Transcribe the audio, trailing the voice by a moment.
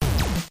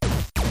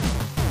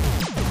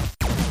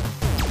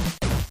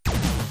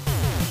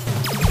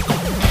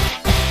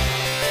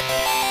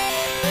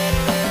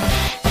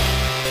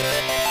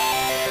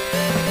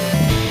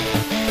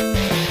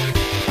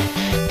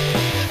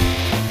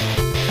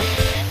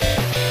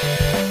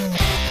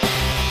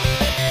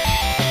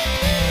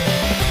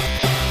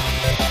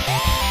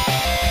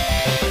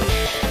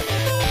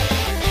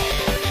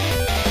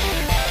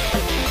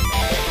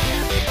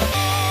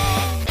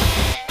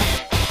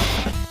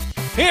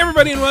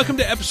everybody, and welcome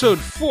to episode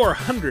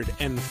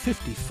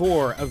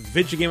 454 of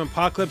Vidjagame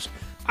Apocalypse.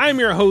 I'm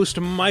your host,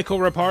 Michael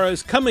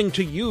Raparez, coming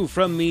to you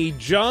from the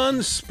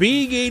John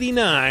Spieg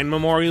 89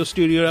 Memorial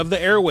Studio of the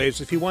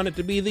Airwaves. If you want it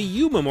to be the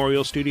U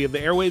Memorial Studio of the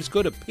Airwaves,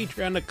 go to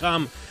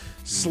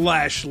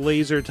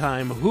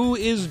patreon.com/lasertime. Who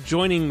is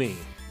joining me?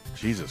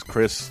 Jesus,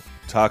 Chris,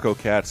 Taco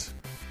Cats.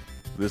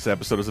 This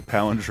episode is a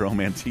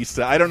palindrome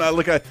antista. I don't know.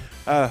 Look,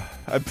 I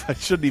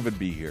shouldn't even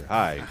be here.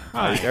 Hi,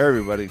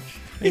 everybody.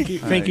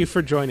 Thank you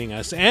for joining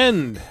us.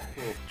 And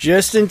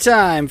just in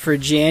time for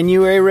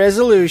January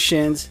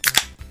resolutions,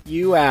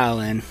 you,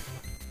 Alan.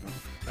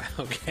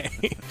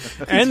 Okay.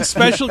 And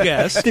special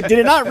guest. Did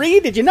it not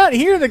read? Did you not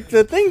hear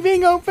the thing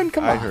being opened?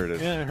 Come on. I heard it.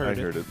 Yeah, I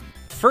heard it.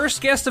 First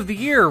guest of the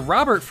year,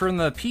 Robert from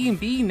the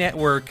P&B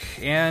Network,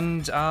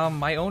 and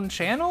my own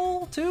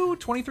channel, too,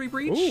 23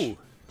 Breach. Ooh.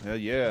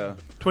 Yeah.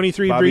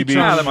 23 Bobby Breach. Beach.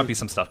 There might be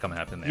some stuff coming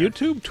up in there.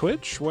 YouTube,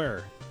 Twitch,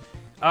 where?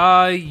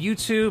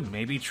 YouTube,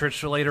 maybe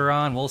Twitch later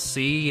on. We'll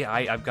see.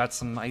 I've got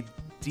some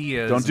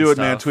ideas. Don't do it,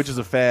 stuff. man. Twitch is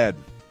a fad.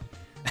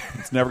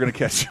 It's never going to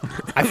catch you.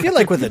 I feel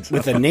like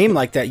with a name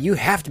like that, you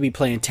have to be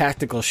playing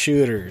tactical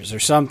shooters or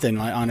something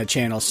on a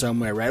channel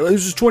somewhere, right?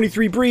 This is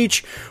 23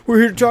 Breach.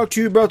 We're here to talk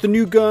to you about the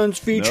new guns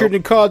featured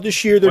in COD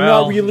this year. They're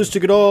not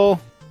realistic at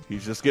all.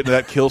 He's just getting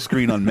that kill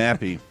screen on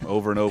Mappy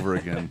over and over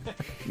again.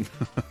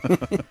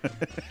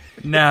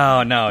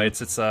 No,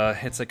 it's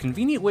a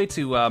convenient way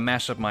to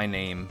mash up my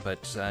name,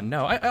 but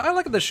no, I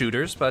like the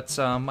shooters, but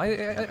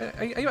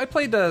I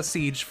played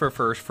Siege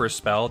for a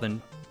spell,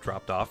 then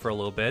dropped off for a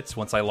little bit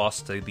once I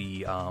lost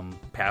the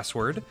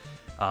password.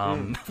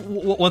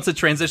 Once it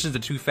transitions to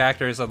two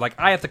factors, I'm like,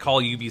 I have to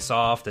call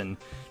Ubisoft and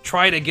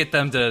try to get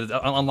them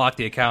to unlock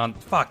the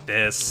account. Fuck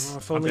this. Well,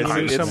 if only you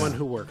knew someone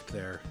who worked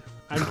there.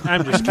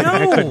 I'm just kidding.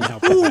 I couldn't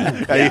help with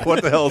that. Hey,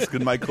 what the hell else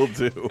can Michael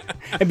do?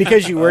 And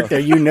because you work there,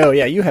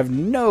 you have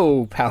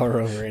no power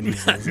over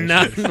anything.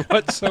 None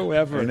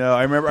whatsoever. I know.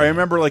 I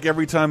remember like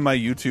every time my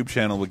YouTube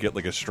channel would get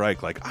like a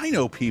strike, like I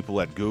know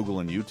people at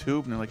Google and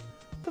YouTube, and they're like,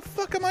 the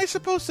fuck am I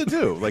supposed to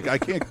do? Like I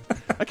can't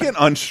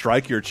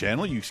unstrike your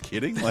channel. You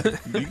kidding? Like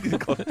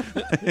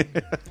I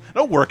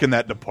don't work in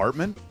that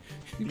department.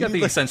 You got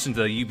the extension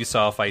to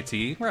Ubisoft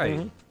IT,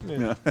 right?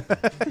 Mm-hmm. Yeah.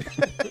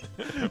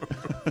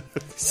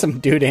 Some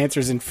dude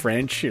answers in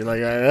French. You're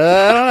like,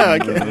 I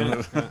don't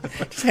know.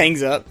 Just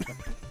hangs up.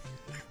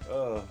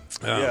 Yeah.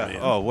 Man.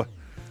 Oh, what?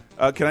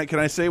 Can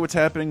I say what's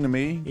happening to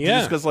me? Yeah.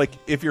 Just because, like,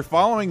 if you're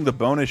following the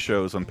bonus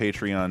shows on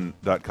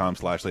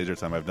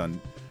Patreon.com/LaserTime, I've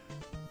done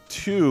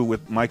 2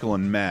 with Michael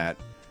and Matt,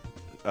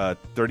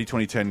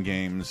 30-20-10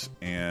 games,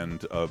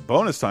 and a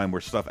bonus time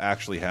where stuff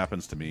actually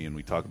happens to me, and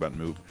we talk about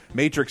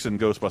Matrix and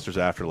Ghostbusters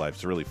Afterlife.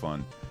 It's a really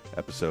fun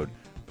episode.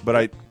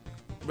 But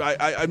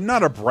I'm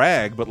not a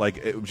brag, but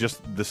like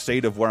just the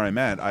state of where I'm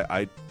at.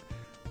 I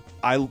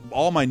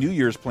all my New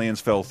Year's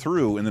plans fell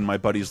through, and then my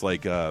buddy's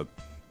like, "I'm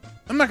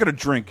not going to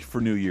drink for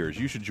New Year's.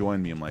 You should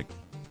join me." I'm like,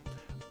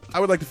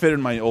 "I would like to fit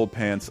in my old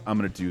pants. I'm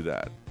going to do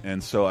that."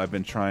 And so I've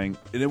been trying.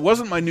 And it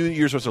wasn't my New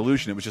Year's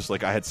resolution. It was just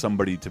like I had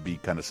somebody to be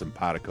kind of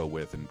simpatico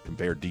with and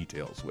compare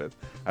details with.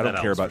 I don't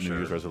care about New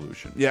Year's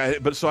resolution. Yeah,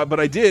 but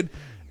I did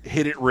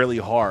hit it really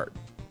hard,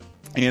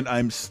 and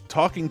I'm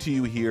talking to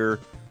you here,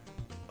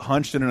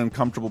 hunched in an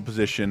uncomfortable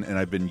position, and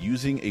I've been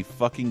using a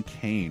fucking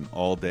cane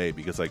all day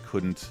because I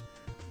couldn't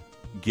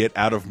get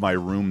out of my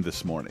room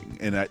this morning.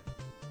 And that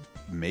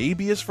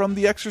maybe is from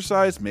the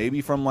exercise,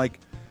 maybe from like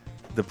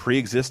the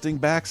pre-existing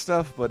back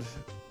stuff, but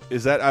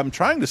is that I'm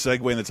trying to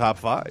segue in the top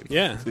 5.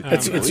 Yeah.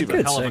 It's a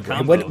good Hell of a segue.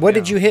 combo, What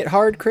did you hit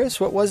hard, Chris?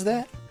 What was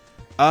that?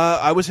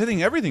 I was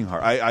hitting everything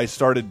hard. I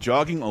started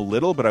jogging a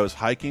little, but I was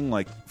hiking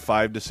like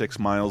 5 to 6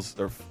 miles,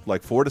 or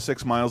like 4 to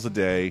 6 miles a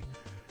day.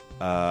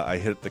 I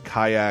hit the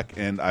kayak,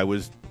 and I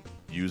was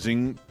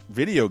using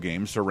video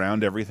games to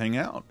round everything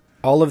out.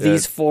 All of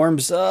these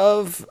forms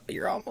of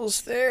you're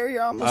almost there,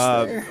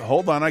 there.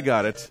 Hold on, I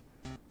got it.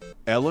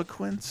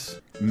 Eloquence,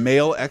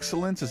 male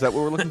excellence. Is that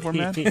what we're looking for,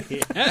 man?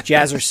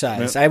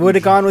 Jazzercise. I would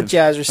have gone with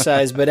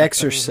jazzercise, but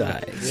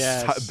exercise.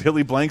 Yes.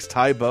 Billy Blank's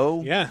Ty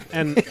Bo. Yeah,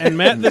 and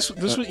Matt, this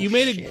you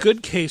made a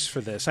good case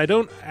for this.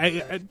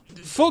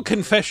 Full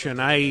confession,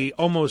 I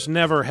almost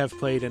never have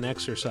played an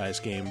exercise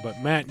game,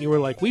 but Matt, you were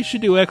like, we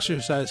should do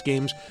exercise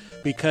games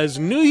because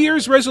New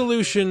Year's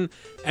resolution,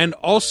 and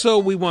also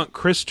we want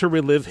Chris to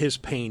relive his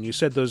pain. You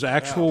said those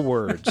actual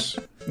words.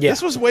 Yeah.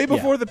 This was way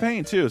before the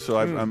pain too, so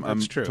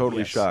I'm true,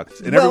 totally yes. shocked.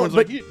 And Well, everyone's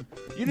but like,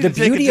 you need the to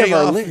take a beauty day of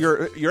our off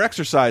list- your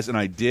exercise, and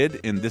I did,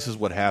 and this is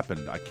what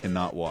happened. I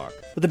cannot walk.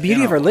 But the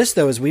beauty of our list,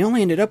 though, is we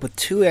only ended up with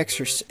 2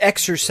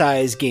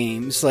 exercise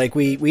games. Like,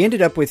 we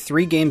ended up with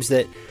 3 games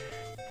that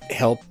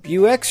help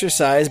you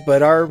exercise,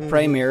 but are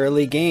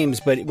primarily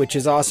games, which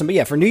is awesome. But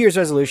yeah, for New Year's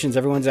resolutions,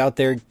 everyone's out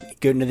there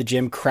going to the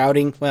gym,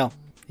 crowding. Well,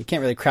 you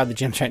can't really crowd the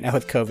gyms right now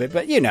with COVID,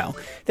 but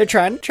they're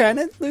trying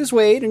to lose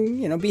weight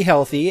and be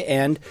healthy.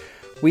 And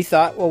we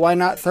thought, well, why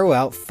not throw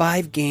out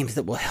 5 games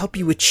that will help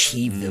you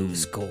achieve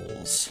those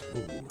goals?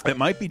 It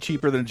might be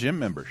cheaper than a gym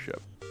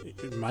membership.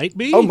 It might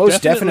be. Oh,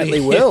 most definitely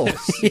will.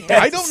 Yes.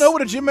 I don't know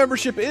what a gym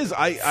membership is.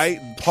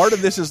 I part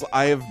of this is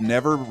I have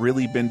never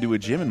really been to a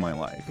gym in my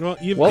life. Well,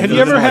 have it's you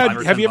ever like had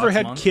 $110 have you ever a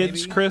had month,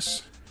 kids, maybe?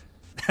 Chris?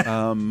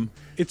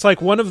 It's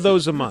like one of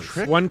those a month.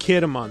 One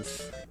kid a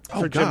month.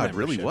 Oh, for gym God,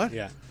 really? membership. What?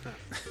 Yeah.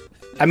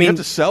 I You mean, have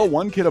to sell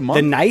one kid a month.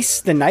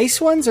 the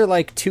nice ones are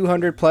like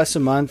 200 plus a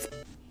month.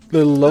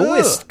 The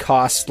lowest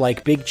cost,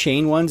 like big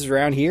chain ones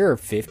around here, are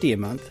 50 a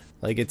month.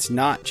 Like, it's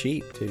not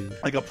cheap to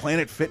Like a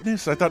Planet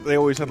Fitness? I thought they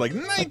always had like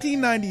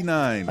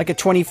 $19.99. like a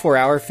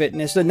 24-hour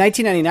fitness. The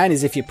 $19.99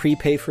 is if you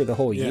prepay for the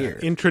whole Yeah, year.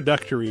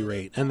 introductory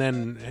rate, and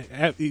then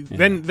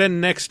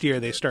next year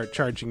they start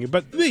charging you.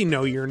 But they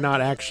know you're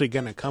not actually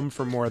going to come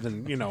for more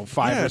than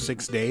 5 Yeah. or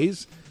 6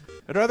 days.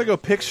 I'd rather go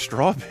pick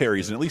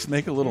strawberries and at least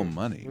make a little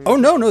money. Oh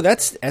no,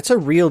 that's a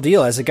real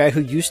deal. As a guy who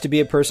used to be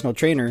a personal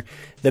trainer,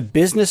 the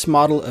business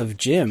model of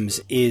gyms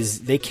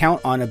is they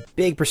count on a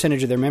big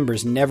percentage of their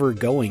members never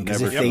going,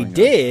 because if Never they going.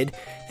 did,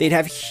 they'd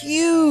have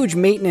huge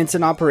maintenance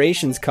and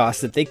operations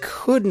costs that they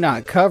could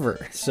not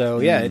cover. So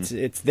yeah,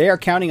 it's they are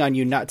counting on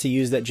you not to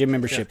use that gym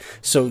membership.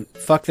 So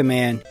fuck the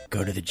man,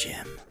 go to the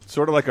gym.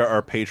 Sort of like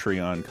our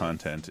Patreon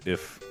content.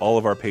 If all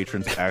of our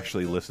patrons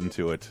actually listened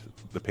to it,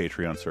 the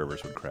Patreon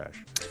servers would crash.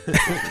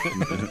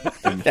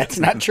 That's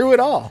not true at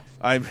all.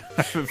 I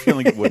have a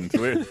feeling it wouldn't.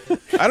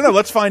 I don't know.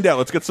 Let's find out.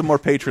 Let's get some more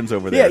patrons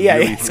over there. Yeah,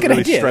 Really- it's a good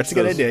really idea. stretch It's a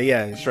good those- idea,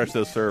 yeah. Stretch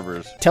those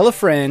servers. Tell a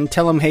friend,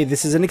 tell them, hey,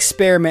 this is an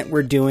experiment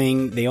we're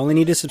doing. They only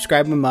need to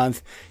subscribe a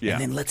month, Yeah.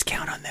 and then let's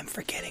count on them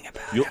forgetting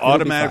about it. You'll It'll be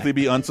automatically fine.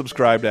 be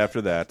unsubscribed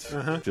after that.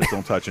 Just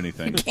don't touch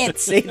anything. Can't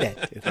say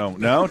that.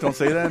 No, don't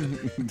say that.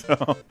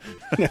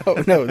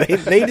 No. No,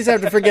 they just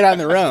have to forget on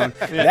their own.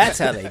 That's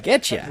how they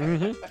get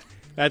you.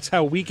 That's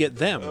how we get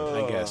them,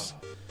 I guess.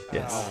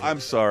 Yes. I'm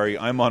sorry.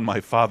 I'm on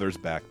my father's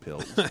back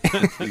pills.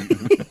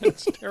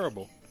 It's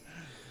terrible.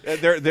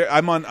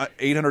 I'm on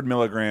 800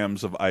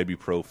 milligrams of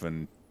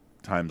ibuprofen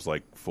times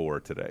like 4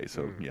 today.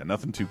 So yeah,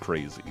 nothing too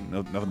crazy.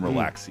 Nothing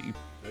relaxy.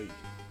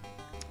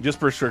 Just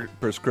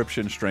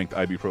prescription strength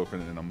ibuprofen,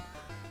 and I'm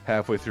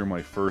halfway through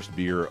my first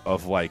beer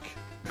of like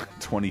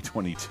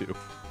 2022.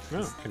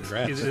 Oh,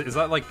 congrats. Is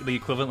that like the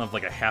equivalent of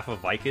like a half a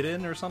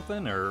Vicodin or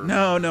something? Or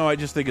No, I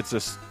just think it's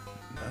just.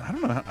 I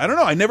don't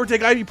know. I never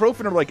take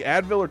ibuprofen or like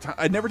Advil or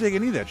I never take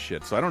any of that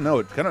shit. So I don't know.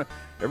 It kind of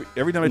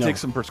every time I take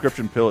some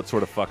prescription pill, it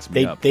sort of fucks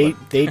me up.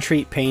 They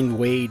treat pain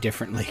way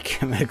differently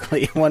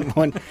chemically.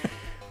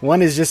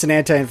 One is just an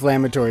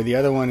anti-inflammatory. The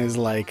other one is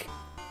like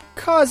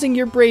causing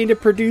your brain to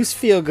produce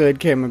feel-good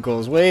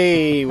chemicals.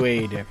 Way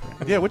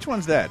different. Yeah, which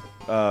one's that?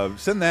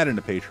 Send that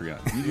into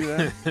Patreon. Can you do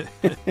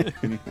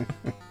that?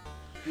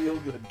 Feel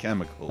good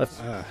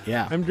chemicals.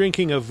 Yeah. I'm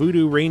drinking a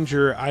Voodoo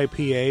Ranger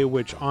IPA,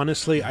 which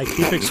honestly I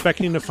keep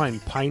expecting to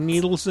find pine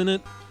needles in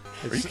it.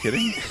 Are you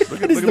kidding?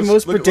 That is the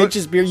most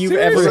pretentious beer you've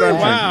ever Seriously?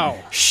 had. Wow.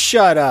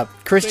 Shut up.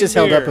 Chris just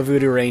Same held up beer. a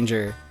Voodoo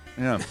Ranger.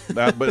 Yeah,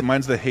 but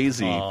mine's the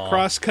hazy.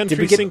 Cross-country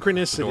Did we get-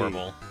 synchronicity.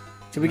 adorable.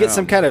 Did we get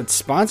some kind of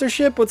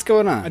sponsorship? What's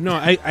going on? No,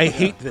 I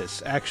hate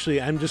this,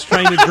 actually. I'm just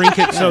trying to drink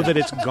it so that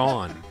it's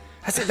gone.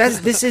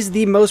 This is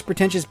the most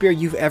pretentious beer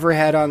you've ever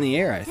had on the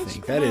air, I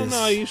think. No,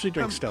 I usually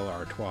drink Stella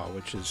Artois,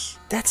 which is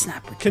That's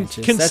not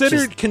pretentious.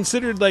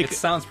 considered like It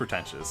sounds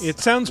pretentious. it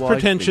sounds Wife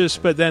pretentious,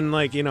 beaters. but then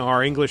like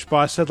our English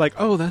boss said like,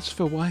 oh, that's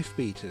for wife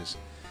beaters.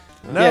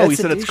 No, Yeah, he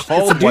it's said a it's douche-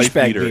 called it's a wife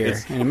douchebag beater. beer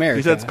in America.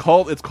 He said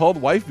it's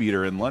called wife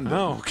beater in London.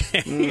 Oh,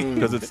 okay.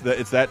 because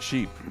it's that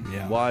cheap.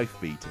 Yeah. Wife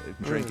beater,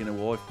 drinking a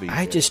wife beater.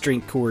 I just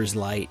drink Coors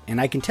Light, and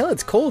I can tell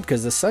it's cold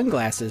because the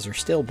sunglasses are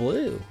still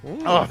blue.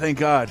 oh, thank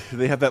God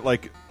they have that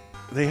like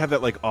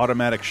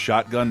automatic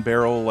shotgun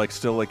barrel like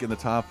still like in the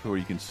top where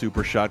you can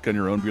super shotgun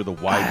your own beer. The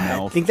wide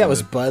mouth. I think that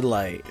was Bud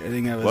Light. I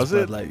think that was Was it?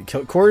 Bud Light.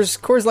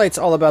 Coors Light's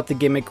all about the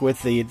gimmick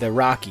with the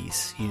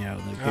Rockies. Yeah,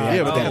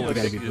 they but gotta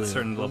then- be a blue.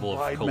 certain level of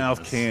wide coldness.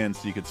 mouth can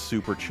so you could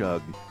super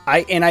chug.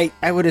 I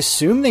would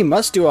assume they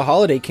must do a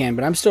holiday can,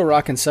 but I'm still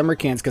rocking summer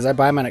cans because I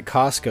buy mine at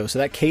Costco, so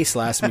that case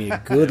lasts me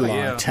a good long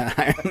yeah.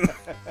 time.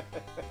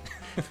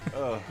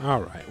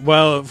 All right.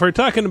 Well, if we're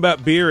talking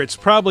about beer, it's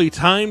probably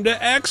time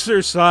to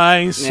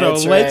exercise. So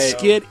That's let's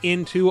right. get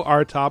into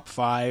our top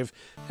 5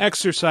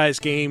 exercise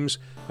games.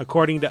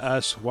 According to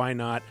us, why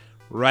not?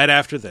 Right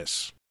after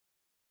this.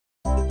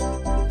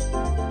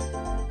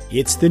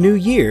 It's the new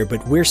year,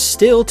 but we're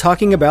still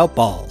talking about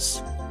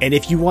balls. And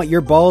if you want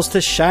your balls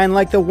to shine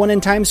like the one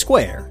in Times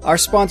Square, our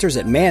sponsors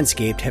at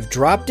Manscaped have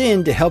dropped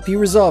in to help you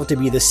resolve to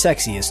be the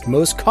sexiest,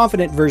 most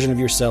confident version of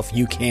yourself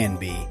you can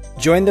be.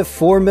 Join the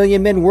 4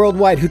 million men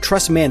worldwide who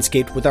trust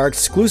Manscaped with our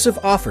exclusive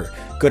offer.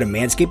 Go to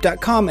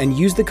manscaped.com and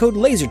use the code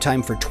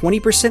LASERTIME for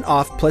 20%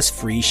 off plus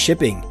free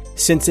shipping.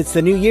 Since it's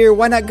the new year,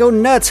 why not go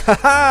nuts,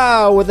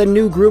 haha, with a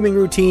new grooming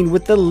routine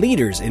with the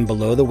leaders in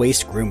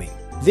below-the-waist grooming.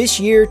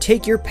 This year,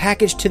 take your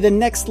package to the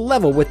next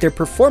level with their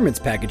Performance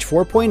Package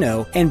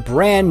 4.0 and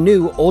brand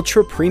new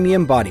Ultra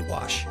Premium Body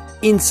Wash.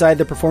 Inside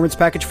the Performance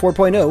Package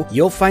 4.0,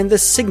 you'll find the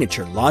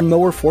signature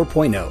Lawnmower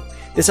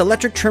 4.0, This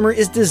electric trimmer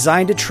is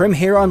designed to trim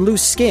hair on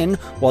loose skin,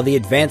 while the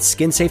advanced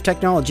skin-safe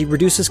technology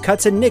reduces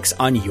cuts and nicks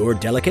on your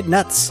delicate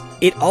nuts.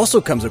 It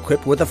also comes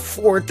equipped with a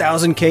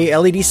 4000K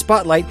LED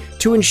spotlight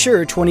to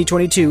ensure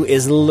 2022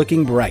 is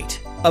looking bright.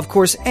 Of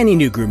course, any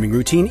new grooming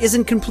routine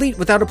isn't complete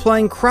without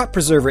applying Crop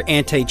Preserver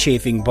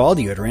Anti-Chafing Ball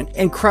Deodorant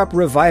and Crop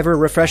Reviver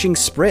Refreshing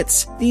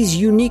Spritz. These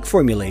unique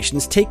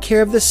formulations take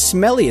care of the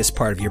smelliest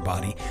part of your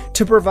body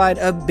to provide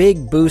a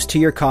big boost to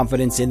your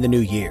confidence in the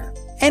new year.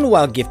 And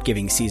while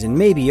gift-giving season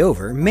may be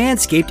over,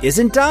 Manscaped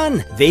isn't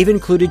done. They've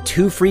included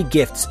 2 free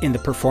gifts in the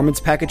Performance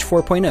Package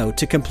 4.0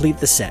 to complete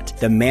the set: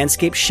 the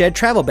Manscaped Shed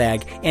Travel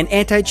Bag and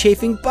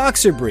Anti-Chafing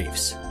Boxer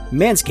Briefs.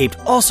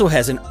 Manscaped also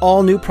has an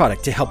all-new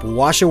product to help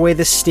wash away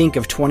the stink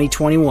of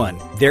 2021.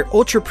 Their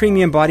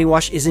ultra-premium body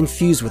wash is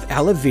infused with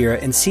aloe vera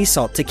and sea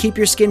salt to keep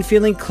your skin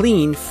feeling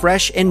clean,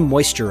 fresh, and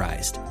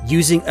moisturized.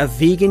 Using a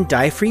vegan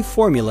dye-free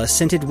formula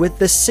scented with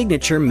the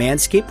signature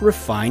Manscaped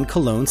Refined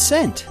Cologne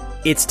scent.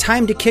 It's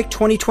time to kick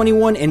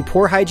 2021 and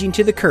poor hygiene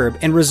to the curb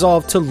and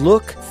resolve to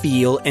look,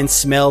 feel, and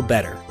smell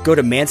better. Go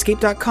to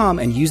manscaped.com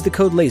and use the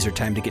code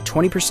LASERTIME to get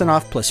 20%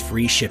 off plus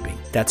free shipping.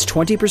 That's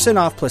 20%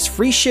 off plus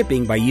free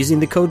shipping by using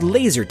the code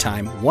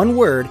LASERTIME, one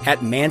word, at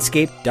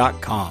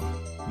manscaped.com.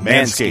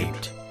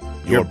 Manscaped.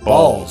 Your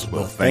balls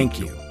will thank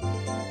you.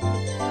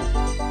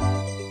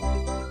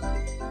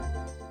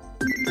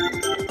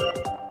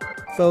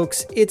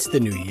 Folks, it's the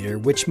new year,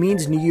 which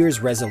means New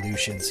Year's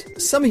resolutions.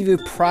 Some of you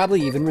have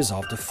probably even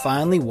resolved to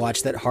finally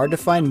watch that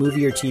hard-to-find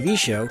movie or TV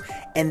show,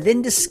 and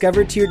then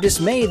discover to your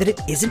dismay that it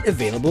isn't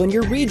available in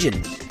your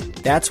region.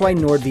 That's why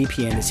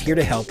NordVPN is here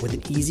to help with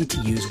an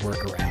easy-to-use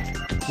workaround.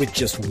 With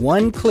just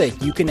one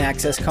click, you can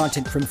access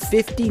content from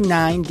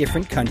 59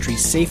 different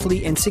countries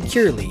safely and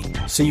securely,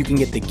 so you can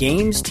get the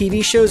games,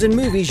 TV shows, and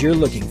movies you're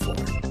looking for.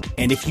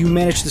 And if you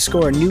manage to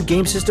score a new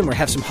game system or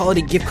have some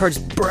holiday gift cards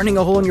burning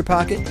a hole in your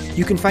pocket,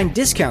 you can find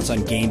discounts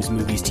on games,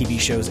 movies, TV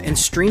shows, and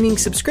streaming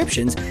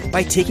subscriptions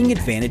by taking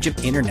advantage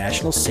of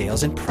international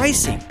sales and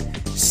pricing.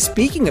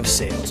 Speaking of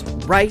sales,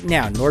 right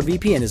now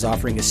NordVPN is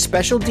offering a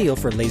special deal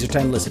for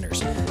LaserTime listeners.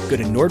 Go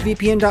to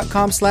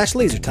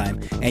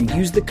nordvpn.com/lasertime and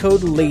use the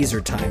code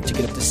LASERTIME to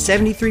get up to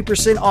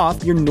 73%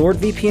 off your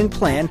NordVPN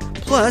plan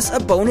plus a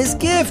bonus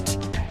gift.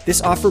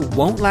 This offer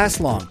won't last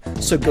long,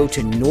 so go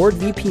to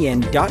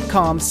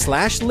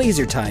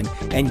nordvpn.com/lasertime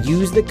and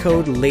use the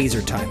code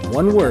LASERTIME,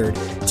 one word,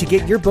 to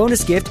get your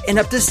bonus gift and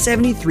up to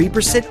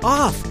 73%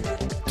 off.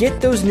 Get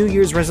those New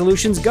Year's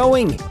resolutions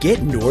going. Get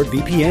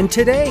NordVPN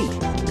today.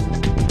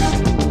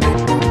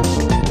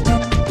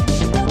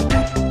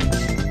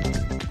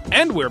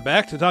 And we're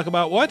back to talk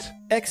about what?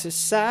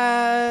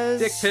 Exercise.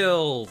 Dick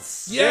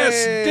pills. Yes,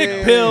 Yay.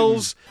 dick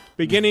pills.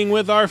 Beginning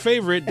with our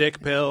favorite dick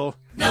pill.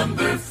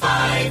 Number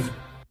 5.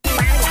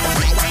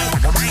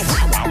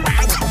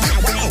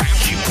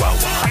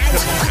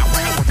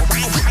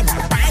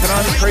 Put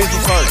on Crazy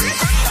Party.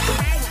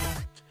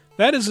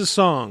 That is a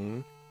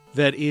song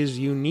that is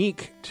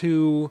unique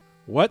to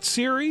what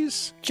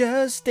series?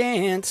 Just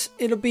dance,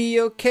 it'll be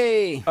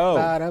okay. Oh,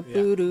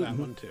 Ba-da-boo-doo. That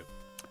one too.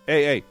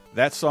 Hey,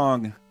 that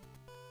song,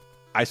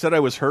 I said I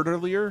was hurt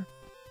earlier.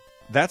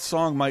 That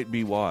song might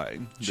be why.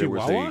 There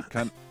was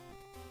Chihuahua?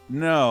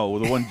 No,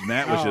 the one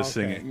Matt was just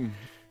okay. singing.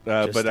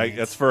 Just But Dance.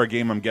 that's for a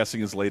game I'm guessing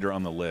is later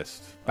on the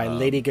list. By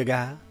Lady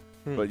Gaga.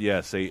 But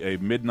yes, a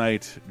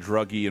midnight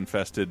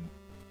druggy-infested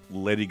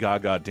Lady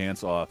Gaga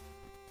dance-off.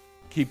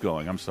 Keep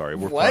going. I'm sorry.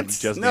 We're What? on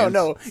Just No, Dance.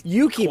 no.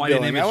 You keep Quite an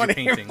going. image I you're want to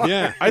hear painting.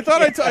 Yeah. I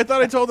thought I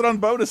told it on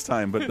bonus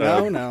time, but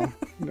No.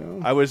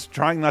 I was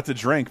trying not to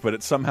drink, but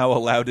it somehow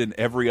allowed in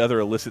every other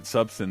illicit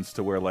substance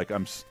to where like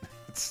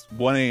it's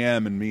 1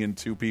 a.m. and me and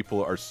 2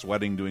 people are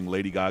sweating doing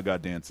Lady Gaga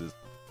dances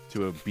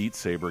to a Beat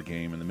Saber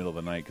game in the middle of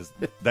the night because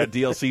that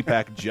DLC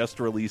pack just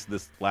released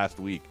this last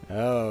week.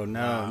 Oh,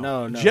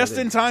 no. Just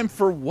in time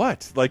for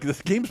what? Like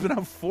this game's been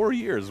out 4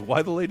 years.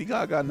 Why the Lady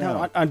Gaga now?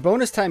 No, on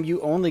bonus time,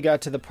 you only got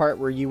to the part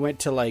where you went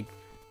to, like,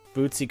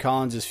 Bootsy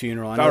Collins'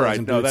 funeral. I know All it right,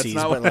 wasn't no, that's Bootsy's,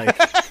 not but, what- like...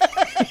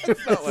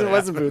 it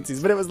wasn't Bootsy's,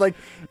 but it was like...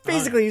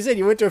 Basically, you said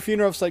you went to a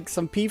funeral of, like,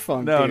 some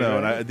P-Funk No, dude,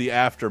 no, right? and the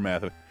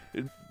aftermath of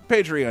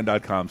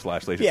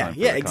Patreon.com/lasertime.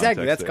 Yeah,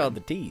 exactly. That's there. called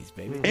the tease,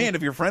 baby. And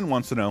if your friend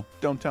wants to know,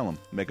 don't tell him.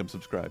 Make him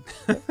subscribe.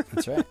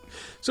 That's right.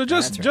 So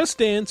Just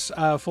Dance,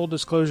 full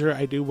disclosure,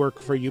 I do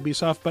work for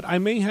Ubisoft, but I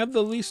may have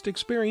the least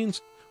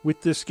experience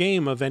with this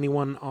game of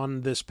anyone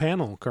on this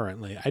panel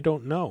currently. I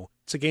don't know.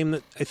 It's a game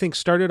that I think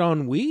started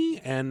on Wii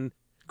and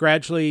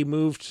gradually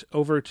moved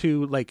over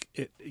to, like,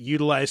 it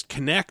utilized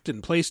Kinect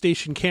and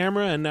PlayStation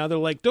camera, and now they're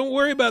like, don't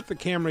worry about the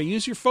camera,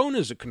 use your phone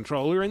as a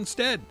controller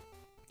instead.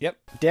 Yep.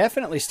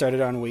 Definitely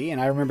started on Wii, and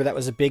I remember that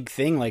was a big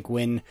thing, like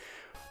when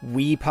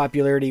Wii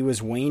popularity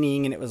was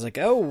waning, and it was like,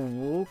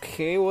 oh,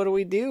 okay, what do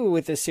we do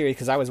with this series?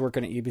 Because I was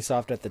working at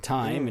Ubisoft at the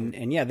time,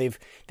 and yeah, they've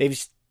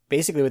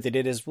basically what they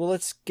did is, well,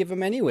 let's give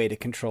them any way to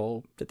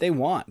control that they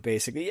want,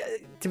 basically.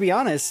 To be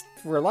honest,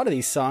 for a lot of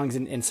these songs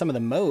and some of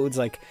the modes,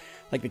 like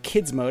the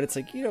kids mode, it's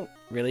like, you don't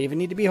really even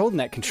need to be holding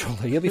that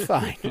controller. You'll be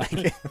fine.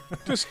 Like,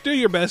 Just do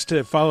your best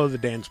to follow the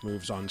dance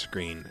moves on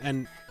screen.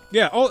 And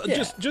yeah,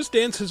 Yeah. Just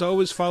Dance has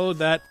always followed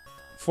that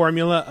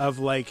formula of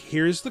like,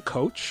 here's the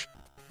coach,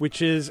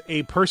 which is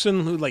a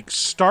person who like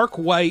stark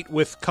white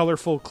with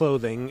colorful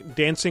clothing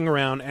dancing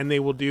around, and they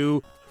will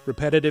do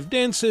repetitive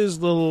dances,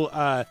 little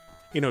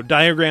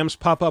diagrams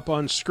pop up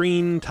on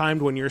screen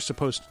timed when you're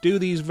supposed to do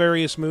these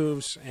various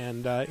moves,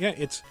 and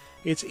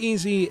it's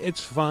easy,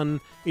 it's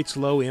fun, it's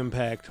low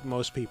impact.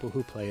 Most people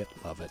who play it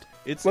love it.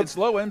 It's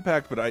low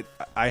impact, but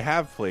I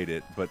have played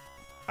it, but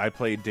I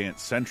played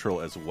Dance Central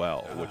as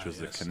well, which was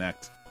the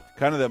Kinect,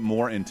 kind of that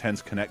more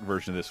intense Kinect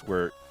version of this,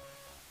 where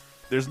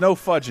there's no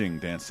fudging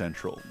Dance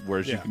Central,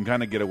 whereas you can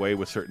kind of get away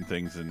with certain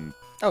things and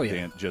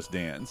just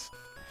dance.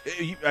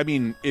 I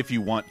mean, if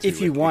you want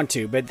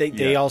to. But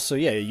they also,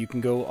 you can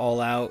go all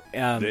out.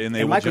 And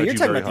Michael, you're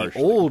talking about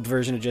harshly. the old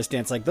version of Just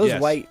Dance. Like, those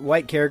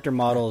white character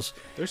models.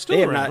 They're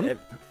still around.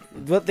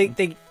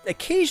 They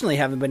occasionally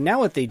have them, but now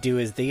what they do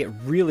is they get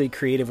really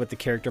creative with the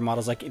character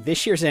models. Like,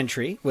 this year's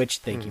entry, which,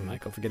 thank you,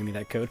 Michael, for getting me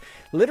that code,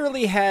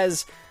 literally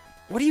has,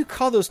 what do you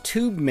call those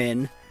tube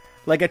men?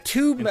 Like an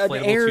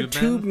air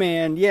tube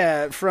man,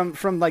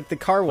 from like the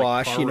car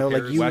wash, like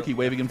wacky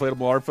waving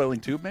inflatable arm flailing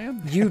tube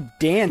man. You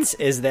dance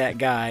as that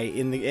guy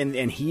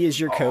and he is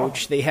your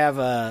coach. They have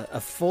a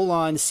full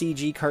on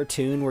CG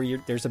cartoon where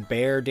there's a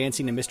bear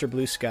dancing to Mr.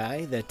 Blue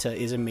Sky that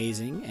is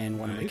amazing, and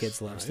one of my kids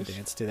loves to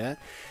dance to that.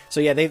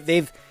 So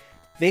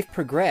they've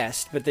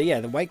progressed, but the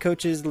white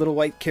coaches, the little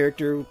white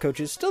character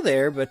coaches, still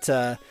there. But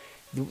the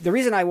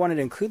reason I wanted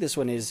to include this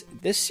one is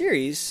this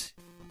series,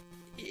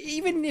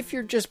 even if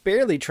you're just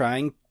barely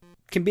trying,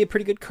 can be a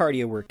pretty good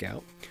cardio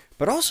workout,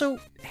 but also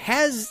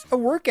has a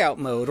workout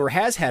mode, or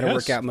has had a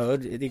workout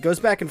mode. It goes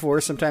back and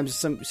forth. Sometimes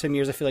some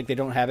years I feel like they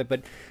don't have it,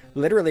 but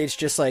literally it's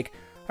just like,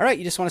 all right,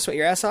 you just want to sweat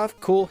your ass off?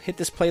 Cool, hit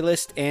this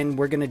playlist, and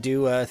we're going to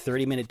do a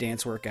 30-minute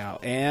dance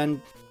workout. And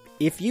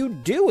if you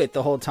do it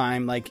the whole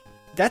time, like,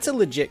 that's a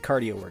legit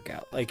cardio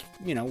workout. Like,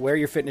 wear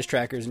your fitness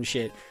trackers and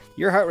shit.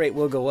 Your heart rate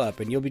will go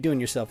up, and you'll be doing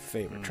yourself a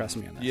favor. Trust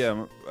me on that.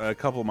 Yeah, a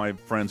couple of my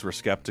friends were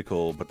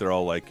skeptical, but they're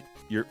all like,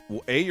 you're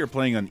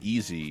playing on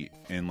easy,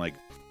 and like,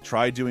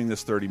 try doing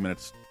this 30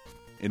 minutes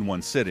in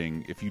one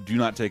sitting. If you do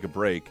not take a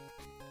break,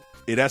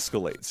 it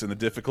escalates, and the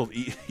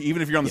difficulty,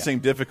 even if you're on the same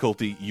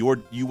difficulty,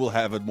 you will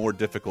have a more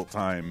difficult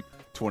time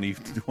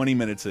 20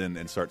 minutes in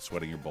and start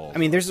sweating your balls. I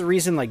mean, there's a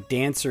reason like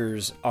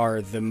dancers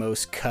are the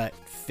most cut,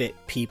 fit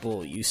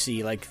people you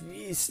see. Like,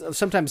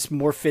 sometimes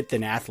more fit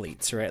than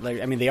athletes, right?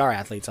 Like, I mean, they are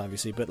athletes,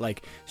 obviously, but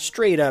like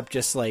straight up,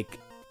 just like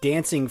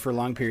dancing for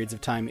long periods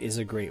of time is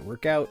a great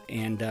workout.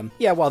 And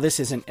while this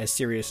isn't as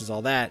serious as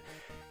all that,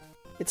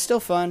 it's still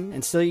fun,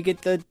 and still you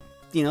get the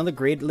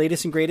great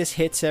latest and greatest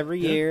hits every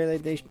year.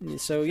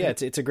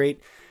 It's a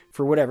great.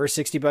 For whatever,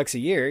 $60 a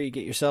year, you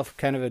get yourself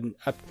kind of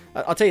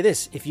I'll tell you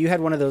this, if you had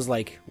one of those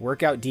like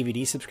workout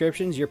DVD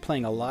subscriptions, you're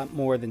playing a lot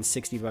more than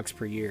 $60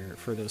 per year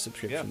for those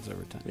subscriptions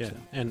over time. Yeah, so.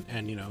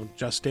 and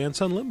Just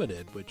Dance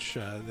Unlimited, which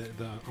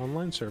the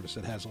online service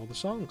that has all the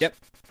songs. Yep.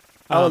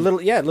 A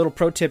little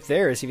pro tip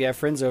there is if you have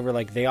friends over,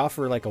 like they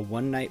offer like a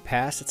one night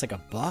pass. It's like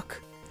 $1.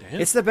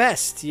 Damn. It's the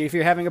best. If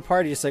you're having a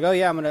party, it's like, oh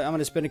yeah, I'm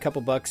gonna spend a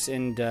couple bucks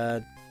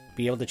and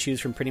be able to choose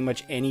from pretty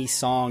much any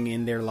song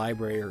in their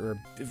library, or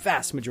a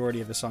vast majority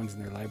of the songs in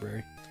their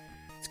library.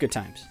 It's good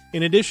times.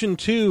 In addition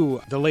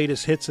to the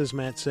latest hits, as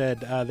Matt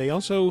said, they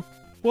also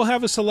will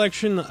have a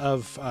selection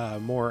of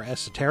more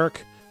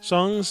esoteric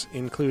songs,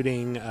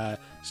 including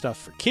stuff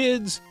for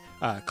kids,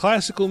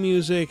 classical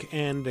music,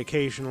 and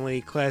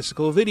occasionally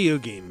classical video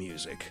game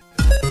music.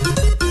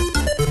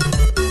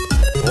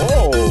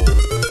 Oh!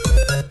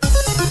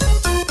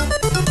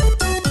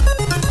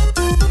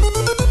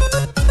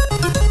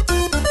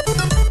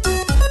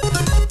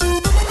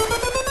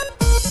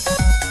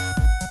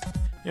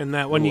 And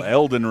that one,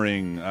 Elden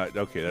Ring.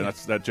 Okay,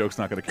 that joke's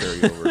not going to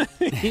carry over.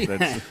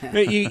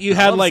 you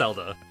had like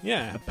Zelda.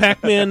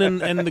 Pac-Man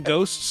and the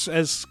ghosts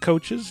as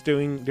coaches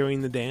doing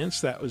the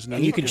dance. That was neat.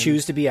 And you can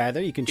choose to be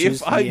either. You can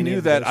choose. If I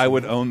knew that, I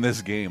would own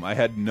this game. I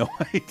had no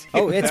idea.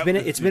 Oh, it's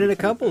been in a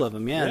couple of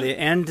them. Yeah.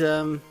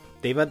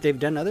 They've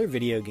done other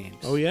video games.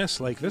 Oh yes,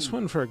 like this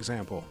one for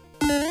example.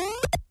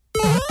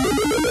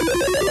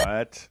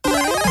 What?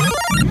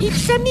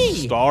 It's a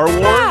me, Star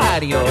Wars?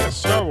 Mario. Yeah,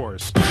 Star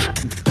Wars. Do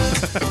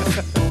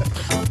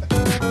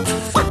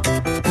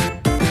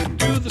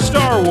the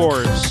Star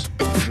Wars.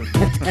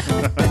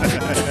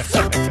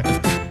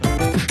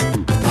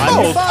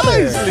 I'm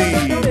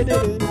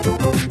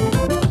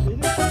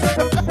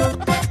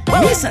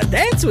Misa,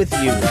 dance with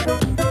you.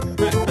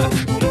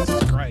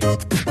 Jesus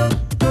Christ.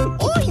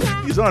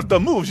 These aren't the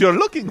moves you're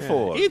looking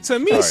for. It's a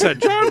Misa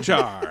Jar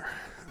Jar.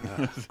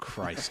 Oh,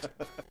 Christ.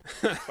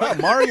 Wow,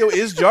 Mario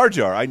is Jar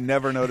Jar. I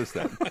never noticed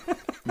that.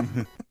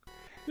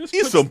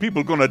 Is some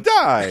people gonna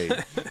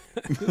die?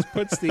 This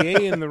puts the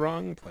A in the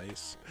wrong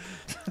place.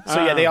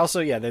 So they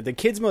also the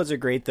kids modes are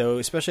great though,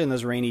 especially in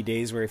those rainy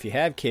days where if you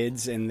have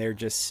kids and they're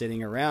just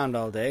sitting around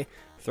all day,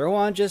 throw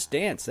on Just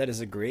Dance. That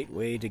is a great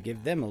way to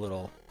give them a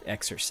little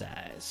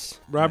exercise.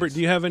 Robert,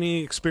 do you have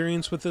any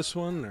experience with this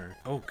one? Or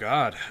Oh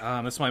God,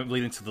 this might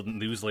lead into the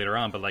news later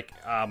on, but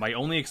my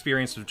only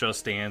experience with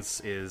Just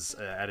Dance is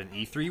at an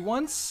E3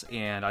 once,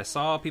 and I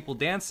saw people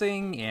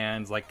dancing,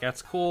 and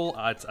that's cool.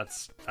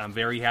 I'm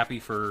very happy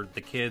for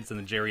the kids and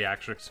the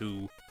geriatrics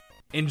who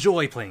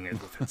enjoy playing it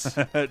with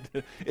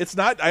it. It's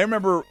not. I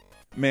remember,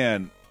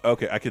 man.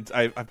 Okay,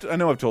 I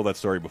know I've told that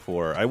story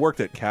before. I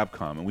worked at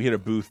Capcom, and we had a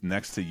booth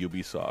next to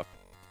Ubisoft,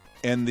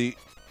 and the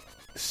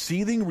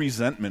seething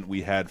resentment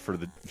we had for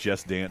the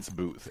Just Dance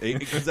booth,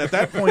 because at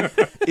that point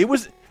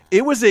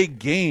it was a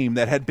game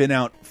that had been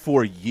out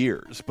for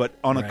years, but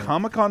on a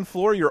Comic-Con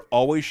floor you're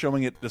always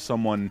showing it to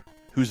someone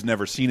who's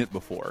never seen it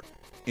before,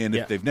 and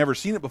if they've never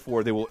seen it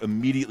before they will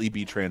immediately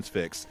be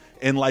transfixed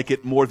and like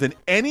it more than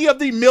any of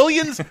the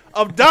millions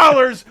of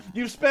dollars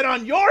you've spent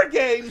on your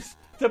games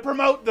to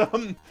promote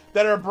them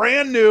that are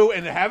brand new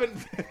and haven't.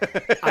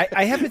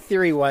 I have a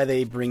theory why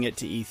they bring it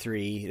to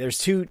E3. There's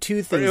two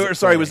things.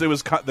 Sorry, it was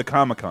the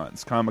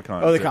Comic-Cons.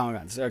 Oh, the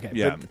Comic-Cons. Okay,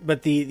 yeah.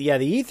 But the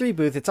E3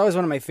 booth. It's always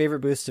one of my favorite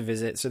booths to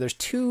visit. So there's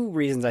two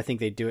reasons I think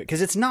they do it, because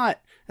that's not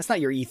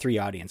your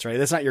E3 audience, right?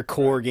 That's not your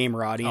core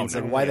gamer audience. Oh,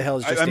 no, why the hell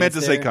is Just I meant to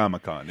Dance say there?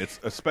 Comic-Con. It's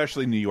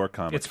especially New York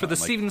Comic-Con. It's for the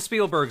Steven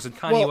Spielbergs and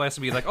Kanye West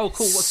to be like, oh,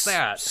 cool, what's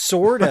that?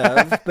 Sort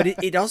of, but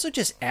it also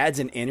just adds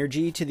an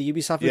energy to the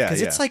Ubisoft booth,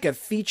 because it's like a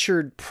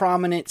featured,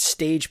 prominent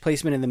stage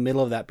placement in the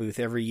middle of that booth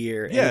every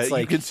year. And yeah, it's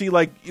like, you can see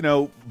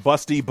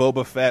busty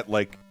Boba Fett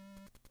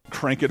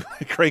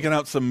cranking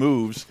out some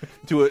moves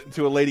to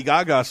a Lady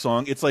Gaga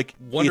song. It's like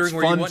Wondering it's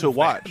where you fun went to in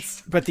watch.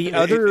 France. But the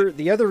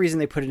other reason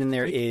they put it in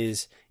there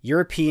is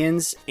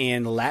Europeans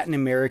and Latin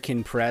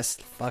American press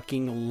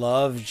fucking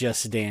love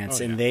Just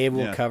Dance, and they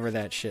will cover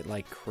that shit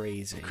like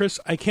crazy. Chris,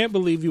 I can't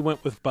believe you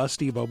went with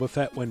Busty Boba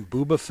Fett when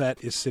Booba Fett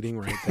is sitting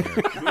right there.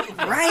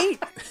 Right?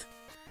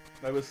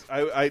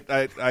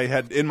 I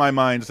had in my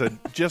mind said,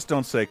 just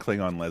don't say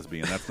Klingon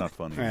lesbian. That's not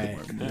funny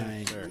anymore.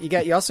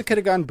 Right. You also could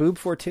have gone Boob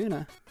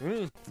Fortuna.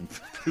 But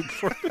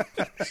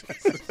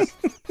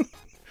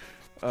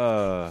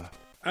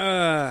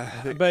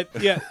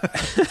yeah.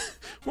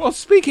 Well,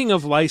 speaking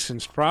of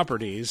licensed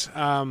properties,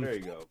 There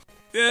you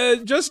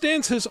go. Just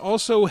Dance has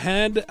also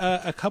had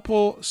a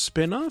couple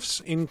spin-offs,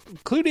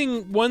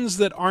 including ones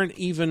that aren't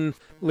even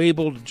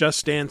labeled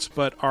Just Dance,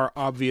 but are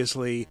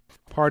obviously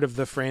part of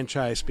the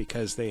franchise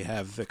because they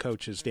have the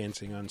coaches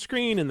dancing on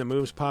screen and the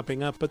moves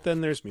popping up, but then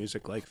there's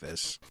music like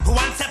this. Who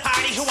wants to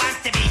party? Who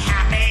wants to be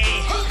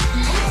happy?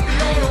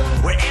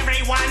 Where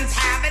everyone's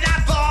having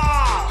a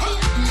ball.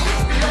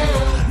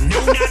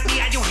 No, not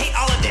me. I do hate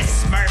all of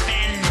this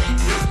smurfing.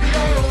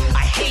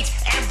 I hate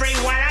every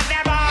one of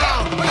them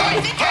all.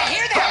 I think I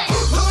hear them.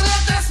 Who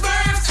let the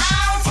Smurfs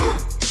out?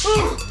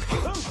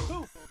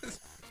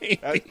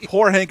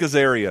 Poor Hank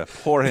Azaria.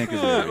 Poor Hank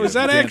Azaria. Was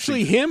that Dancing.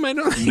 actually him? I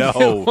don't think No.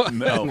 it was.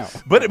 No.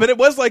 But it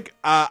was like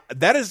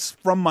that is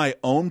from my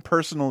own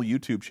personal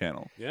YouTube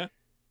channel. Yeah.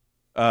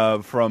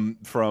 From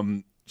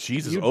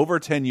Jesus, over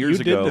 10 years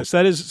You ago. did this.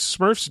 That is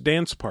Smurfs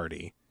Dance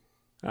Party.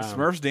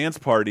 Smurfs Dance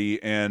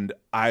Party, and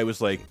I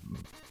was like,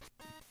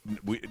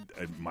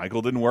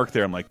 Michael didn't work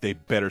there. I'm like, they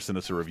better send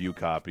us a review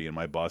copy. And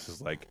my boss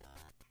is like,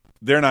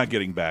 they're not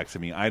getting back to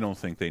me. I don't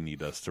think they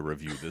need us to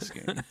review this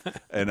game.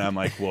 And I'm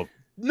like, well,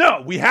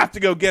 no, we have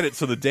to go get it.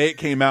 So the day it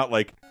came out,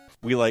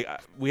 we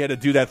had to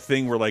do that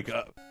thing where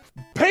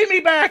pay me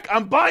back.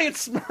 I'm buying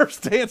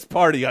Smurfs Dance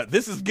Party.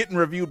 This is getting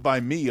reviewed by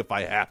me if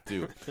I have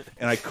to.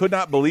 And I could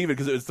not believe it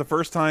because it was the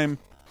first time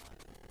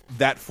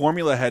that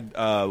formula had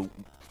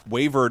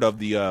wavered of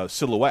the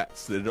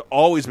silhouettes. It had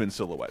always been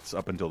silhouettes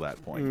up until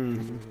that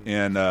point.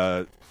 And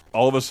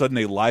all of a sudden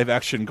a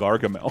live-action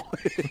Gargamel.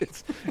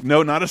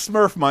 No, not a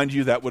Smurf, mind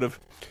you. That would have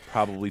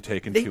probably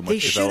taken too much. They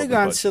should have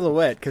gone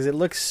silhouette because it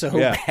looks so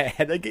bad.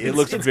 It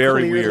looks it's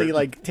very clearly weird.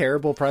 like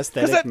terrible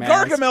prosthetic. Because that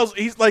mask. Gargamel's,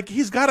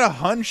 he's got a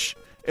hunch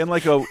and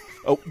like a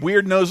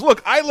weird nose.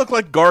 Look, I look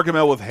like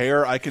Gargamel with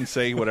hair. I can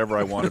say whatever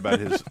I want about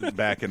his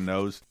back and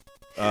nose.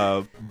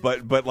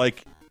 But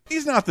like,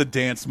 he's not the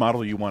dance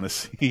model you want to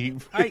see.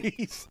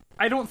 I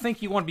don't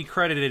think you want to be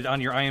credited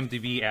on your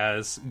IMDb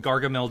as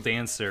Gargamel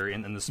Dancer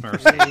in the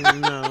Smurfs.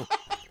 No.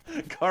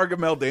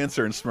 Gargamel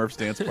Dancer and Smurfs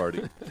Dance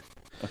Party.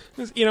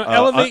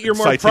 Elevate your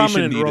more citation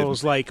prominent needed.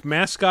 roles like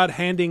mascot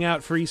handing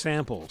out free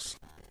samples.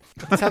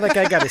 That's how that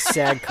guy got a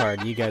SAG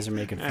card. You guys are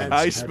making fun. of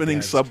High him.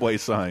 spinning subway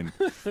sign.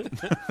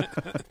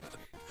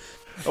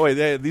 Oh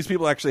wait, these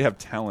people actually have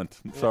talent.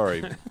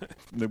 Sorry,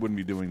 they wouldn't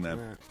be doing that.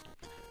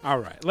 All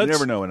right, You let's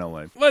never know in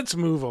LA. let's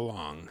move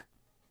along.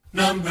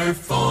 Number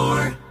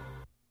 4.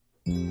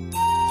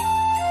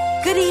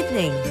 Good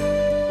evening.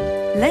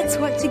 Let's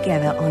work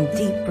together on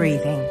deep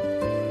breathing.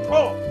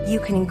 You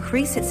can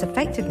increase its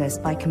effectiveness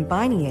by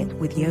combining it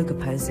with yoga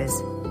poses.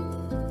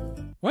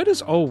 Why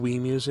does all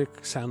Wii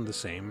music sound the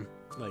same?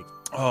 Like,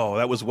 Oh,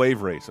 that was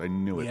Wave Race. I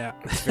knew it. yeah.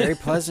 It's very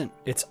pleasant.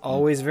 It's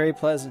always very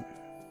pleasant.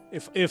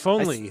 If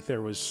only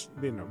there was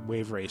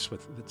Wave Race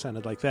that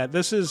sounded like that.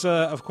 This is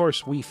of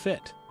course Wii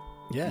Fit.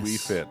 Yes.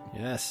 Wii Fit.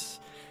 Yes.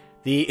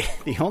 The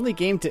only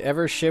game to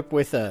ever ship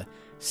with a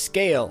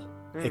scale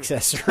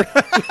accessory.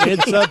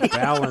 It's a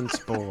balance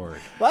board.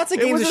 Lots of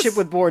games that ship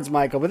with boards,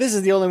 Michael, but this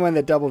is the only one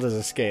that doubled as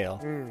a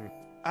scale.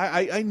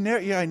 I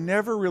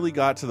never really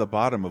got to the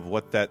bottom of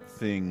what that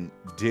thing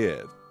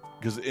did.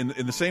 Because in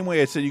the same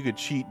way I said you could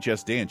cheat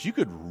Just Dance, you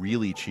could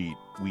really cheat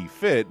Wii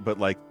Fit, but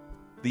like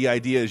the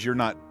idea is you're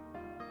not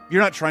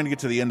trying to get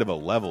to the end of a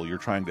level, you're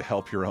trying to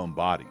help your own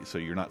body, so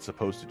you're not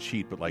supposed to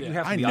cheat, but like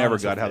I never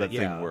got how that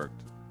thing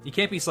worked. You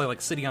can't be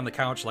like sitting on the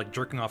couch like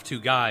jerking off two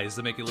guys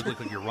to make it look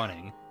like you're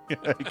running.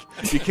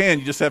 You can,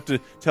 you just have to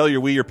tell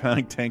your Wii you're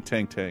pounding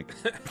tank.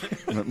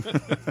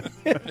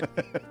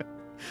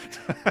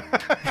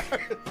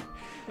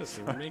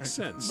 That makes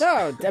sense.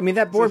 No, I mean,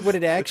 that board, what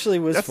it actually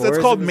was for... That's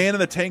called Man in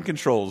the Tank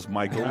controls,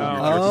 Michael. Oh,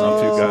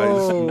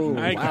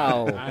 I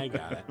wow.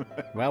 got it.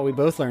 Wow, we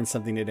both learned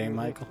something today,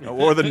 Michael.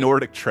 Or the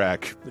Nordic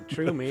track. The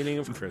true meaning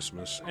of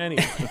Christmas.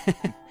 Anyway.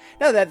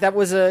 No,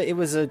 it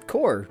was a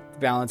core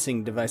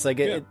balancing device. Like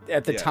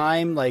at the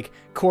time, like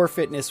core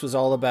fitness was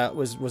all about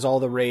was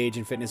all the rage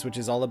in fitness, which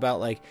is all about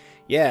like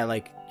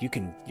you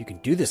can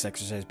do this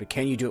exercise, but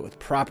can you do it with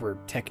proper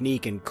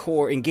technique and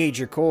engage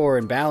your core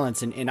and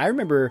balance? And I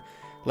remember,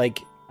 like,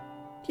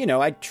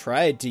 I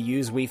tried to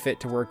use Wii Fit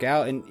to work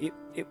out, and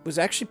it was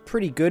actually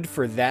pretty good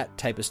for that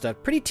type of stuff.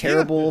 Pretty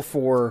terrible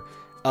for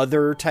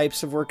other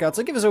types of workouts.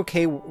 Like it was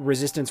okay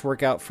resistance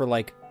workout for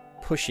like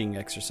pushing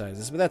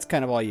exercises, but that's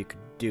kind of all you could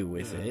do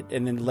with it.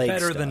 And then leg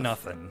better stuff. than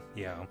nothing.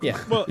 Yeah.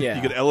 Well, You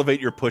could elevate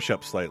your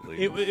push-up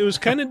slightly. It was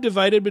kind of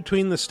divided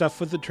between the stuff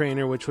with the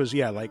trainer, which was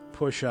like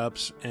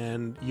push-ups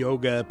and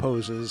yoga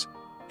poses,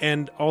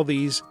 and all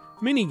these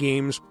mini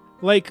games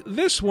like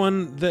this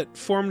one that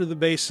formed the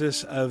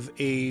basis of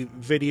a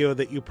video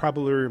that you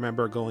probably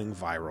remember going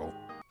viral.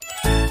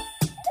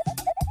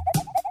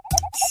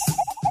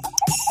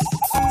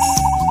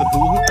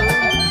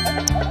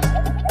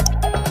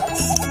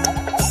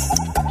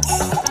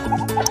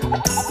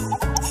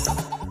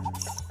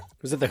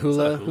 Was it the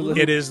hula hoop?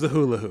 It is the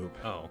hula hoop.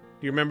 Oh.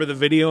 Do you remember the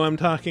video I'm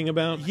talking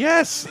about?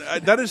 Yes,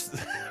 that is...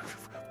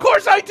 Of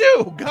course I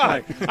do!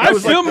 God. I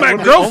filmed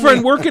my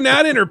girlfriend working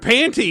out in her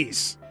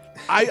panties.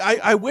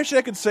 I wish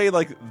I could say,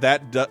 like,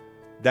 that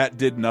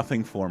did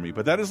nothing for me,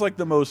 but that is, like,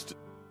 the most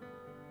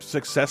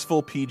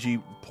successful PG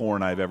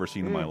porn I've ever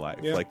seen in my life.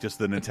 Yeah. Like, just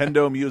the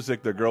Nintendo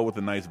music, the girl with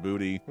the nice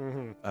booty.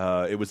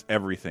 It was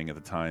everything at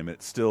the time.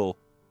 It's still...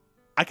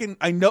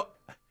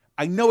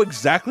 I know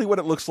exactly what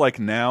it looks like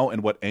now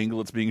and what angle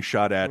it's being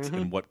shot at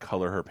and what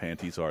color her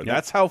panties are. Yep.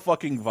 That's how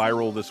fucking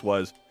viral this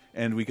was,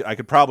 and I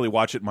could probably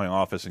watch it in my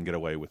office and get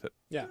away with it.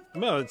 Yeah.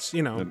 Well, it's,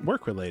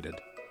 work-related,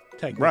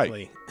 technically.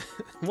 Right.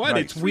 What?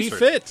 Right. It's Wii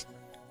Fit.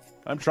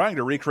 I'm trying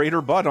to recreate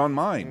her butt on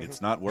mine.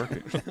 It's not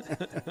working.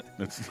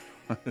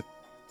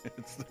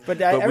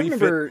 But I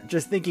remember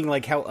just thinking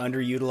like how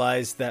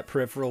underutilized that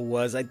peripheral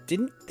was.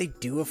 Didn't they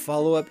do a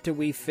follow-up to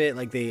Wii Fit?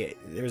 Like there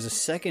was a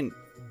second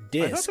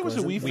disc. I thought there was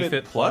a Wii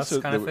Fit Plus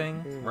kind of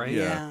thing, right?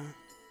 Yeah.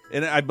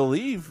 And I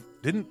believe,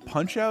 didn't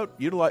Punch-Out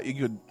you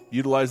could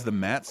utilize the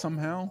mat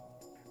somehow?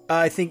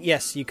 I think,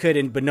 yes, you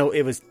could, but no,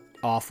 it was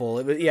awful.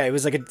 It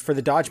was like for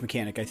the dodge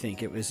mechanic, I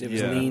think. It was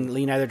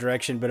lean either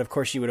direction, but of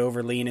course you would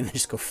overlean and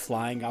just go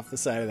flying off the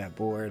side of that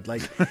board.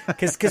 Like,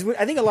 because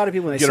I think a lot of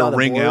people when they saw the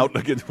board... Get a ring out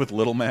again with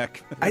Little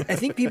Mac. I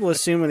think people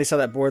assumed when they saw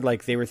that board,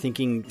 like, they were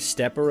thinking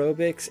step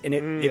aerobics, and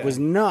it was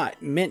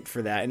not meant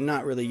for that and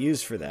not really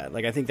used for that.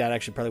 Like, I think that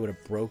actually probably would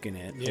have broken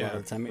it a lot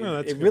of the time.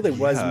 It really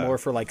was more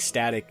for, like,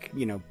 static,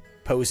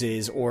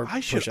 poses or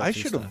push-ups and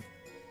stuff.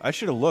 I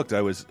should have looked.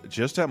 I was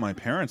just at my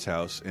parents'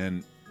 house,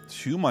 and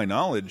to my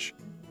knowledge...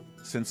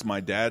 Since my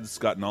dad's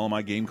gotten all of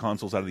my game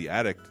consoles out of the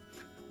attic,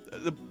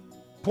 the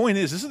point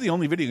is, this is the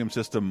only video game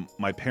system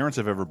my parents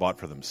have ever bought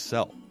for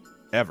themselves,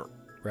 ever.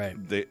 Right.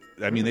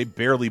 They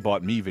barely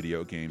bought me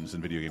video games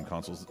and video game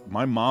consoles.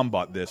 My mom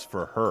bought this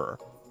for her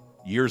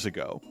years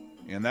ago,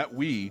 and that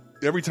Wii,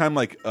 every time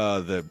like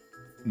the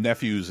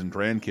nephews and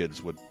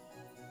grandkids would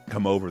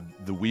come over,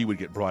 the Wii would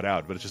get brought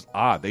out. But it's just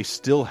they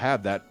still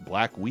have that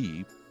black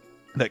Wii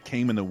that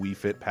came in the Wii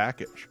Fit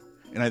package,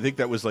 and I think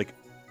that was like,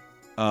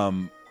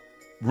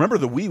 remember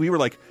the Wii? We were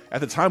like, at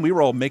the time, we were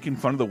all making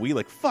fun of the Wii,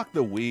 like, fuck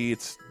the Wii,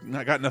 it's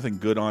not got nothing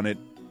good on it.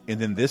 And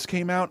then this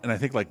came out, and I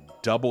think, like,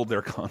 doubled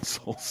their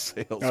console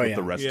sales with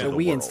the rest of the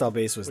Wii world. install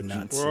base was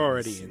nuts. We're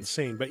already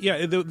insane. But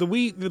yeah, the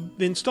Wii,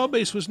 the install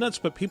base was nuts,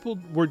 but people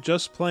were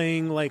just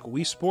playing, like,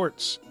 Wii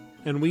Sports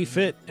and Wii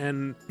Fit,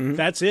 and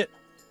that's it.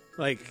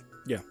 Like...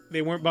 Yeah,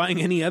 they weren't buying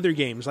any other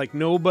games. Like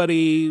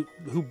nobody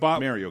who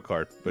bought Mario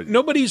Kart, but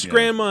nobody's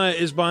grandma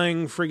is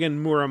buying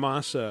friggin'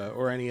 Muramasa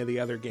or any of the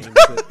other games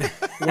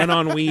that went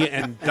on Wii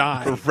and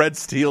died. Or Red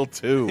Steel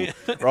 2,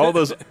 or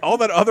all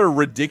that other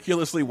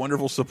ridiculously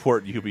wonderful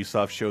support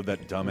Ubisoft showed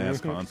that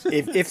dumbass console.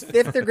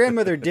 If their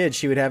grandmother did,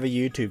 she would have a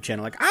YouTube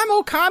channel like, I'm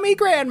Okami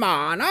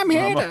Grandma, and I'm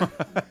here to...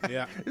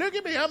 Look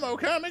at me, I'm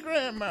Okami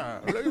Grandma.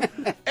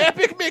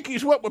 Epic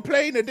Mickey's what we're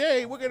playing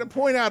today. We're going to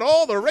point out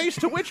all the Race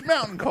to Witch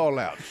Mountain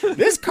call-outs.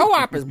 This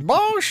co-op is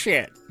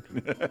bullshit.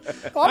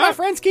 All my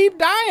friends keep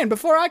dying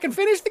before I can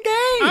finish the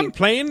game. I'm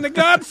playing The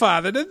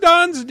Godfather, the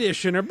Dawn's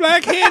Edition, or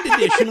Black Hand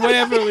Edition,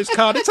 whatever it was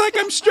called. It's like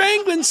I'm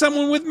strangling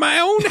someone with my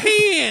own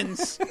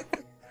hands.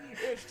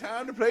 It's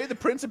time to play the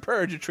Prince of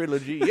Persia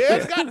trilogy. Yeah,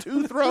 it's got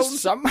 2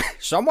 thrones.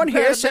 Someone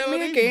here sent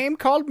me a game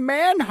called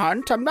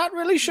Manhunt. I'm not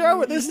really sure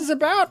what this is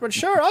about, but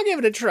sure, I'll give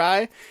it a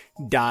try.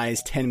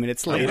 Dies 10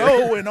 minutes later.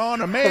 Going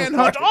on a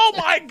manhunt. Oh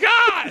my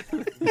God!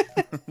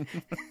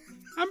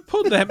 I'm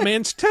pulling that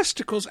man's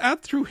testicles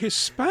out through his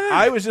spine.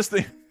 I was just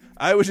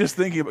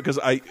thinking because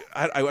I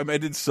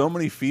did so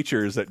many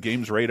features at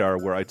Games Radar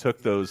where I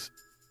took those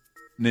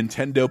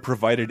Nintendo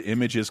provided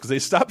images because they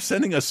stopped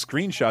sending us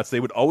screenshots. They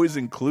would always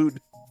include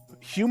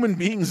human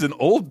beings and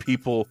old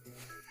people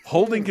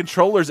holding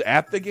controllers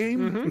at the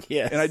game.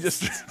 Yes. And I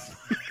just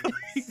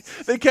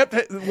they kept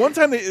one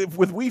time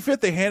with Wii Fit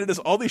they handed us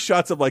all these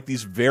shots of like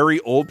these very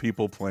old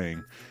people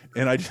playing.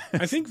 And I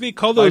think they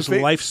call those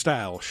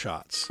lifestyle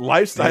shots.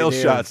 Lifestyle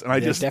shots. And I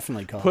just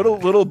definitely put a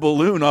little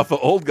balloon off of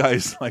old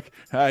guys like,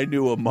 I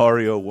knew a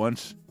Mario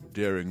once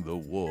during the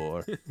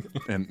war.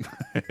 And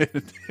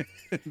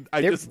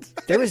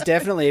there was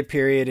definitely a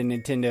period in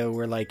Nintendo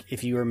where, like,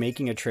 if you were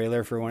making a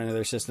trailer for one of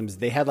their systems,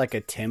 they had, like, a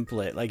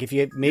template. Like, if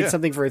you had made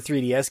something for a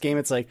 3DS game,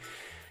 it's like,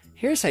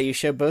 here's how you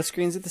show both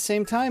screens at the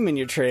same time in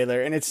your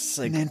trailer. And it's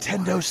like...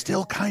 Nintendo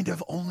still kind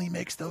of only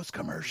makes those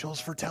commercials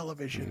for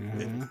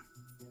television.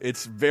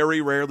 It's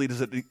very rarely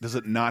does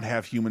it not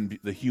have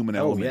the human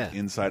element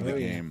inside the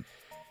game.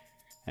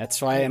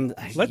 That's why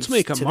Let's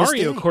make a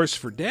Mario course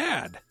for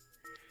Dad.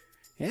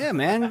 Yeah,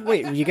 man.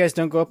 Wait, you guys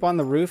don't go up on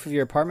the roof of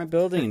your apartment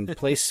building and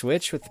play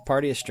Switch with a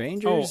party of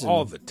strangers? Oh,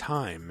 all the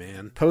time,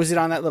 man. Pose it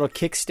on that little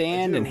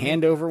kickstand and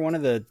hand over one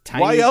of the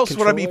tiny Why else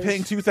would I controllers? be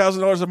paying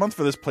 $2,000 a month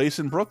for this place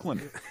in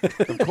Brooklyn?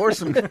 Of course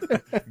I'm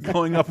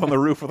going up on the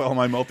roof with all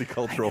my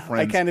multicultural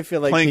friends. I kind of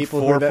feel like people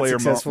who are that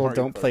successful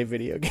don't play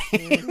video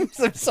games.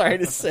 I'm sorry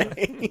to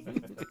say.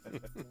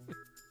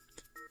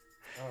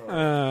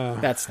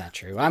 That's not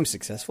true. I'm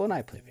successful and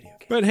I play video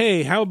games. But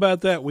hey, how about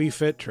that Wii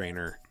Fit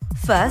trainer?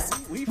 First,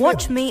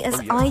 watch me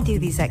as I do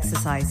these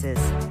exercises.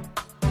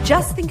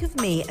 Just think of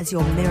me as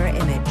your mirror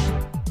image.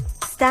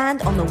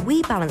 Stand on the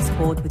Wii balance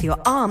board with your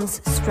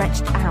arms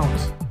stretched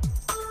out.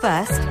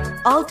 First,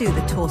 I'll do the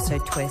torso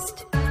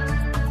twist.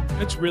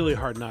 It's really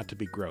hard not to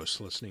be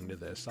gross listening to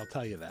this, I'll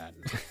tell you that.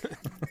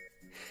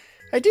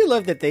 I do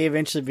love that they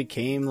eventually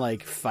became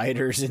like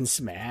fighters in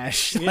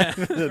Smash. Yeah.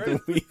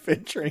 The Wii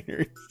Fit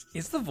trainers.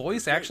 Is the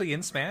voice actually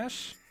in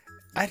Smash?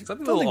 I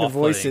don't think the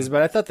voice is,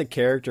 but I thought the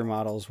character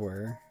models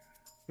were.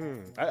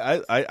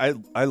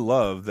 I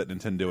love that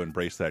Nintendo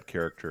embraced that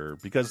character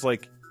because,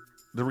 like,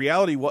 the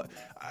reality,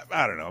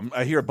 I don't know.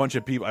 I hear a bunch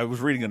of people. I was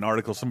reading an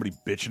article, somebody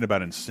bitching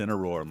about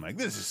Incineroar. I'm like,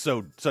 this is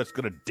such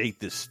going to date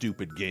this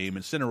stupid game.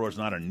 Incineroar's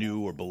not a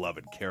new or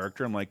beloved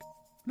character. I'm like,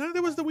 no,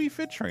 there was the Wii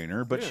Fit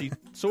trainer, but she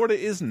sort of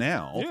is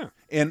now. Yeah.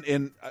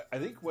 And I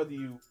think whether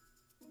you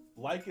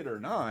like it or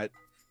not,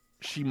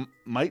 she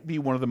might be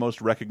one of the most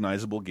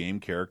recognizable game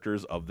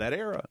characters of that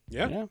era.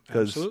 Yeah,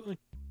 absolutely.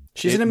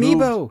 She's an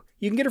amiibo.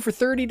 You can get her for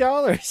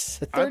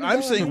 $30.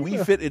 I'm saying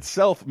Wii Fit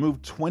itself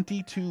moved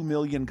 22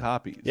 million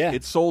copies. Yeah.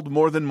 It sold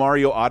more than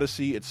Mario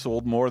Odyssey. It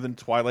sold more than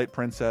Twilight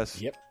Princess.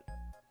 Yep.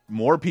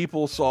 More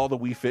people saw the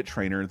Wii Fit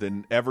trainer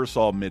than ever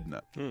saw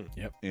Midna.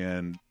 Yep.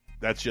 And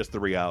that's just the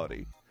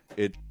reality.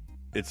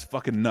 It's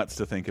fucking nuts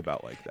to think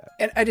about like that.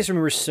 And I just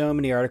remember so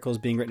many articles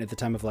being written at the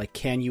time of like,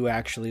 can you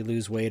actually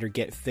lose weight or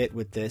get fit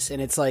with this?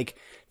 And it's like,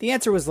 the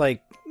answer was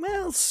like,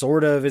 well,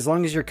 sort of, as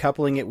long as you're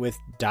coupling it with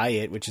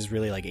diet, which is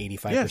really like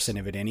 85%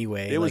 of it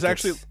anyway. It was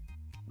actually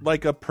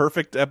like a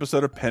perfect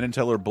episode of Penn and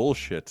Teller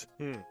bullshit.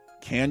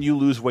 Can you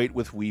lose weight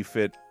with Wii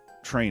Fit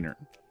trainer?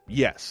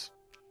 Yes.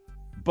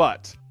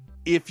 But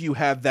if you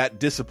have that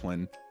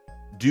discipline,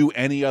 do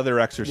any other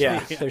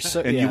exercise,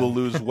 you will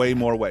lose way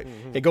more weight.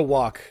 Yeah, go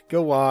walk,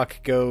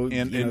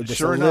 and just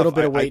sure a little enough,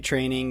 bit of weight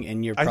training,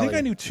 and you're probably... I think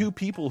I knew 2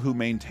 people who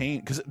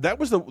maintained, because that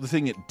was the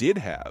thing it did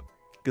have.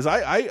 Because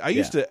I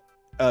used to,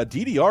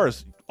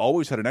 DDRs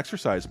always had an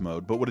exercise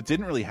mode, but what it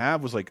didn't really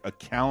have was like a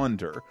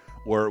calendar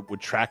or it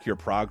would track your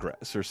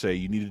progress or say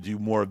you need to do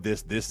more of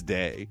this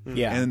day.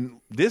 Yeah. And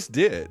this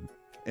did.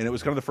 And it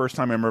was kind of the first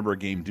time I remember a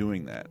game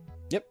doing that.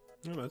 Yep.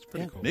 Oh, that's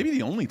pretty cool. Maybe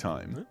the only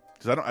time.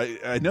 Because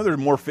I know there are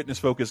more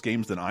fitness-focused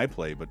games than I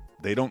play, but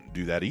they don't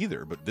do that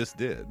either. But this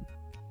did.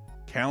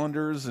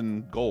 Calendars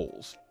and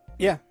goals.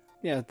 Yeah.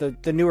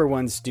 The newer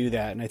ones do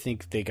that, and I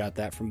think they got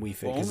that from Wii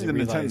Fit. Well, only the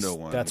Nintendo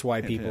one. That's why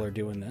people are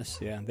doing this.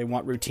 Yeah, they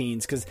want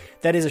routines, because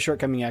that is a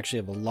shortcoming, actually,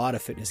 of a lot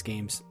of fitness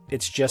games.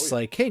 It's just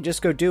like, hey,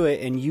 just go do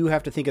it, and you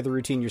have to think of the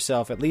routine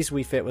yourself. At least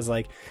Wii Fit was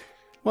like,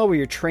 well, we're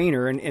your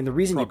trainer, and the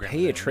reason you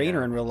pay a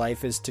trainer in real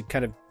life is to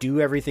kind of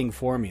do everything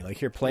for me. Like,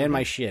 here, plan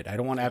my shit. I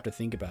don't want to have to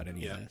think about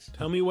any of this.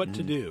 Tell me what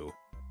to do.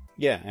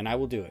 Yeah, and I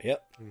will do it.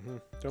 Yep.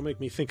 Don't make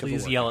me think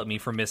Please of a yell at me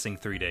for missing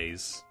 3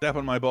 days. Step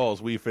on my balls,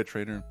 Wii Fit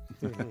trainer.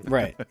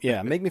 Right.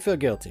 Yeah, make me feel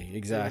guilty.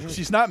 Exactly.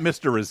 She's not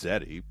Mr.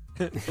 Rossetti.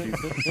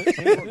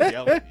 She won't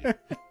yell at you.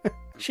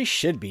 She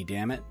should be,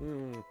 damn it.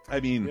 I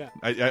mean,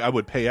 I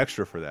would pay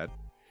extra for that.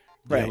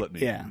 Right. Yell at me.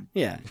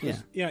 Yeah.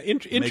 Yeah,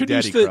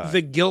 introduce Daddy cry.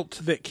 the guilt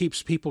that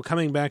keeps people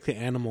coming back to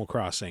Animal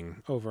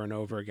Crossing over and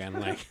over again.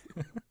 Like,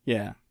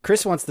 Yeah.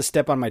 Chris wants the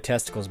Step on My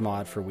Testicles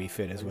mod for Wii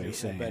Fit, is what he's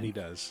I saying. bet he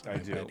does. I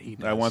do. bet he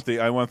does. I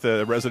want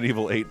the Resident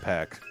Evil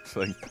 8-pack.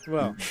 So I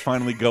Well,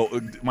 finally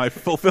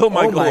fulfill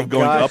my goal of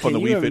going up on the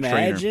Wii Fit trainer.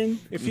 imagine?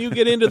 if you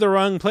get into the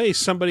wrong place,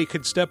 somebody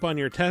could step on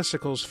your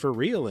testicles for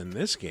real in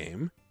this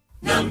game.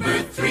 Number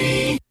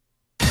 3.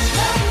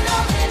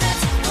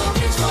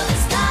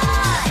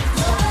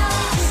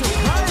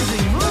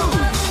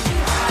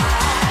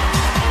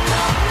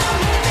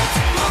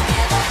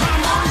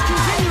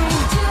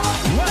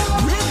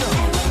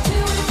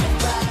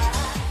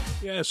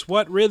 Yes,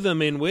 what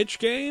rhythm in which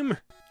game?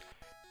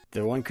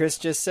 The one Chris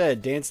just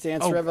said, Dance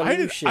Dance Oh,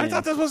 Revolution. I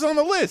thought this was on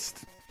the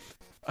list.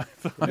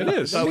 It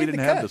is. I thought we Made the didn't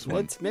have cut. this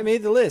one. It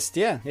made the list,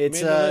 yeah.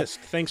 It's Made the list.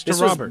 Thanks to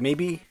this was Robert.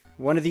 maybe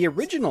one of the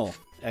original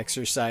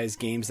exercise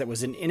games that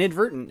was an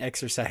inadvertent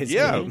exercise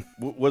Yeah, game.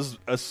 was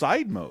a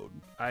side mode.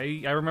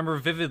 I remember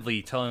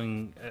vividly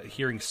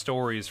hearing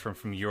stories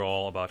from you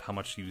all about how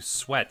much you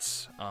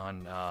sweat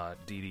on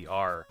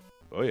DDR.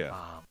 Oh yeah,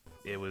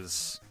 It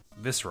was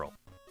visceral.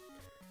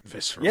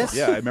 Visceral. Yes.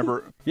 yeah. I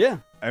remember. Yeah.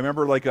 I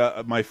remember like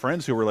my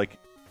friends who were like,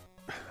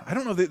 I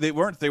don't know, they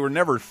were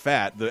never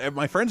fat.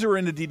 My friends who were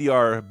into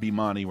DDR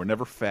Bimani were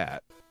never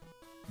fat,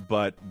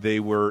 but they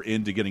were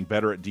into getting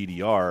better at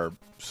DDR,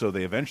 so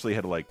they eventually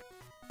had to like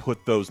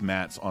put those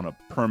mats on a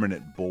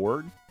permanent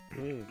board.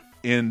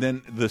 And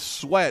then the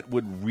sweat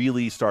would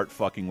really start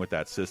fucking with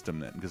that system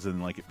then, because then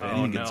like if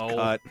anything gets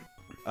cut,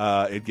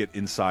 it'd get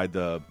inside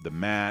the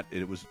mat.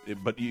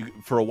 But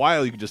for a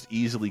while you could just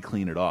easily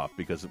clean it off,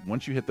 because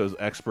once you hit those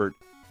expert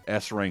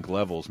S rank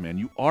levels, man,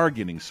 you are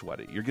getting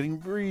sweaty. You're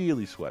getting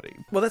really sweaty.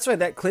 Well, that's why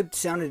that clip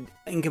sounded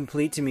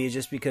incomplete to me,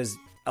 just because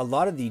a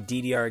lot of the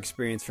DDR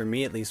experience, for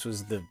me at least,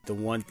 was the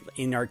one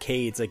in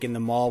arcades, like in the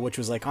mall, which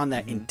was like on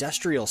that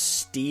industrial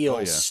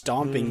steel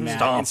stomping mat.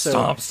 Stomp, And so,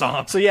 stomp,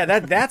 stomp. So yeah,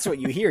 that's what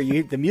you hear.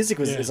 The music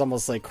is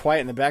almost like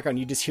quiet in the background.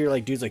 You just hear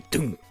like dudes like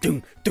doom,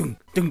 doom, doom,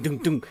 doom, doom,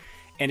 doom,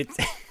 and it's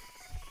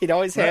it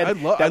always had I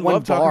that one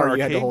love talking bar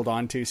you had to arcade. hold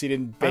on to, so you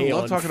didn't I bail.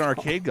 love and talking to fall.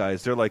 arcade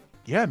guys. They're like,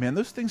 yeah, man,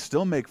 those things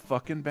still make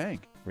fucking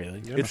bank.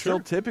 Really? Yeah, It's sure. still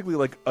typically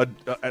like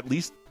at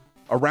least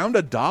around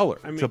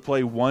 $1 to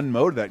play one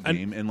mode of that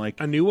game, and like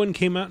A new one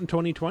came out in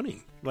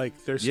 2020. Like,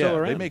 they're still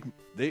around.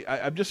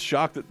 I'm just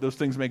shocked that those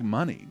things make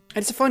money.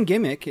 And it's a fun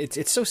gimmick.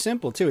 It's so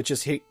simple too. It's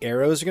just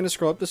arrows are going to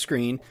scroll up the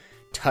screen,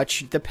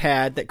 touch the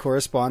pad that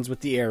corresponds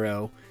with the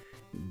arrow.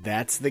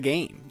 That's the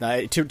game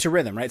to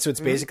rhythm, right? So it's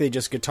basically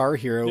just Guitar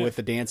Hero with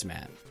a dance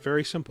mat.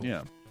 Very simple.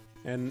 Yeah.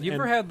 And You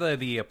ever had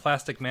the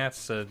plastic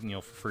mats,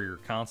 for your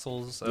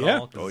consoles at Yeah.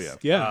 all? 'Cause, Oh, yeah.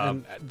 Yeah,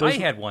 and those- I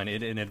had one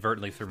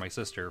inadvertently through my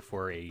sister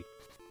for a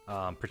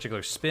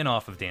particular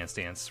spin-off of Dance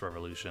Dance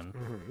Revolution,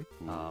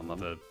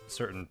 of a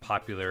certain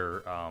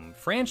popular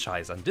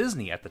franchise on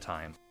Disney at the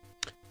time.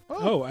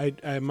 Oh,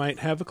 I might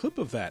have a clip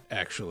of that,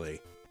 actually.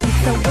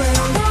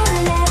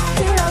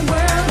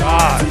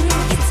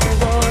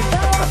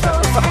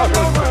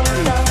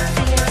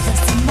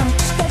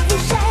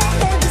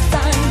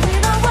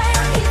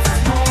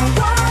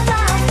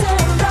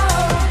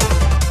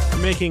 You're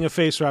making a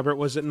face, Robert.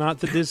 Was it not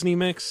the Disney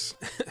mix?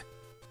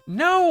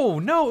 No,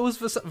 it was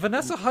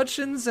Vanessa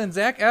Hudgens and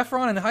Zac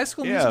Efron in High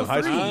School Musical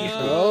High 3.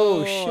 School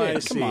Oh, I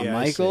shit. see, Come on, I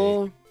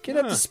Michael. Get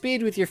up to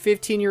speed with your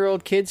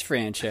 15-year-old kids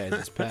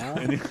franchises, pal.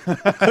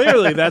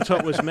 Clearly, that's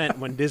what was meant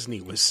when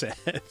Disney was said.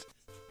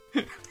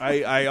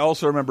 I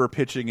also remember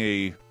pitching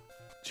a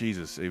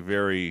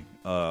very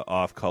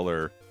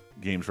off-color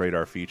Games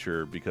Radar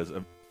feature, because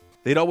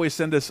they'd always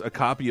send us a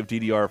copy of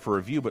DDR for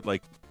review, but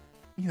like,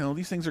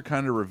 these things are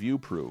kind of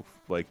review-proof.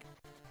 Like,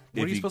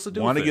 What are if you supposed to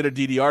do want to with get a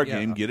it? DDR Yeah.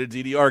 game, get a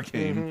DDR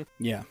game.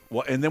 Yeah.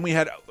 Well, and then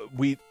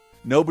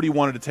nobody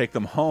wanted to take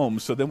them home,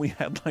 so then we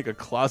had like a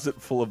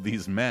closet full of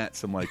these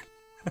mats. I'm like,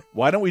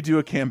 why don't we do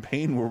a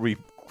campaign where we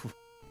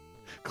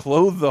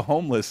clothe the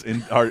homeless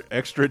in our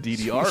extra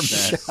DDR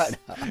mats? Shut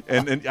up.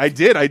 And I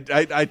did.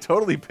 I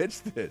totally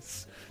pitched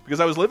this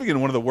because I was living in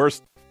one of the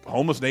worst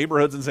homeless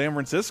neighborhoods in San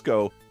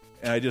Francisco,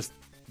 and I just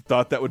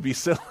thought that would be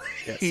silly.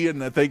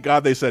 And thank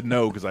God they said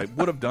no, because I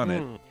would have done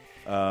it.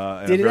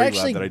 And Did I'm it very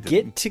actually glad that I get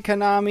didn't. to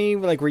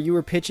Konami? Like, were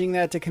you pitching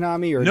that to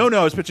Konami? Or No,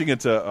 I was pitching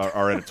it to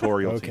our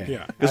editorial Okay. team.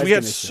 Yeah. Because I we was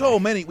had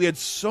gonna say. we had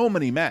so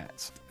many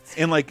mats,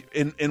 and like,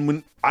 and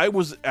when I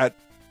was at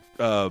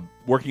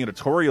working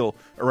editorial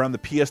around the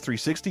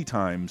PS360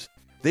 times,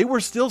 they were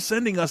still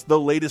sending us the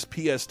latest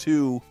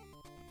PS2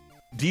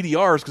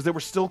 DDRs, because they were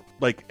still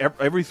like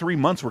every 3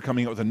 months we're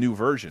coming out with a new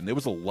version. It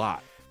was a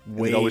lot. And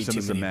they'd way always too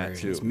send us a many mat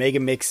versions. too. Mega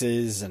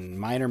mixes and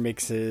minor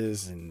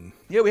mixes and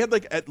Yeah, we had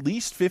like at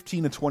least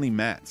 15 to 20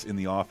 mats in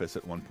the office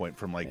at one point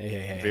from like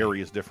Hey.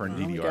 various different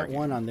we DDR got games.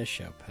 one on this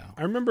show, pal.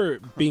 I remember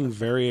being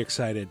very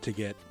excited to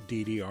get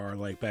DDR,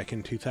 like back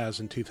in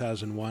 2000,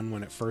 2001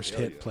 when it first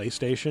hit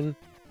PlayStation.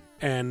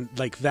 And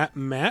like that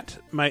mat,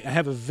 I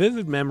have a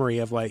vivid memory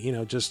of like,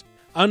 just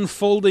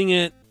unfolding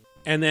it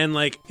And then,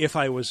 like, if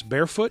I was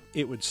barefoot,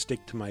 it would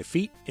stick to my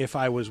feet. If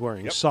I was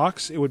wearing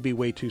socks, it would be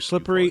way too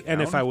slippery.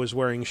 And if I was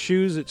wearing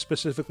shoes, it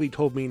specifically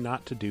told me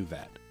not to do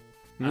that.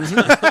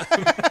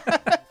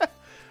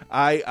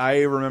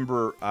 I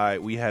remember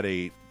we had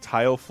a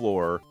tile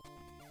floor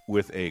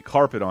with a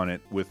carpet on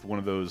it with one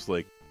of those,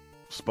 like,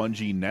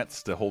 spongy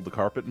nets to hold the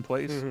carpet in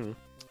place.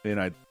 And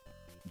I'd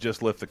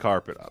just lift the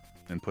carpet up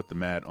and put the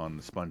mat on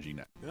the spongy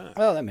net.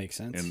 Oh, that makes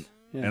sense.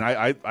 And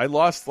I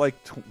lost like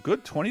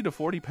good 20 to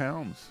 40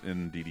 pounds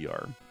in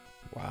DDR.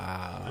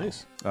 Wow.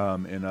 Nice.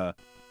 In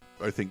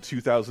I think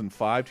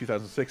 2005,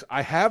 2006.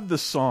 I have the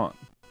song.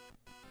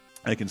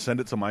 I can send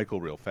it to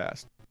Michael real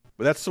fast.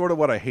 But that's sort of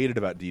what I hated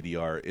about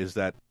DDR is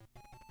that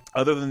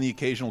other than the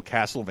occasional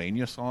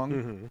Castlevania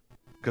song,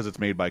 because it's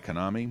made by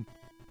Konami,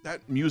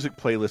 that music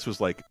playlist was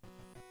like,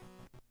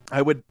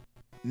 I would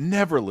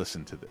never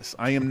listen to this.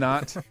 I am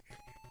not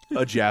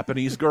a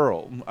Japanese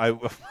girl. I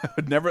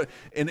would never,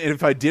 and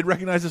if I did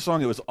recognize the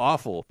song, it was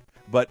awful.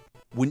 But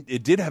when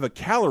it did have a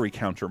calorie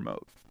counter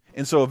mode,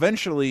 and so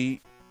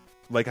eventually,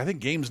 like I think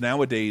games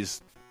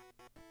nowadays,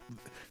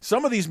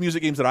 some of these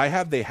music games that I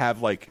have, they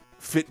have like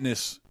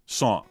fitness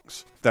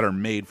songs that are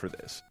made for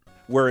this.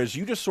 Whereas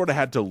you just sort of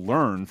had to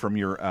learn from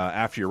your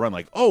after your run,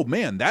 like, oh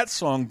man, that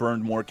song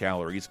burned more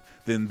calories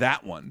than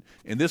that one,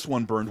 and this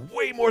one burned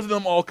way more than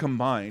them all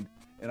combined.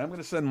 And I'm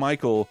going to send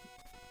Michael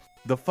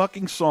the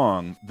fucking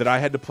song that I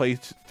had to play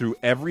through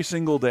every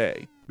single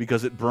day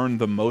because it burned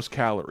the most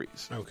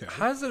calories. Okay.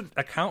 How does it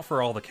account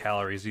for all the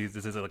calories?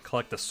 Does it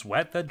collect the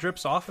sweat that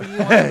drips off of you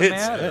on the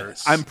mat? Or?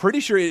 I'm pretty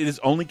sure it is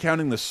only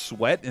counting the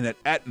sweat, and that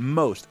at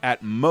most,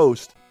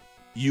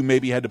 you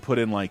maybe had to put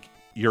in like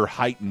your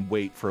height and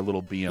weight for a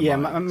little BMI. Yeah,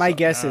 my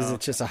guess is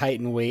it's just a height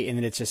and weight, and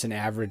then it's just an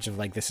average of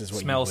like this is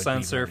what smell you would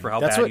sensor be for how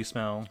that's bad what, you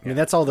smell. I mean,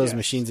 that's all those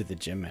machines at the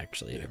gym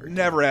actually.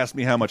 Never asked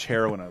me how much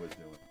heroin I was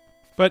doing.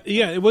 But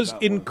yeah, it was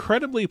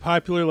incredibly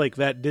popular, like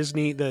that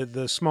Disney,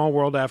 the Small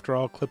World After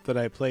All clip that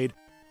I played.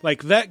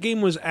 Like, that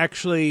game was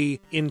actually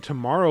in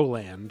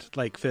Tomorrowland,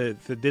 like the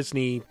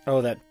Disney...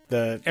 Oh, that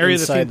the area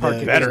of the theme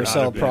park.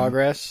 Carousel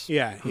Progress.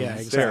 Yeah,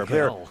 exactly.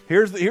 There.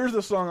 Here's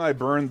the song I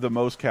burned the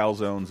most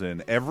calzones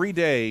in every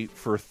day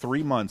for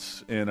 3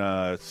 months in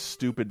a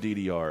stupid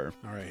DDR.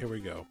 All right, here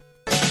we go.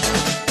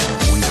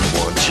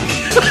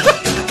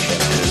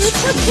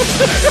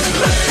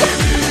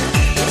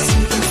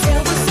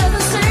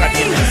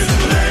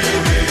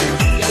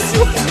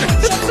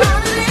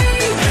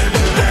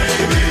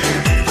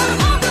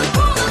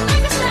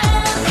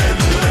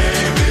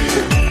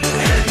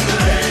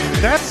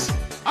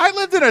 I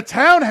lived in a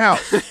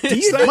townhouse. My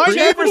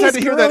neighbors had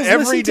to hear that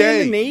every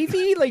day. In the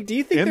Navy? Like, do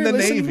you think in they're the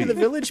listening Navy. to the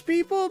Village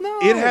People? No.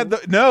 It had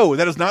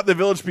that is not the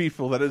Village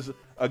People. That is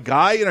a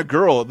guy and a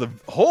girl. The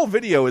whole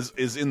video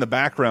is in the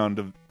background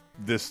of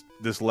this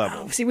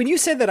level. See, when you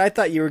said that, I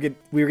thought we were going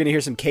to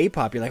hear some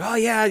K-pop. You're like, oh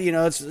yeah,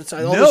 it's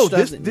all no,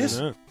 this stuff.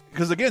 this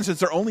because again, since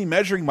they're only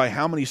measuring by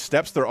how many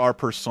steps there are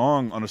per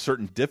song on a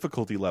certain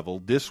difficulty level,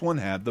 this one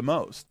had the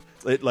most.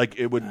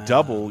 It would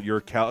double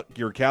your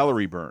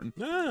calorie burn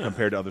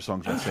compared to other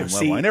songs on the same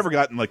level. I never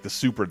got in like the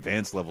super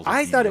advanced levels.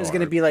 I thought it was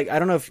going to be like, I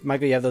don't know if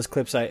Michael, you have those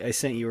clips I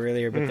sent you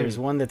earlier, but there's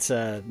one that's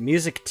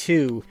Music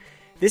 2.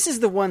 This is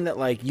the one that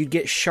like you'd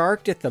get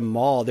sharked at the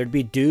mall. There'd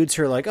be dudes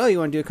who are like, "Oh, you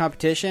want to do a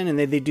competition?" And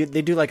they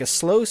do like a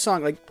slow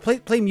song. Like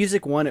play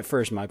Music 1 at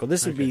first, Michael.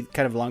 This would be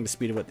kind of along the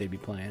speed of what they'd be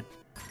playing.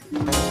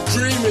 Dreaming,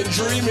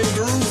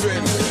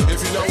 grooving.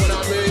 If you know what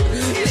I mean,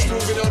 it's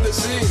moving on the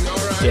scene. All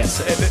right.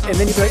 Yes, and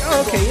then you'd be like,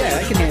 "Oh, okay, yeah,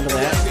 I can handle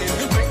that."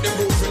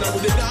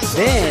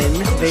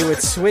 Then they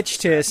would switch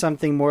to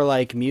something more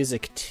like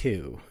Music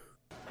 2.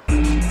 Are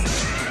you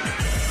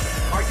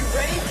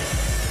ready?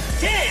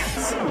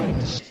 Dance!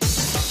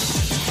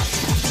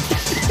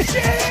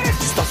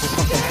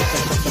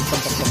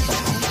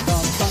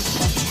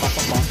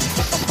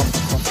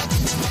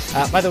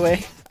 By the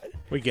way,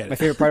 we get it. My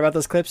favorite part about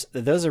those clips,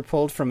 those are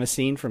pulled from a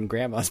scene from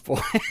Grandma's Boy.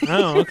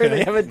 Oh, okay. Where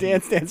they have a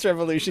Dance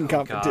Revolution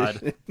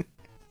competition.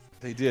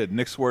 They did.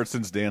 Nick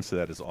Swartzen's dance to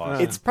that is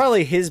awesome. It's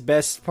probably his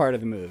best part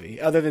of the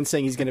movie, other than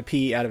saying he's going to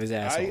pee out of his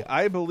asshole.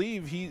 I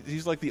believe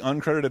he's like the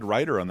uncredited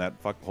writer on that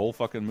whole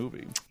fucking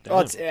movie. Oh,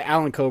 it's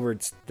Alan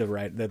Cobert's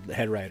the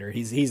head writer.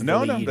 He's the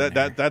lead.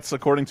 That's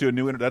according to a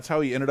new. That's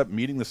how he ended up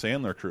meeting the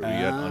Sandler crew.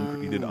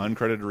 He did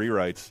uncredited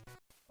rewrites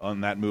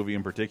on that movie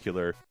in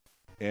particular.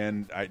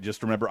 And I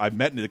just remember I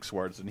met Nick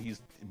Swartzen,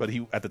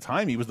 and at the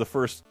time he was the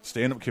first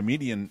stand-up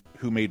comedian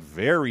who made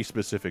very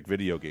specific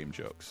video game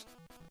jokes.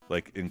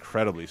 Like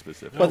incredibly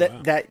specific. Well,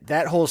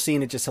 that whole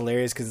scene is just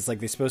hilarious because it's like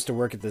they're supposed to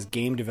work at this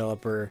game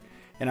developer,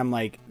 and I'm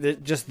like,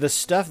 just the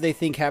stuff they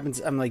think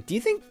happens. I'm like, do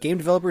you think game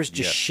developers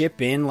just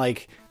ship in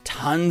like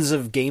tons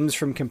of games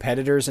from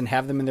competitors and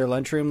have them in their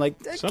lunchroom? Like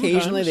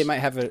occasionally they might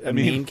have a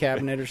main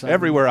cabinet or something.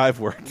 Everywhere I've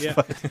worked, yeah.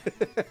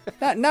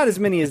 not as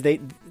many as they.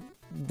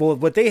 Well,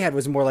 what they had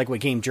was more like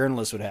what game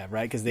journalists would have,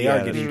 right? Because they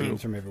are getting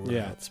games from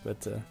everywhere else.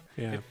 But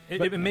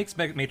it makes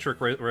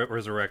Matrix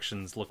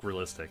Resurrections look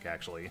realistic,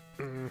 actually.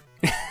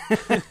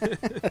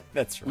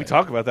 That's right. We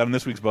talk about that in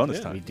this week's bonus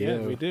time. We do. Yeah,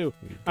 we do.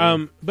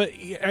 But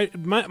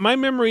my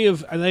memory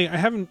of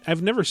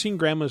I've never seen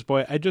Grandma's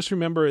Boy. I just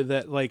remember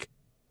that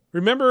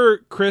remember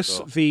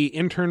Chris the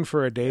intern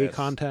for a day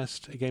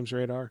contest at Games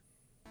Radar.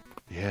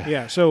 Yeah.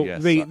 Yeah, so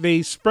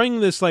they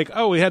sprung this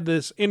we had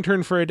this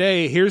intern for a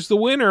day. Here's the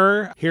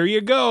winner. Here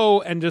you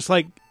go, and just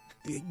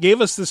gave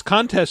us this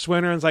contest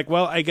winner. And it's like,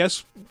 well, I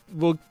guess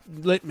we'll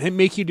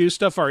make you do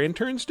stuff our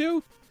interns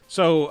do.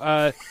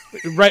 So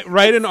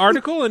write an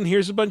article, and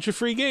here's a bunch of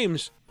free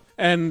games.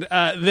 And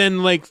then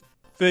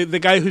the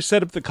guy who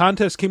set up the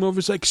contest came over.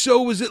 Was like,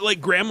 so was it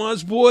like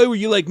Grandma's Boy? Were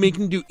you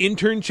making do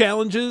intern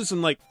challenges?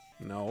 And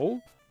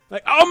no.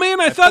 Oh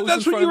man, I thought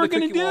that's what you were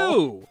going to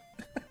do.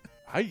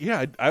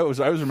 I was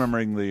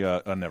remembering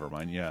the never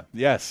mind. Yeah.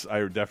 Yes, I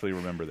definitely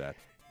remember that.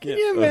 Can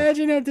you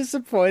imagine how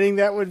disappointing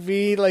that would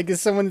be? If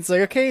someone's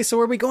like, okay, so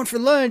where are we going for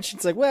lunch?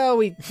 It's like, well,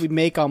 we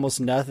make almost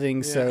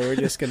nothing, so we're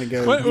just going to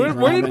go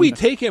where did we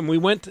take him?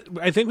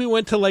 I think we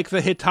went to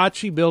the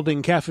Hitachi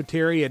building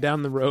cafeteria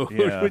down the road,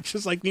 which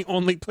is the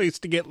only place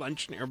to get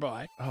lunch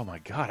nearby. Oh my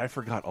God, I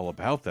forgot all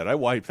about that. I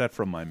wiped that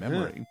from my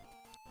memory.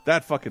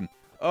 That fucking...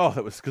 Oh,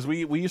 that was because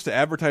we used to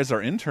advertise our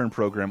intern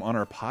program on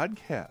our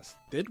podcast.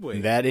 Did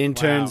we? That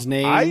intern's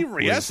name?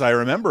 Yes, I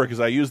remember because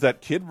I used that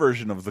kid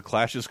version of the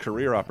Clash's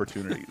career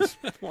opportunities.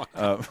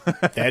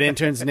 That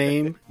intern's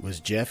name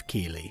was Jeff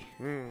Keighley.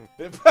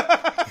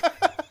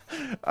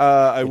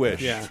 I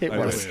wish. Yeah, It I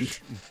wasn't.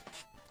 wish.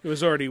 It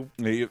was already...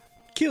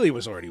 Keeley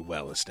was already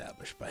well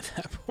established by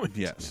that point.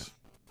 Yes.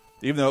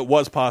 Even though it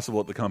was possible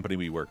at the company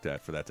we worked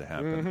at for that to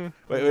happen.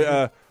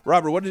 Wait,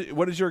 Robert,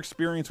 what is your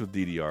experience with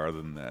DDR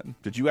other than that?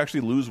 Did you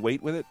actually lose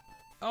weight with it?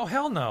 Oh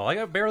hell no!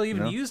 I barely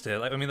even used it.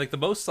 The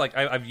most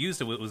I've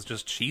used it was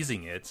just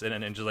cheesing it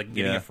and just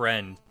getting a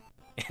friend,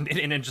 and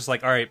then just all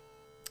right,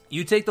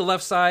 you take the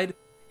left side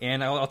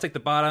and I'll take the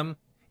bottom.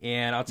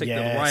 And I'll take the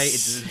right,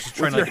 just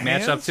trying to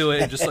match up to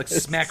it, and just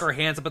smack our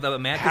hands up at the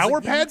mat.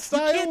 Power pad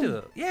style? You can't do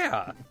it.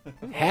 Yeah.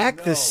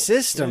 Hack the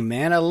system,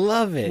 man. I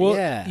love it.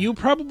 Well, you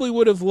probably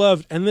would have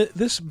loved, and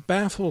this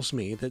baffles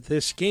me, that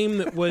this game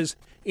that was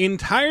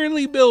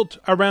entirely built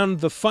around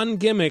the fun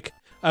gimmick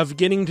of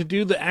getting to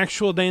do the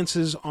actual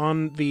dances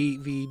on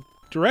the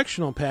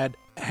directional pad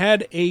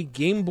had a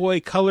Game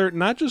Boy Color,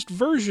 not just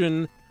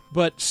version,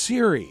 but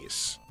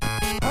series.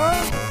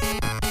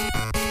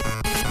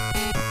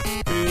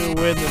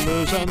 When the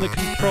moves on the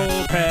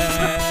control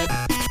pad.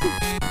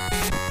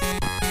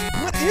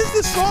 What is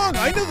this song?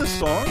 I know this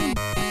song.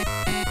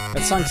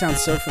 That song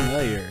sounds so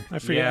familiar. I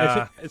forget.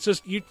 Yeah. It's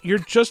just you're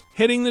just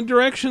hitting the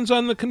directions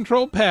on the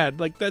control pad.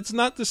 That's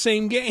not the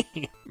same game.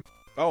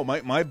 Oh,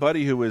 my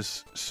buddy who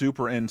was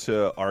super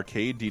into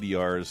arcade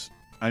DDRs.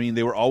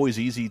 They were always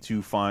easy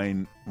to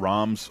find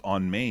ROMs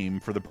on MAME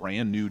for the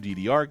brand new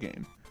DDR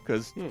game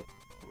because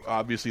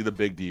obviously the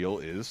big deal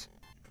is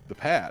the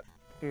pad.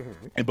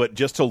 But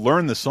just to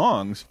learn the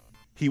songs,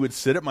 he would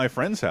sit at my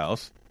friend's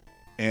house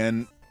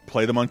and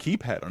play them on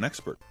keypad on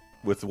Expert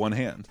with one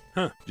hand,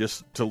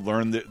 just to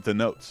learn the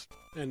notes.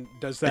 And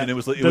does that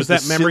was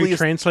that memory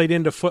translate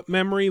into foot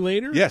memory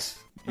later? Yes,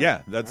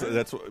 yeah. That's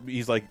what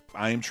he's like.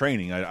 I am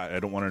training. I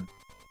don't want to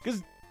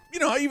because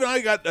even I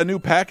got a new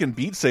pack in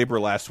Beat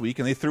Saber last week,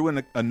 and they threw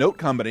in a note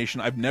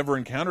combination I've never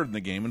encountered in the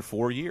game in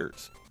 4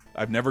 years.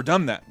 I've never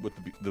done that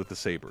with the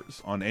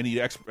sabers on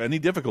any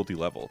difficulty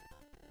level.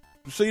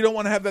 So you don't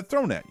want to have that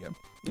thrown at you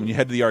when you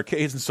head to the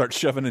arcades and start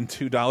shoving in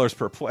 $2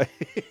 per play.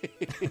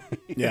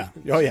 Yeah.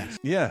 Oh, yeah.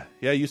 Yeah.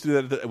 I used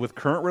to do that with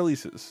current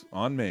releases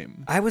on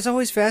MAME. I was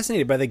always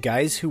fascinated by the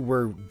guys who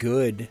were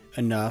good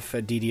enough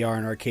at DDR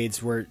and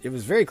arcades where it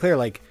was very clear,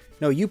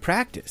 no, you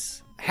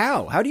practice.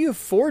 How? How do you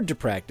afford to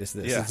practice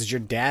this? Yeah. Does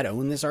your dad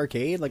own this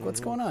arcade? What's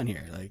going on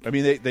here?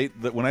 They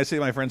when I say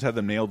my friends had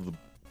them nailed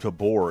to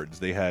boards,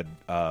 they had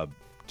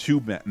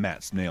two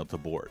mats nailed to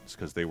boards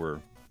because they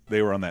were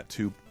on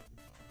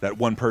that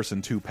one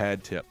person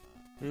 2-pad tip.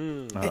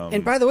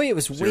 And by the way, it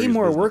was way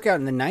more business. workout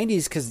in the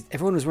 90s because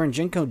everyone was wearing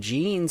Jinko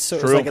jeans, so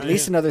True. it was at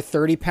least another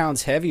 30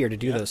 pounds heavier to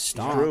do those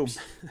stomps.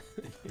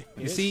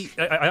 You see,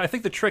 I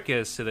think the trick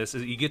is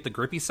you get the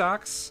grippy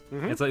socks.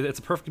 It's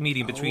a perfect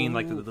medium between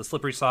the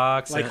slippery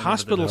socks and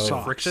hospital the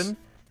socks. friction.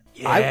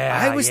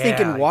 I was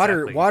thinking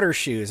exactly. water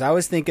shoes. I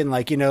was thinking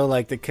the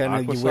kind of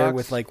Aqua you wear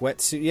socks? with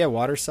wetsuit,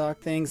 water sock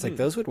things.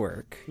 Those would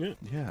work.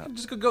 Yeah.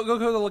 Just go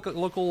to the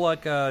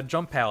local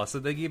jump palace.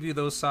 They give you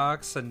those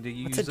socks, and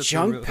you What's use a it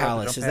jump for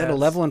palace? jump Is that a pads.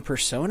 level in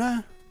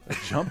Persona? A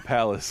jump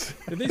palace.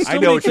 Did they I still know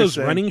make what you're those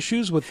saying. running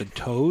shoes with the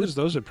toes?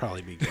 Those would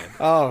probably be good.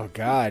 Oh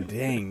God,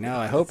 dang! No,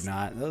 I hope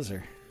not. Those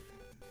are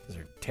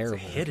terrible.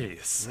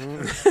 Hideous.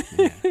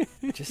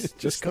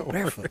 Just go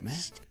barefoot, man.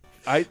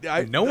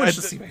 No one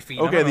should see my feet.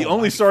 Okay, the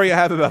only story I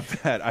have about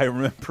that, I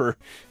remember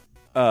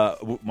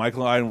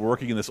Michael and I were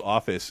working in this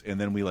office, and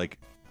then we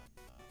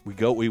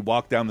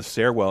walk down the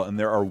stairwell, and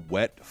there are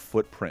wet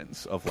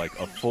footprints of a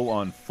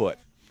full-on foot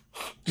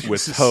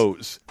with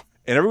toes.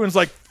 and everyone's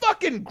like,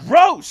 "Fucking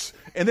gross!"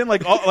 And then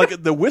like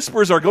the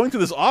whispers are going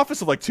through this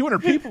office of like 200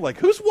 people. Like,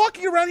 who's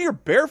walking around here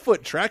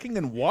barefoot, tracking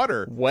in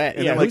water, wet?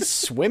 And Yeah, then, like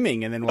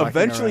swimming and then walking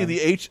eventually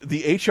around.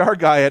 the HR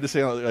guy had to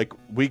say like,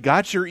 "We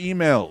got your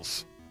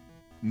emails.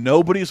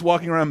 Nobody's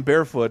walking around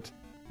barefoot.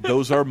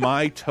 Those are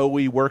my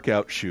toey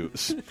workout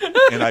shoes,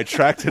 and I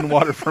tracked in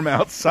water from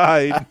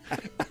outside.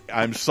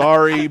 I'm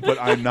sorry, but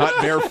I'm not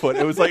barefoot."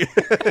 It was like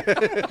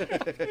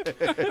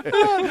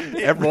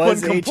everyone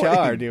was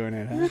complained. HR doing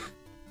it, huh?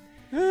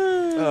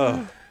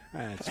 Oh.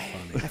 That's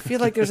funny. I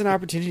feel like there's an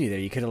opportunity there.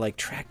 You could have like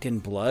tracked in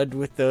blood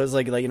with those,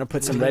 like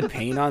put some red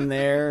paint on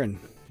there, and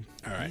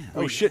All right.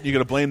 Oh shit! You're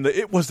gonna blame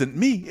it wasn't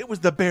me. It was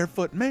the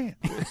barefoot man.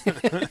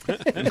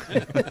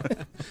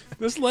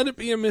 Just let it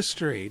be a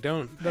mystery.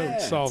 Don't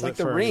solve it's like it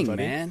the for Ring,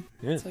 everybody. man.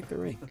 Yeah. It's like the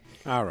Ring.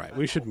 All right,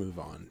 we should move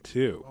on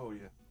too. Oh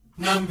yeah.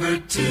 Number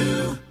 2. I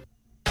got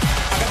the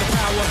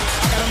power, I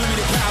got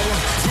unlimited power.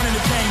 Running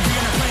the game, we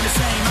ain't playing the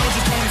same. I was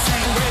just playing the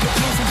same. Red to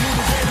blue from blue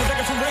to red,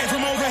 looking from red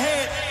from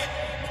overhead.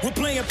 We're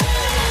playing.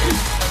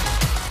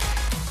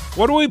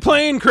 What are we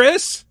playing,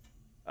 Chris?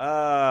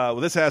 Well,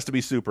 this has to be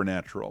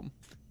Supernatural.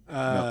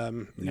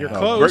 You're No.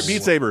 close.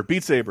 Beat Saber.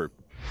 Beat Saber.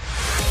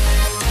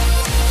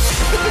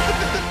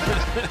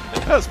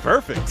 That was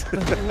perfect.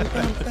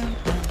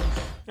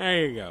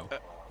 There you go.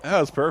 That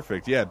was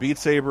perfect. Yeah, Beat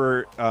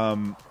Saber.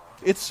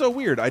 It's so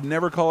weird. I'd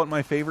never call it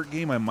my favorite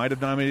game. I might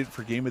have nominated it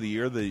for Game of the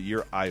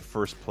year I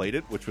first played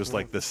it, which was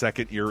like the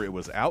second year it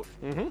was out.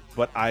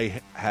 But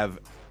I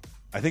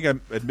think I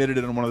admitted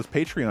it on one of those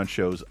Patreon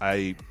shows.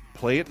 I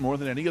play it more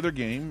than any other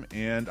game,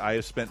 and I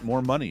have spent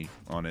more money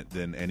on it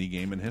than any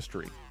game in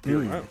history.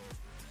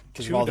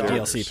 Because of all the $2.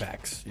 DLC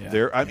packs. Yeah.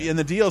 And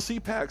the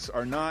DLC packs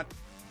are not.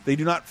 They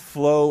do not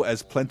flow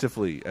as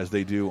plentifully as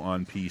they do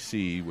on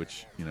PC,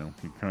 which, you know,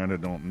 you kind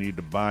of don't need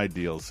to buy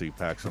DLC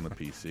packs on the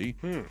PC.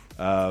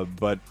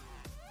 But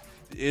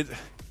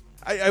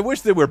I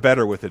wish they were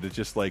better with it. It's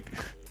just like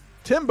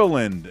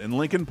Timbaland and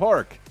Linkin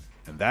Park,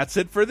 and that's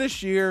it for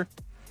this year.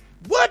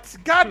 What?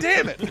 God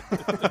damn it!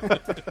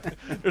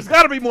 There's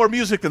got to be more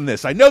music than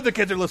this. I know the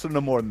kids are listening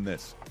to more than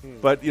this.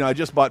 But, you know, I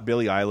just bought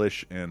Billie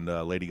Eilish and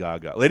Lady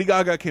Gaga. Lady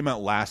Gaga came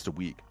out last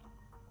week.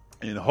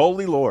 And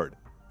holy Lord,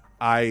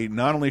 I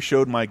not only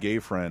showed my gay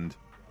friend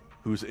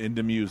who's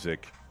into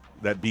music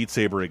that Beat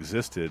Saber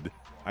existed,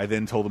 I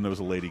then told him there was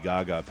a Lady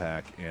Gaga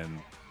pack. And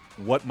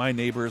what my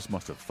neighbors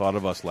must have thought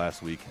of us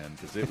last weekend,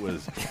 because it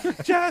was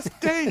just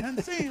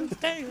dance,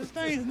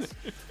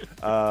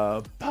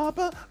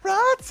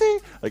 paparazzi,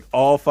 like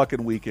all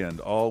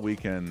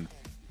weekend,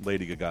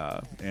 Lady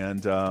Gaga.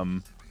 And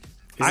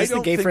Is this the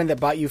gay friend that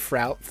bought you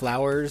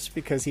flowers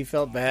because he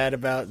felt bad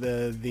about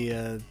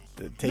the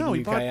taking No, he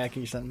you bought-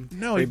 kayaking or something?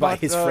 No, Or he bought bought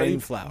his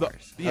friend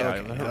flowers.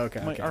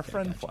 our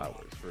friend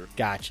flowers.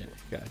 Gotcha.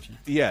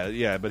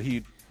 Yeah, but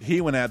he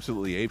went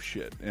absolutely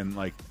apeshit, and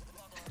like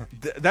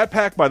that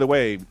pack, by the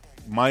way,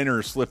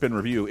 minor slip in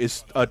review,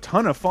 is a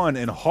ton of fun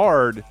and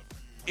hard.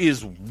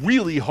 Is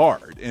really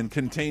hard and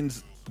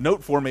contains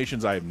note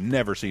formations I have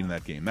never seen in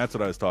that game. That's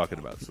what I was talking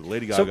about. So the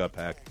Lady Gaga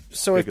pack.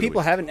 So if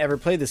people haven't ever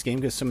played this game,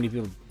 because so many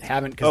people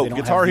haven't, because they don't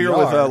Guitar have Hero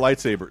VR, with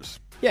lightsabers.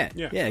 Yeah.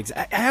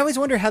 Exactly. I always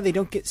wonder how they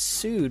don't get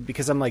sued,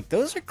 because I'm like,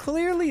 those are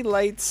clearly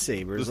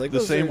lightsabers. Like The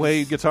same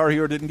way Guitar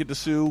Hero didn't get to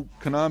sue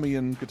Konami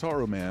and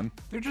Guitar Man.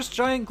 They're just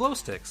giant glow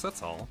sticks,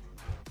 that's all.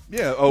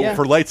 Yeah. Yeah.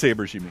 For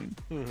lightsabers, you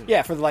mean?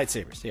 Yeah, for the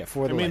lightsabers. Yeah,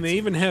 for the I mean, they lightsabers.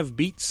 even have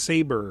Beat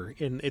Saber,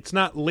 and it's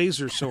not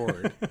laser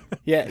sword.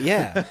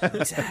 Yeah,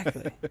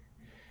 exactly.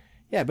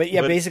 Yeah, but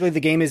basically the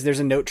game is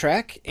there's a note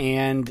track,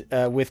 and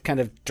with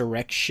kind of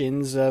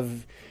directions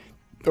of,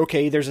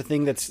 okay, there's a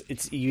thing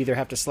you either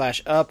have to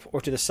slash up or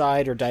to the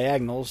side or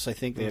diagonals. I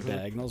think they have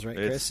diagonals, right,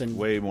 Chris? It's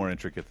way more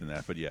intricate than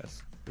that, but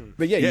yes.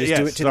 But yeah, you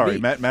just do it to sorry, the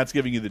beat. Matt's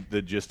giving you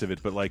the gist of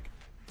it, but like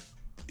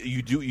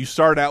you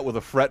start out with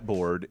a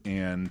fretboard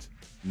and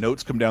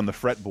notes come down the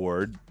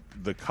fretboard,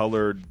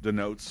 the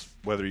notes,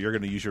 whether you're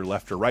going to use your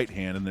left or right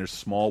hand, and there's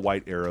small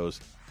white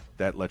arrows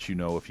that let you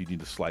know if you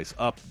need to slice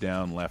up,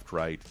 down, left,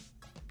 right.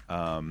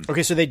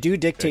 Okay, so they do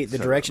dictate the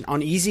direction.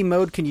 On easy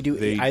mode, can you do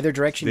either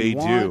direction you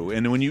want? They do,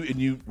 and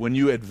when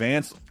you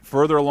advance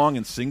further along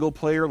in single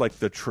player, like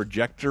the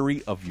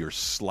trajectory of your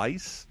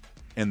slice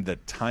and the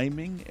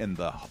timing and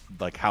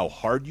how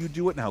hard you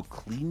do it and how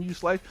clean you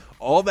slice,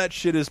 all that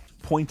shit is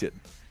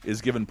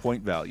given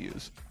point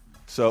values.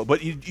 So,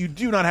 but you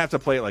do not have to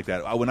play it like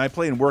that. When I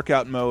play in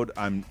workout mode,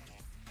 I'm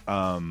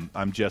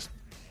just,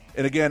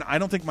 and again, I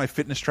don't think my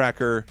fitness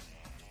tracker.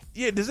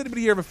 Yeah, does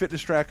anybody here have a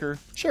fitness tracker?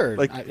 Sure,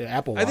 like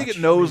Apple Watch. I think it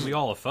knows. We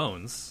all have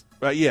phones.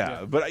 But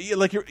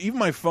even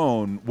my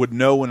phone would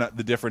know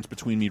the difference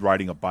between me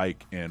riding a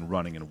bike and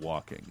running and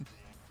walking.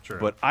 Sure.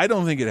 But I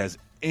don't think it has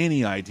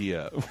any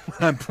idea when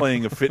I'm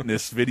playing a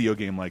fitness video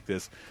game like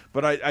this.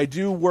 But I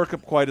do work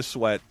up quite a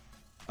sweat.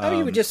 I mean,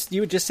 you would just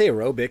say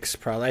aerobics.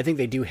 Probably, I think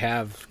they do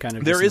have kind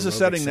of. There just is a aerobics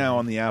setting now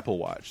on the Apple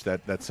Watch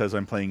that says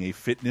I'm playing a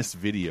fitness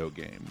video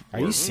game. Are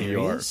you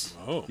serious?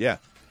 Oh. Yeah,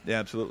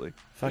 absolutely.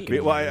 Fucking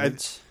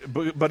nerds.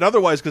 But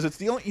otherwise, because it's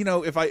the only,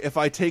 if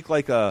I take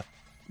like a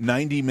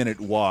 90-minute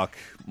walk,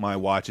 my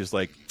watch is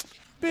like,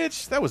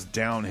 bitch, that was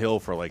downhill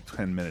for like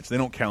 10 minutes. They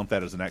don't count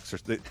that as an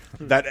exercise.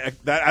 That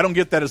I don't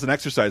get that as an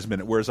exercise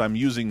minute. Whereas I'm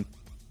using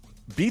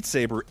Beat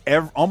Saber,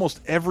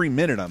 almost every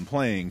minute I'm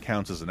playing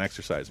counts as an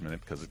exercise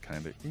minute because it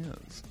kind of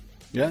is.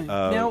 Yeah.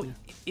 Now,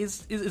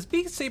 is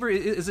Beat Saber?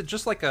 Is it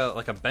just like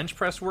a bench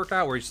press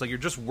workout where you're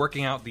just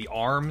working out the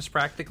arms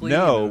practically?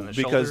 No, and the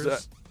because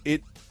shoulders?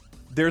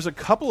 there's a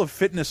couple of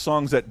fitness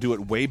songs that do it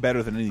way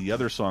better than any of the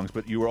other songs.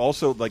 But you are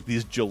also like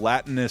these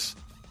gelatinous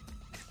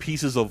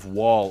pieces of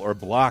wall or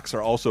blocks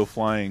are also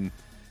flying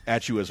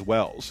at you as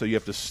well. So you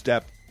have to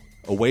step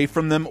away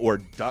from them or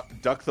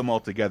duck them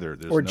altogether.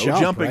 There's or no jump,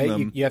 jumping right?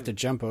 them. You have to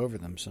jump over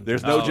them sometimes.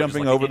 There's no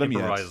jumping over them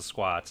yet. Improvise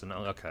squats and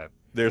okay.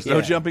 There's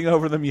no jumping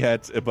over them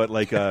yet, but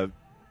like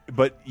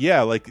but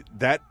yeah, like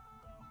that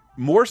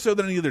more so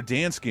than any other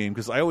dance game,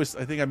 because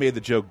I think I made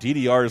the joke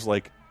DDR is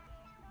like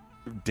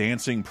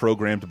dancing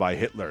programmed by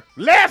Hitler.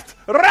 Left,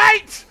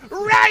 right,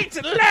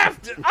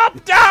 left,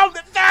 up, down,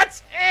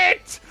 that's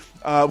it.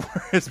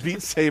 Whereas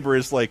Beat Saber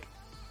is like,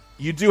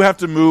 you do have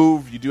to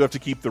move, you do have to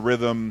keep the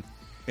rhythm,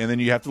 and then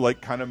you have to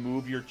like kind of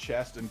move your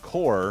chest and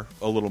core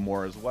a little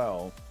more as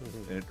well.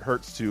 And it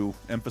hurts to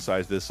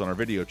emphasize this on our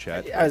video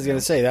chat. I was going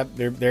to say that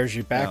there's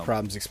your back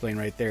problems explained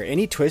right there.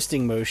 Any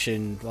twisting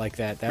motion like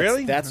that's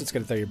Really? that's what's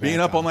going to throw your back. Being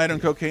up all off. night on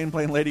cocaine,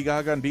 playing Lady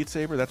Gaga and Beat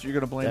Saber, that's what you're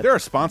going to blame? They're a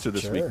sponsor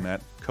this week,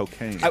 Matt.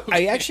 Cocaine.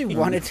 I actually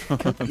wanted to,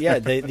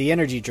 the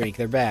energy drink,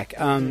 they're back.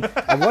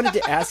 I wanted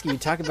to ask you,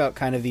 talk about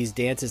kind of these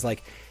dances,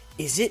 like,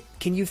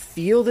 can you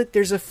feel that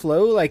there's a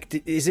flow?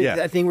 Like, is it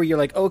a thing where you're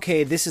like,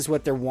 okay, this is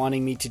what they're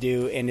wanting me to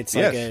do, and it's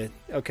like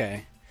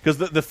okay. Because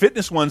the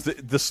fitness ones,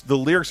 the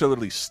lyrics are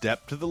literally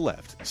step to the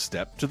left,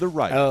 step to the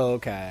right. Oh,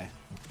 okay.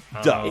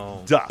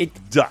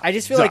 Duck. I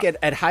just feel like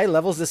at high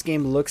levels, this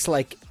game looks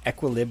like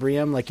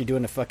Equilibrium, like you're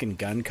doing a fucking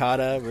gun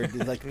kata, where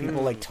like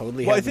people like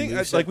totally. Well, have I think the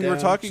moveset like we were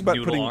down. talking about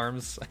Noodle putting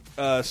arms.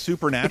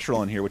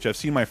 Supernatural in here, which I've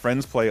seen my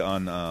friends play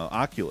on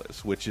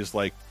Oculus, which is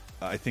like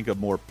I think a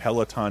more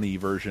Peloton-y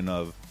version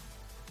of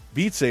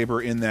Beat Saber,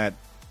 in that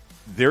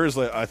there is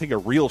I think a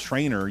real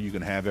trainer you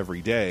can have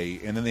every day,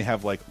 and then they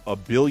have like a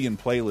billion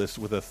playlists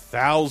with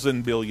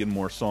 1,000 billion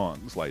more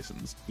songs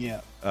licensed.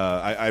 Yeah.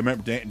 I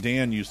remember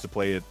Dan used to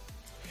play it,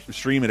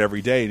 stream it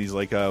every day, and he's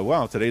like,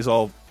 wow, today's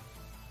all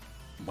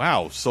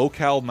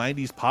SoCal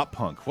 90s pop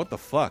punk, what the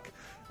fuck.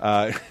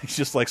 He's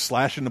just like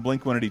slashing the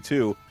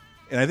Blink-182.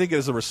 And I think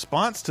as a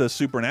response to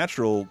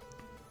Supernatural,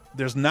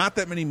 there's not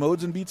that many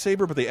modes in Beat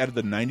Saber, but they added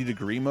the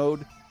 90-degree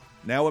mode.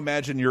 Now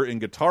imagine you're in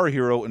Guitar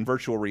Hero in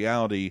virtual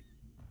reality,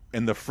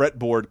 and the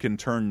fretboard can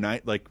turn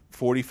like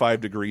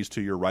 45 degrees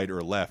to your right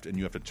or left, and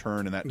you have to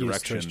turn in that You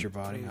just direction. twist your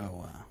body. Oh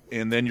wow.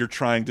 And then you're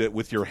trying to,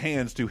 with your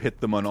hands, to hit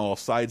them on all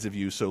sides of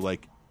you. So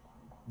like,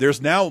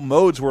 there's now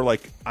modes where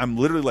like I'm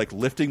literally like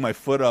lifting my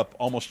foot up,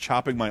 almost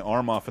chopping my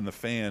arm off in the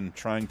fan,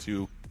 trying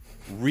to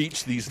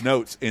reach these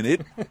notes, and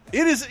it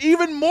is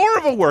even more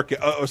of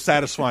a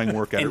satisfying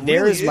workout. And it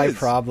there really is my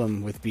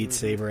problem with Beat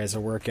Saber as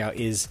a workout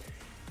is,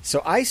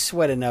 so I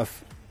sweat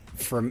enough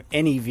from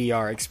any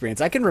VR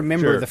experience. I can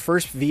remember the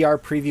first VR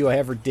preview I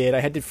ever did. I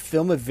had to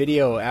film a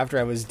video after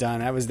I was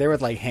done. I was there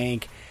with like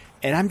Hank,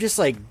 and I'm just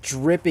like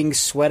dripping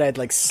sweat. I'd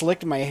like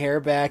slicked my hair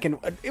back, and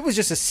it was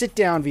just a sit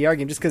down VR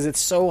game just because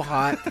it's so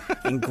hot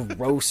and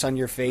gross on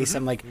your face.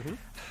 I'm like,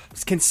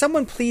 can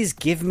someone please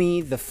give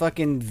me the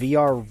fucking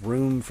VR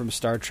room from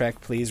Star Trek,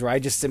 please, where I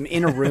just am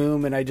in a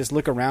room and I just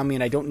look around me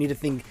and I don't need a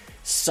thing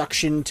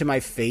suction to my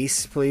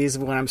face, please,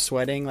 when I'm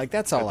sweating. Like,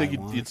 that's all I think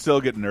want. you'd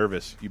still get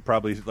nervous. You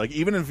probably, like,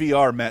 even in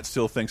VR, Matt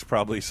still thinks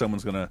probably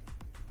someone's going to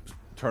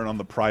turn on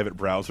the private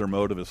browser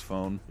mode of his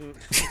phone.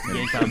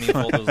 Yank on me and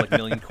hold those like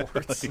million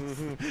cords.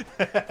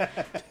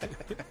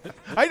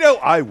 I know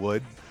I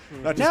would.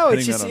 Not No, pinning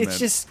it's that just on it's Matt.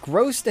 just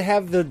gross to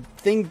have the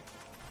thing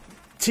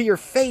to your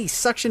face,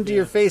 suction to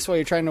your face while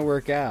you're trying to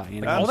work out.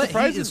 You know, All that heat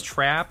surprised is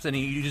trapped, and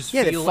you just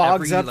it feel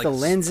fogs every, up like, the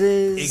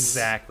lenses.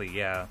 Exactly,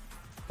 yeah.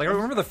 Like I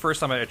remember the first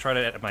time I tried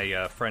it at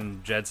my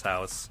friend Jed's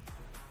house,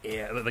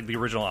 like the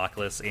original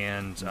Oculus,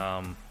 and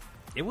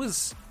it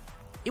was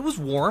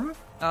warm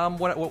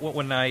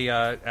when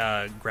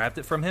I grabbed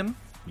it from him.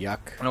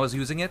 Yuck. When I was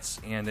using it,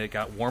 and it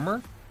got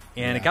warmer,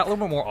 and it got a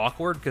little bit more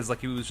awkward because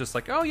like he was just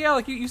like, oh yeah,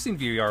 like you've seen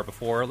VR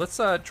before. Let's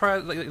try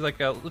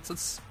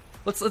let's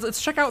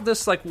check out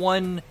this like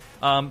one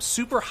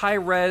super high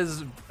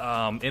res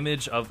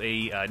image of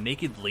a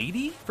naked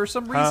lady for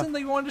some reason that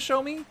you wanted to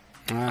show me.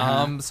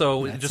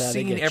 So That's just how they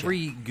seeing get you.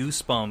 every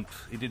goosebump,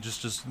 it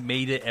just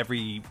made it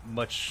every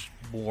much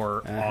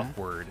more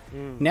awkward.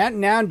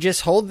 Now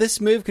just hold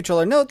this move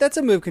controller. No, that's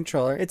a move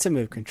controller. It's a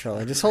move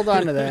controller. Just hold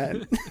on to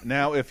that.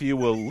 Now, if you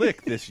will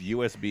lick this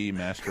USB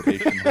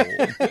masturbation hole.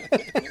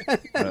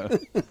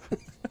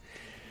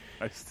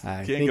 I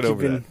can't get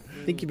over that.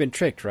 I think you've been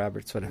tricked,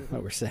 Robert. That's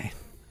what we're saying.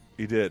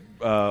 He did.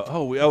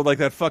 Like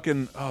that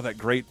fucking that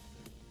great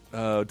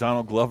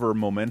Donald Glover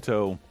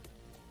Memento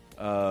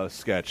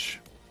sketch.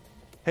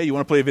 Hey, you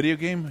want to play a video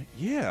game?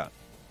 Yeah.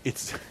 He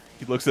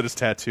looks at his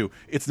tattoo.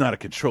 It's not a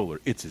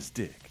controller. It's his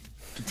dick.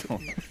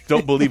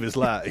 Don't believe his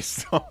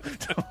lies. Don't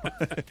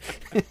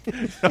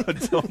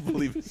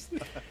believe his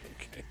lies.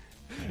 Okay.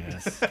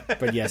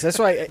 But yes, that's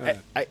why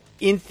I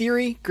in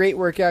theory, great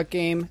workout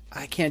game.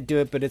 I can't do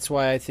it, but it's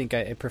why I think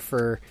I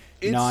prefer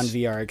non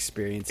VR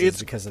experiences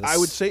because of this. I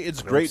would say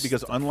it's great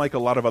because unlike a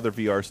lot of other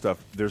VR stuff,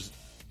 there's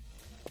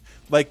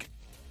like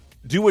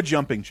do a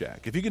jumping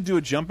jack. If you can do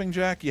a jumping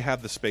jack, you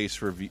have the space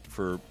for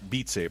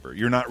Beat Saber.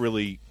 You're not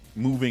really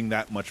moving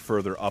that much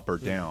further up or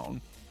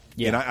down.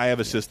 Yeah. And I have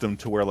a system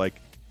to where like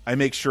I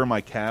make sure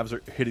my calves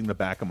are hitting the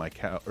back of my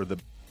couch or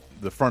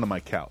the front of my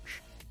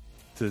couch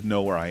to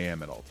know where I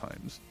am at all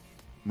times.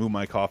 Move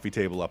my coffee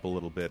table up a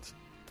little bit.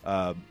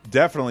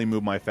 Definitely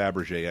move my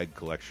Fabergé egg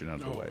collection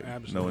out of the way.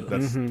 Absolutely. No,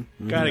 that's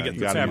gotta get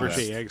the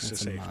Fabergé eggs to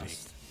safety.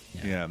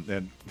 Yeah,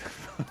 and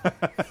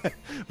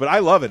but I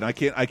love it. I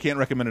can't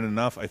recommend it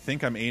enough. I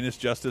think I'm Anus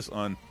Justice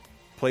on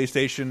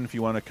PlayStation. If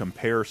you want to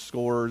compare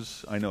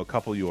scores, I know a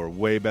couple of you are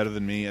way better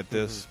than me at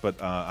this.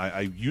 But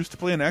I used to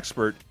play an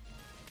expert,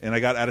 and I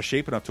got out of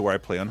shape enough to where I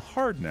play on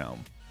hard now.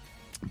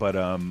 But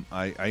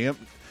I am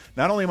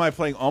not only am I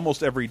playing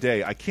almost every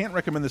day. I can't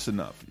recommend this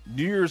enough.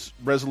 New Year's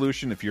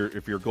resolution: if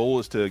your goal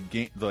is to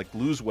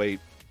lose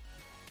weight,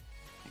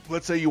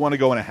 let's say you want to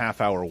go on a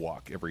half-hour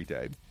walk every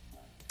day.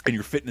 And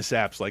your fitness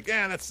app's like,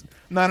 that's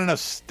not enough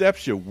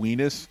steps, you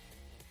weenus.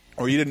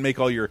 Or you didn't make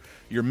all your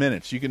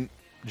minutes. You can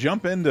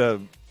jump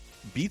into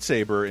Beat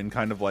Saber and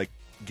kind of like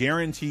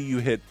guarantee you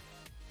hit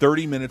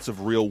 30 minutes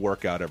of real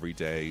workout every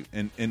day.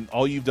 And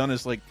all you've done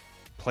is like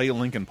play a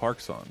Linkin Park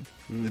song.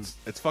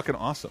 It's fucking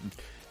awesome.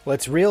 Well,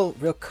 it's real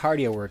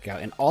cardio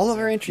workout. And all of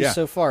our entries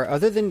so far,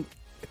 other than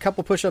a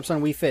couple push-ups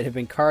on Wii Fit, have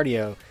been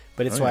cardio.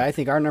 But it's why I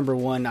think our number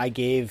one, I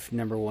gave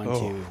number one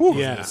to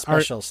the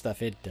special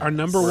stuff it does. Our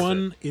number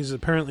one is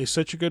apparently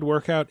such a good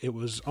workout, it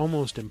was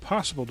almost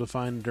impossible to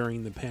find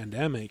during the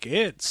pandemic.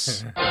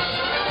 It's... number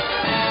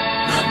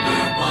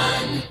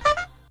one.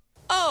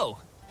 Oh,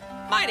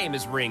 my name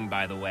is Ring,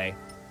 by the way.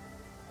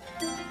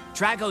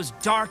 Drago's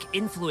dark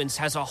influence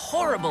has a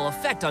horrible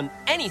effect on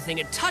anything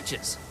it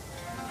touches.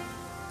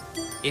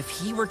 If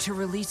he were to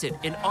release it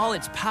in all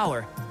its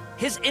power...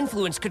 his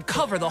influence could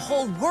cover the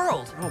whole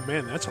world. Oh,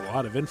 man, that's a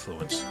lot of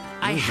influence.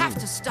 I have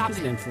to stop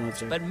him,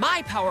 but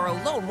my power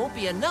alone won't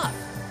be enough.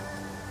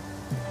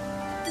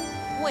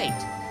 Wait,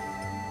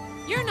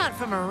 you're not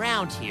from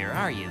around here,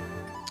 are you?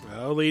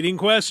 Oh, leading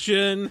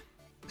question.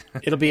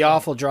 It'll be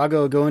awful. Drago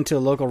will go into a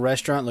local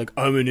restaurant like,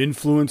 I'm an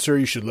influencer,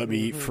 you should let me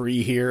eat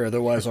free here,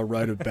 otherwise I'll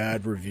write a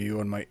bad review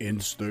on my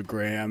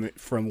Instagram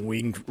from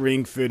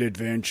Ring Fit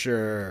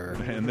Adventure.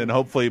 And then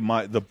hopefully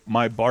my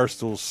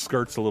barstool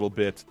skirts a little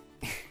bit.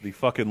 The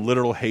fucking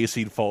literal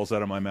hayseed falls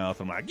out of my mouth.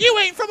 I'm like, you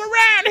ain't from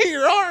around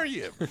here, are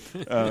you?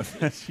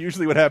 That's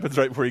usually what happens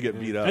right before you get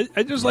beat up.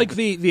 I just like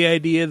the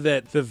idea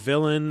that the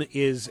villain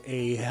is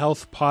a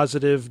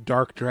health-positive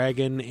dark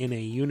dragon in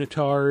a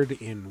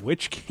unitard in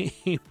which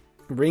game?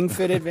 Ring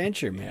Fit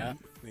Adventure, man.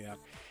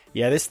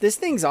 Yeah, this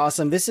thing's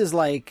awesome. This is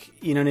like,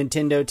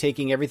 Nintendo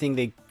taking everything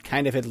they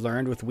kind of had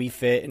learned with Wii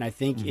Fit, and I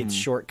think its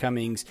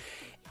shortcomings,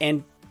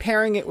 and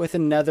pairing it with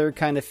another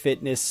kind of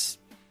fitness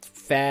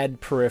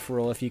fad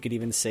peripheral, if you could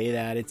even say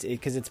that.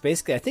 Because it's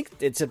basically, I think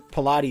it's a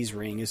Pilates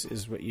ring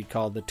is what you'd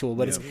call the tool,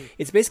 but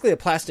it's basically a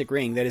plastic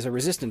ring that is a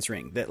resistance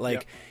ring that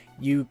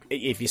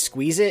if you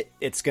squeeze it,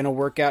 it's going to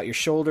work out your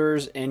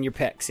shoulders and your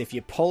pecs. If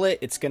you pull it,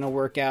 it's going to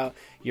work out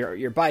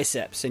your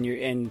biceps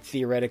and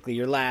theoretically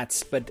your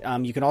lats. But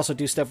you can also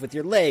do stuff with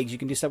your legs. You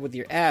can do stuff with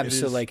your abs.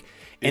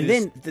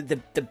 Then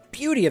the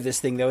beauty of this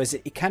thing though is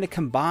it kind of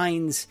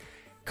combines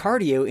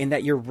cardio in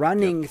that you're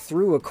running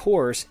through a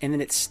course and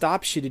then it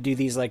stops you to do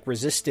these like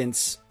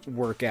resistance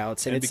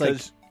workouts and it's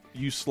because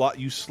like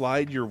you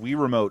slide your Wii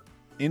remote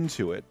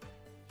into it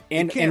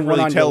and run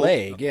really on your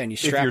leg and you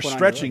strap if you're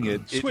stretching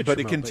it but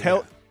it can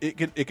tell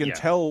it can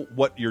tell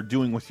what you're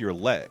doing with your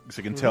legs.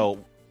 It can tell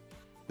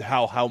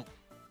how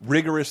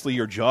rigorously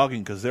you're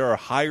jogging because there are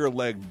higher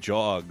leg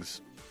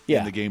jogs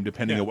in the game,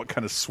 depending on what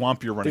kind of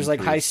swamp you're running. There's like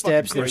through. high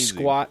steps, there's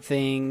squat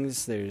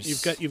things.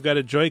 There's you've got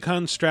a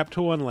Joy-Con strapped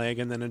to one leg,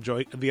 and then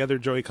the other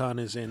Joy-Con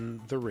is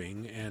in the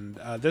ring. And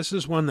this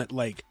is one that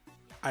like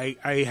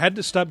I had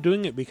to stop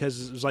doing it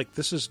because it was like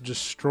this is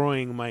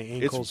destroying my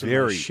ankles and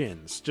my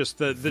shins. Just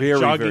the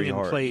jogging in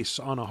place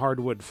on a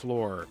hardwood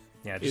floor.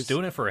 Yeah, just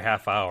doing it for a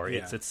half hour.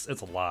 Yeah. It's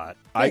a lot.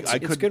 I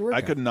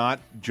could not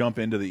jump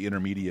into the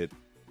intermediate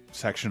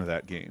section of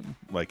that game.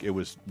 Like it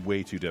was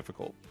way too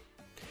difficult.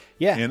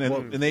 Yeah,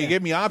 and they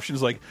gave me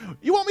options like,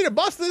 you want me to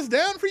bust this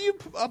down for you,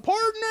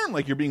 partner?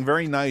 Like, you're being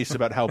very nice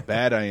about how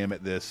bad I am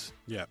at this.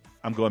 Yeah.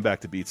 I'm going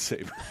back to Beat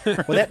Saber.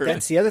 Well,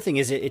 that's the other thing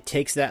is it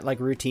takes that like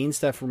routine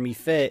stuff from Wii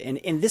Fit,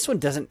 and this one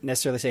doesn't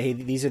necessarily say, hey,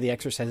 these are the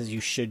exercises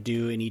you should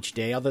do in each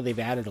day, although they've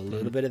added a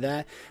little bit of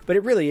that. But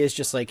it really is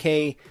just like,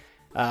 hey,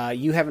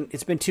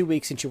 it's been 2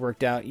 weeks since you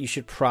worked out. You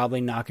should probably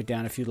knock it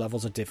down a few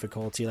levels of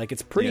difficulty. Like,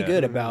 it's pretty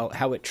good about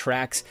how it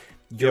tracks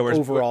your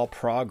overall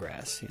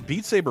progress.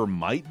 Beat Saber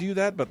might do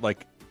that, but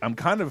like I'm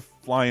kind of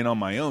flying on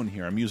my own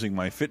here. I'm using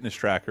my fitness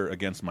tracker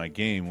against my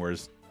game,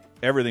 whereas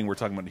everything we're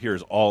talking about here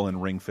is all in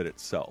Ring Fit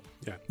itself.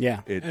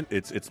 Yeah.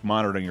 It's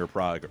monitoring your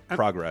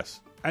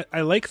progress.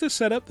 I like the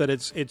setup that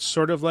it's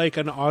sort of like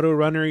an auto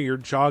runner. You're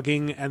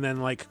jogging, and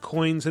then like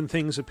coins and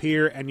things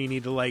appear, and you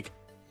need to like,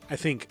 I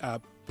think,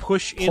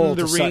 push Pull in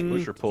the to suck- ring.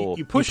 push or pull.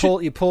 You push you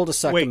it. pull to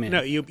suck Wait, them in.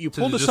 no, you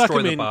pull to destroy suck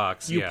them the in.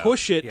 box, You yeah.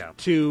 push it Yeah.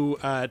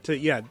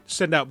 to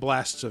send out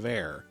blasts of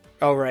air.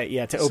 Oh, right,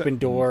 yeah, to open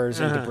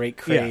doors and to break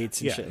crates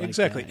and yeah, shit like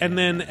exactly. that. And Yeah,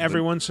 then yeah.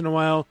 every once in a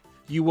while,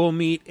 you will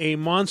meet a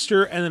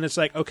monster, and then it's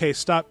like, okay,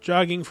 stop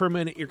jogging for a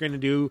minute. You're going to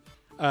do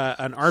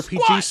an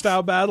RPG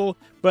style battle,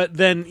 but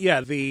then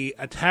the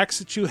attacks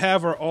that you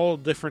have are all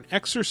different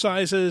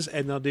exercises,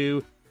 and they'll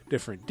do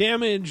different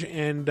damage,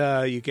 and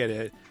you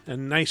get a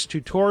nice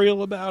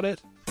tutorial about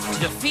it. To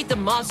defeat the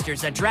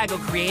monsters that Drago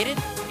created,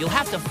 you'll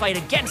have to fight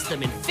against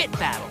them in fit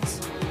battles.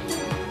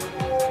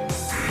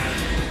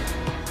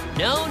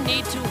 No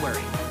need to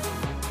worry.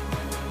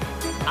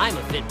 I'm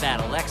a fit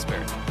battle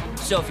expert,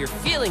 so if you're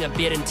feeling a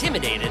bit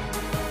intimidated,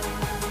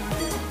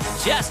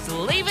 just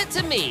leave it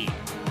to me.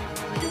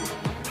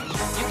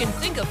 You can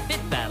think of fit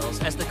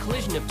battles as the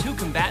collision of two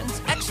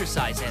combatants'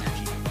 exercise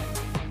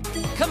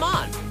energy. Come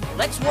on,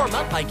 let's warm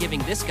up by giving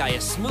this guy a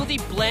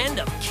smoothie blend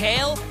of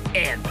kale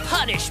and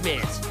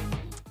punishment.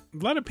 A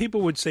lot of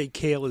people would say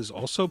kale is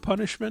also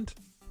punishment.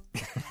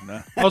 No.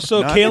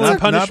 Also, Not- Kale not- and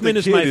Punishment not the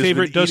is my kid who's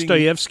favorite been eating-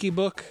 Dostoevsky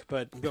book,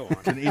 but go on.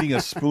 Been eating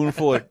a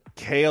spoonful of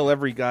kale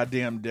every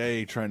goddamn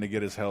day, trying to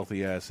get his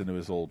healthy ass into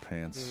his old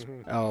pants.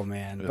 Oh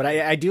man, but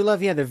I do love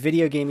the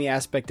video gamey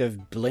aspect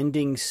of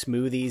blending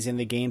smoothies in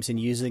the games and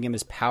using them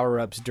as power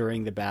ups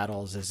during the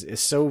battles is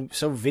so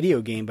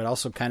video game, but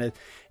also kind of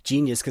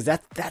genius because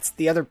that's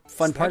the other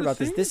fun part about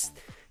this.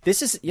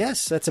 This is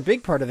yes, that's a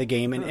big part of the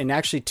game, and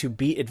actually to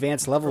beat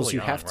advanced levels, Early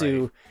you on, have right.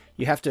 to.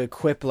 You have to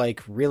equip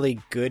like really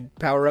good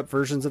power-up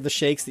versions of the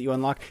shakes that you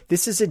unlock.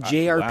 This is a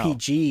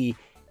JRPG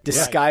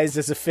disguised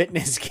as a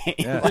fitness game.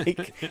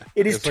 Like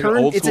it is It's like an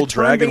old school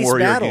Dragon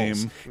Warrior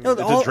battles. game. No,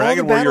 It's all a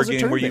Dragon the Warrior battles are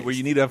game where turn-based.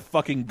 you need a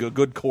fucking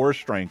good core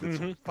strength.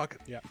 It's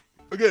fucking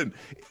again.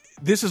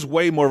 This is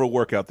way more of a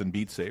workout than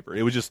Beat Saber.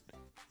 It was just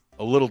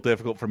a little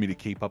difficult for me to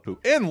keep up to,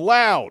 and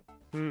loud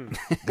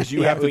because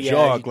you have to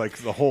jog like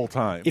the whole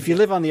time. If you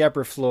live on the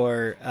upper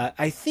floor,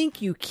 I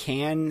think you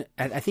can.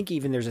 I think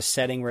even there's a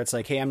setting where it's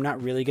like, hey, I'm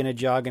not really going to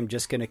jog. I'm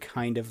just going to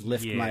kind of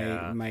lift my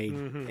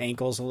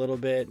ankles a little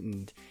bit,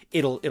 and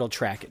it'll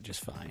track it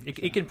just fine.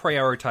 It can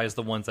prioritize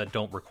the ones that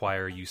don't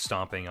require you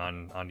stomping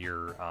on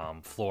your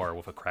floor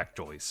with a cracked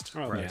joist.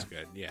 Oh, that's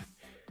good. Yeah.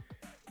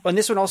 Well, and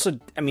this one also,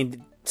 I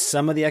mean,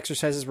 some of the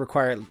exercises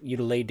require you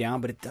to lay down,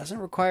 but it doesn't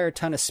require a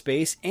ton of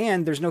space,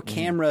 and there's no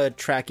camera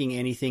tracking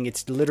anything.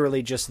 It's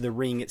literally just the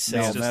ring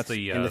itself It's just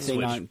and the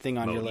switch thing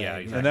on your mode. leg. Yeah,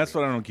 exactly. And that's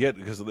what I don't get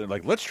because they're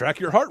like, let's track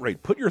your heart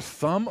rate. Put your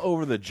thumb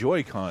over the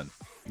Joy-Con.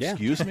 Yeah.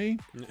 Excuse me?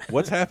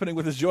 What's happening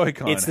with this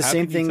Joy-Con? It's the How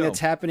same can you thing tell? that's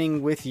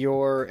happening with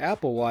your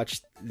Apple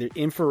Watch. The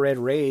infrared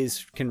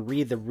rays can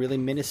read the really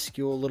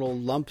minuscule little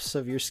lumps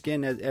of your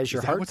skin as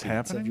your that heart what's beats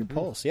happening? of your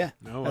pulse. Yeah,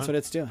 No, that's huh? what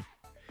it's doing.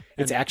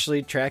 It's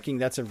actually tracking.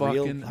 That's a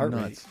real Fucking heart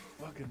rate. nuts.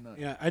 Fucking nuts.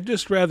 Yeah, I'd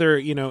just rather,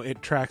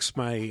 it tracks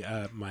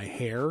my my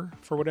hair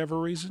for whatever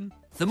reason.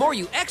 The more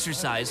you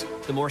exercise,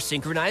 the more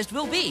synchronized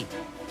we'll be.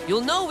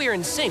 You'll know we're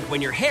in sync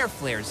when your hair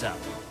flares up.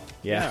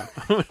 Yeah,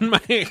 When my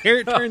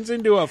hair turns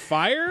into a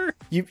fire?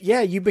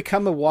 you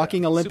become a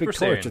walking Olympic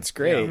Super torch. Saiyan. It's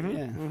great.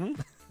 Yeah.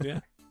 Yeah.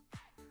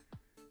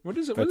 What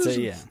is it? But, What is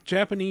yeah.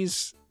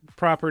 Japanese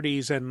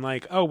properties and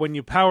like, when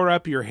you power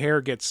up, your hair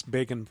gets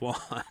big and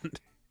blonde.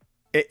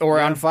 Or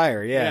on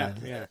fire. Yeah.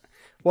 Yeah.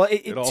 Well,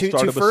 It all to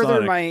started with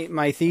further Sonic.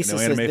 my I thesis, know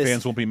that anime this,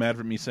 fans won't be mad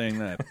at me saying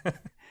that.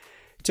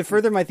 to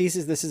further my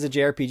thesis, this is a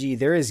JRPG.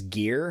 There is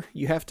gear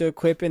you have to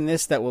equip in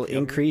this that will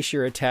increase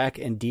your attack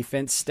and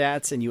defense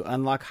stats, and you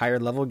unlock higher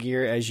level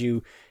gear as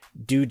you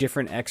do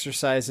different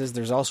exercises.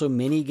 There's also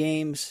mini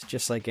games,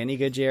 just like any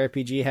good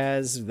JRPG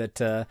has. That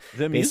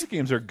The music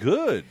games are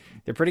good.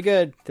 they're pretty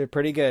good. They're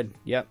pretty good.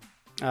 Yep.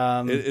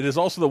 It is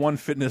also the one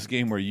fitness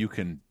game where you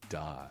can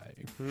die.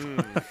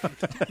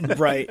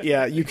 Right.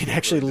 Yeah. You can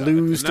actually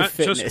lose to Not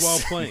fitness. just while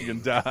You playing.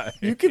 can die.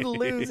 You can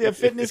lose. Yeah,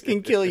 fitness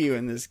can kill you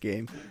in this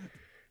game.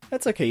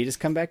 That's okay. You just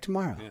come back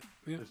tomorrow.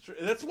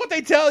 That's what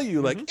they tell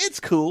you. Like, it's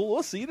cool.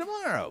 We'll see you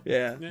tomorrow.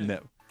 Yeah. No.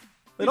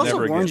 It also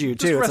Never warns again. you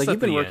Just too. It's rest like at you've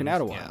been the working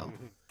end. out a Yeah. while.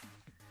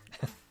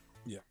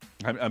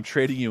 I'm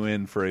trading you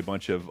in for a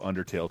bunch of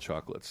Undertale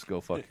chocolates.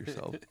 Go fuck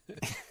yourself.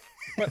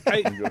 But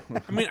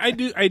I mean,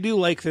 I do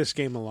like this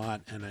game a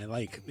lot, and I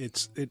like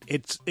it's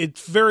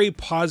very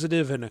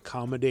positive and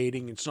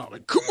accommodating. It's not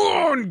like, come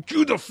on,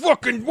 do the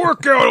fucking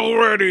workout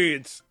already.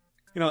 It's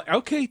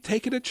okay,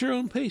 take it at your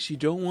own pace. You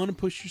don't want to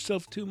push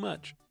yourself too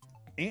much.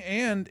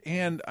 And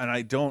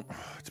I don't.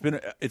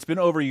 It's been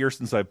over a year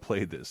since I've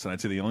played this, and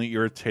I'd say the only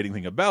irritating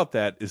thing about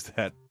that is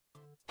that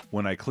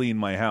when I clean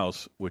my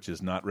house, which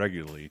is not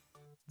regularly,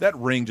 that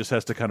ring just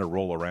has to kind of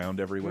roll around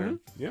everywhere.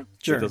 Yeah,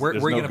 Sure. There's Where are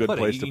you no going to good put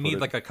place it? to You put need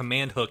it. like a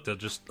command hook to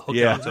just hook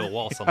Yeah. it onto a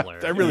wall somewhere.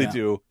 I really Yeah.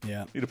 do.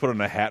 Yeah. Need to put it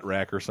on a hat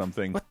rack or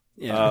something.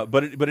 Yeah.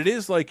 But it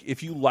is like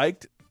if you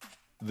liked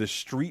the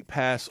Street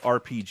Pass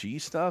RPG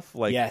stuff,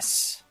 like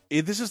Yes.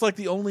 this is like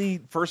the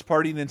only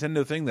first-party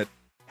Nintendo thing that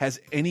has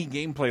any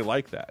gameplay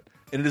like that,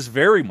 and it is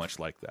very much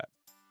like that.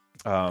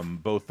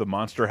 Both the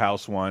Monster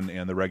House one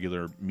and the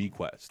regular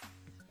MiiQuest.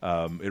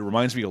 It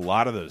reminds me a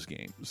lot of those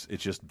games.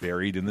 It's just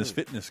buried in this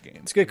fitness game.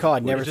 It's a good call. I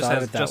never It just thought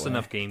has of it that just way.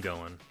 enough game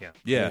going.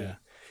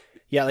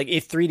 Yeah, like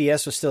if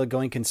 3DS was still a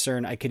going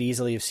concern, I could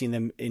easily have seen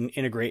them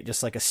integrate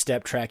just like a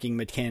step tracking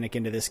mechanic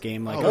into this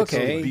game. Like,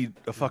 It would be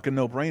a fucking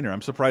no-brainer.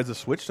 I'm surprised the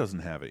Switch doesn't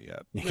have it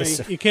yet.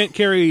 You can't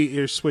carry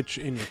your Switch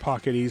in your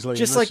pocket easily,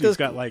 Just unless like you've those-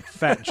 got like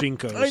fat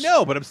Jinkos. I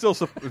know, but I'm still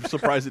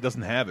surprised it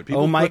doesn't have it.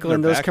 People Oh, put it Michael, in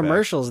their those backpack.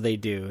 commercials they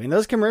do. In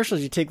those commercials,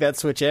 you take that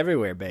Switch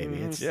everywhere,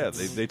 baby. Yeah,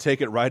 they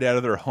take it right out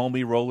of their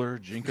homie roller,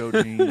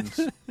 Jinko jeans.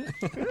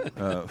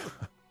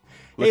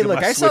 Hey, at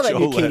look, my I saw Switch that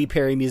new OLED. Katy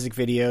Perry music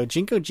video.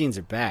 Jinko jeans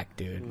are back,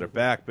 dude. They're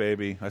back,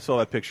 baby. I saw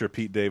that picture of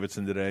Pete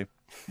Davidson today. I'm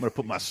going to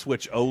put my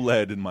Switch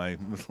OLED in my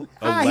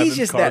 11 He's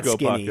just that cargo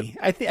skinny.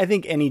 pocket. I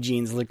think any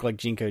jeans look like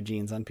Jinko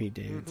jeans on Pete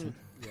Davidson.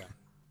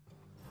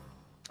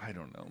 I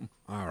don't know.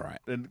 All right.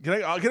 And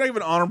can I give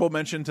an honorable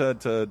mention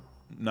to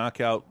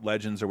Knockout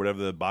Legends or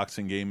whatever the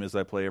boxing game is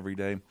I play every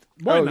day?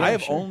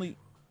 I've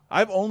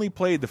only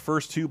played the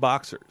first 2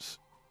 boxers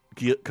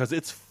because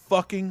it's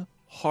fucking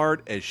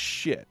hard as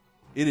shit.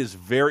 It is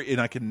and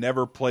I can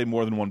never play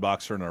more than 1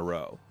 boxer in a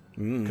row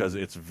because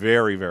it's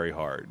very, very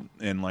hard.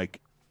 And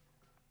like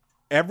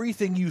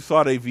everything you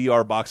thought a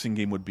VR boxing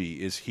game would be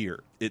is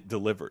here. It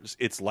delivers.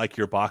 It's like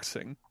you're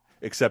boxing,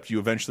 except you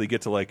eventually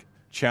get to like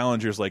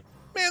challengers like,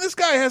 man, this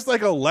guy has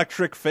like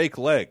electric fake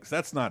legs.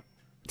 That's not,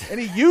 and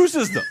he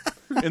uses them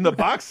in the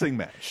boxing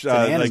match.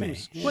 an anime.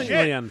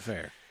 Completely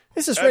unfair.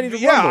 This is ready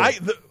to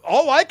rumble.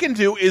 all I can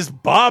do is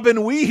bob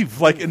and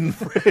weave like in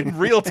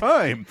real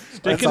time.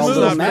 That's That's all not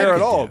little Mac fair at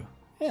could all. do.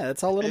 Yeah,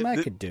 that's all little Mac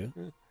could do.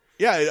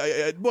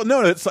 Yeah, well,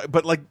 no, it's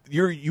but like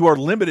you are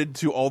limited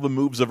to all the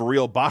moves of a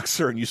real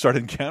boxer, and you start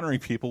encountering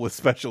people with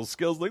special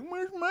skills. Like,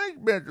 where's my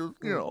special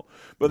skill?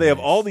 But they have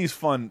all these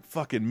fun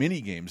fucking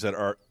mini games that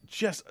are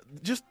just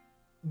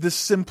the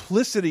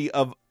simplicity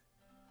of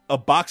a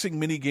boxing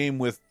mini game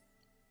with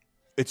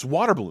it's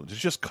water balloons.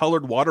 It's just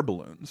colored water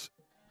balloons,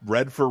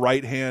 red for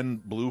right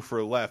hand, blue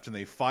for left, and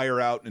they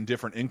fire out in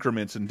different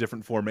increments in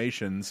different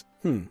formations.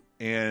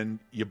 And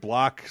you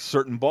block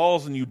certain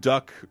balls and you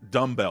duck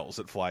dumbbells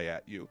that fly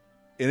at you.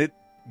 And it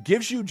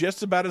gives you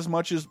just about as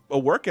much as a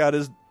workout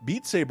as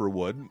Beat Saber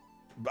would.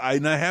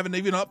 And I haven't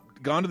even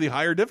gone to the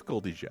higher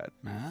difficulties yet.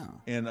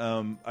 Wow. And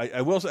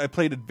I will say I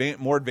played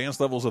more advanced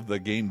levels of the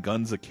game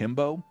Guns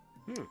Akimbo.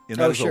 And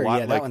that was sure. a lot Yeah,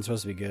 like, that one's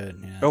supposed to be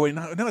good. Yeah. Oh wait,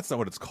 no, that's not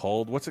what it's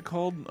called. What's it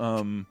called?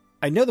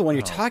 I know the one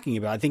you're talking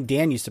about. I think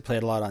Dan used to play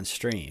it a lot on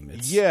stream.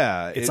 It's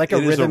like a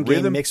it is rhythm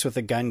game mixed with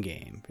a gun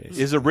game.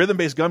 It's a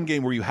rhythm-based gun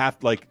game where you have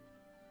like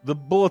the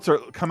bullets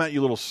come at you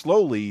a little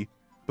slowly,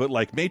 but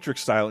like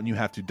Matrix style, and you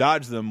have to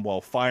dodge them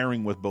while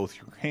firing with both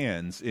your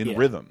hands in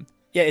rhythm.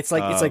 Yeah, it's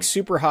like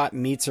Super Hot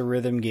meets a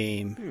rhythm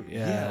game.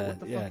 what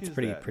the fuck it's is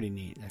pretty that? pretty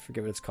neat. I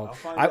forget what it's called.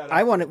 find that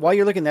I want while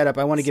you're looking that up,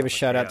 I want to give a Sounds like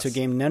shout out to a yes.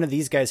 game none of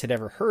these guys had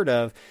ever heard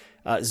of,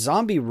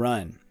 Zombie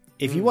Run.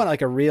 If you want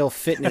like a real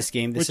fitness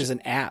game, this is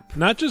an app.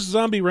 Not just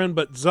zombie run,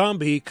 but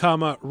zombie,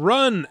 comma,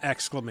 run,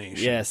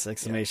 exclamation. Yes,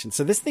 exclamation.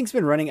 So this thing's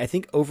been running, I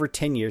think, over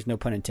 10 years, no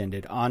pun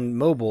intended, on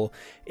mobile.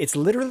 It's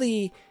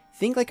literally,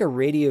 think like a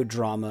radio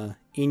drama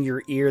in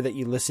your ear that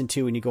you listen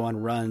to when you go on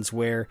runs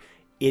where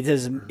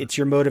it's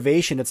your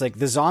motivation. It's like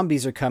the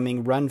zombies are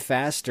coming, run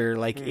faster.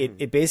 Like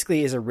it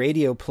basically is a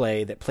radio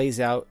play that plays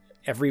out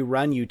every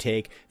run you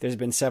take. There's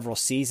been several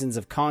seasons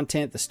of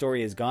content. The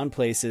story has gone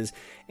places,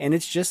 and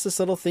it's just this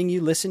little thing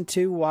you listen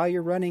to while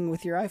you're running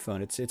with your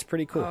iPhone. It's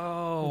pretty cool.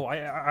 Oh,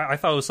 I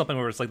thought it was something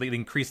where it's like they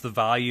increase the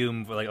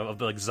volume of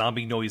the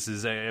zombie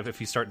noises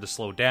if you start to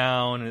slow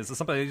down. And it's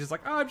something that's just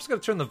like, I'm just gonna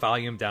turn the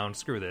volume down.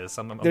 Screw this.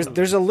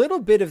 There's a little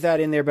bit of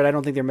that in there, but I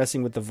don't think they're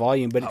messing with the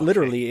volume. But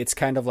literally, it's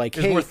kind of like,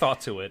 There's hey, more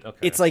thought to it.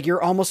 Okay. it's like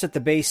you're almost at the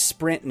base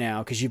sprint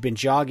now because you've been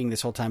jogging this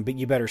whole time, but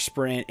you better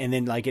sprint. And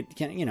then like it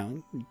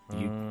can,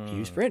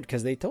 you sprint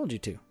because they told you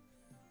to.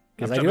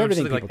 Because I do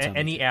everything people tell me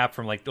any to. app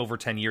from like over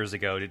 10 years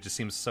ago, it just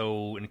seems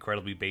so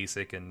incredibly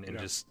basic and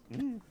just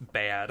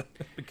bad.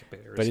 in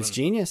comparison. But it's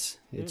genius.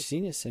 It's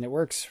genius, and it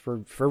works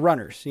for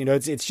runners.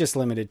 It's just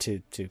limited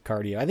to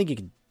cardio. I think you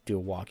can do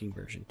a walking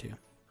version too.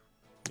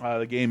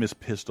 The game is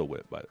Pistol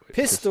Whip, by the way.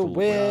 Pistol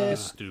Whip.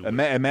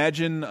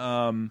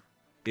 Imagine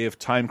if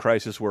Time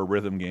Crisis were a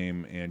rhythm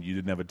game and you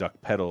didn't have a duck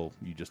pedal,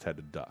 you just had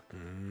to duck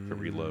to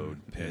reload.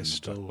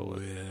 Pistol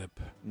and whip.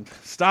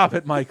 Stop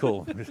it,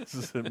 Michael. This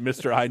is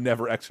Mr. I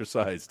never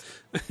exercised.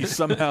 He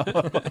somehow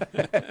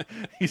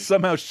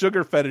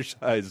sugar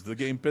fetishized the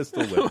game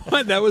Pistol Whip.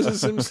 What? That was a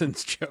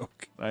Simpsons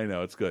joke. I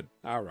know, it's good.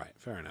 All right,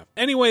 fair enough.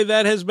 Anyway,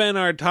 that has been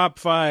our top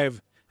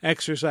 5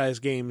 exercise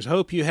games.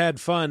 Hope you had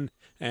fun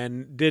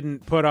and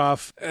didn't put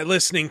off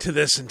listening to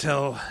this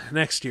until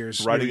next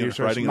year's Writing New Year's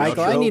an resolution.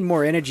 Michael, I outro. need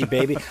more energy,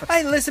 baby.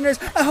 Hi, listeners.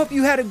 I hope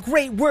you had a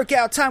great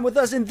workout time with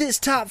us in this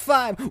top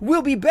 5.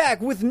 We'll be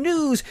back with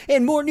news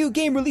and more new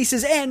game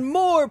releases and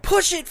more.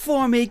 Push it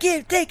for me.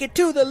 Take it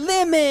to the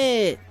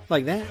limit.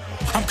 Like that?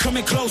 I'm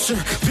coming closer,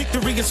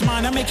 victory is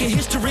mine. I'm making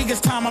history,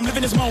 it's time. I'm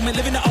living this moment,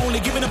 living the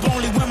only, giving up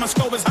only when my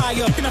score is higher.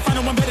 You cannot find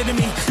no one better than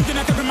me. You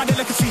cannot cover my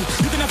delicacy.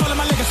 You cannot follow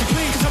my legacy,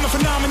 please. Cause I'm a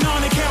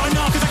phenomenon and carrying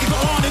on. Cause I can go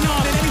on and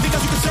on. And anything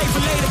else you can say for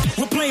later.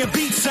 We're playing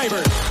Beat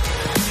Saber.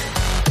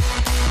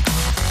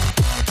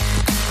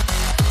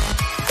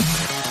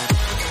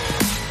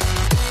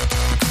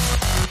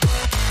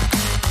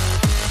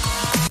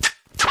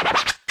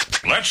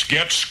 Let's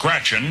get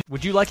scratching.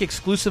 Would you like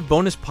exclusive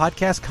bonus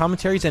podcast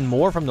commentaries and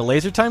more from the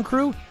LaserTime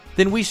crew?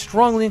 Then we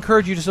strongly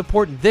encourage you to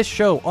support this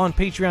show on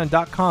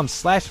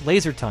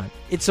patreon.com/lasertime.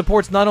 It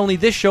supports not only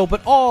this show,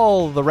 but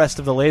all the rest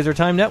of the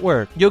LaserTime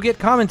network. You'll get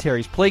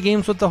commentaries, play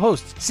games with the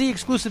hosts, see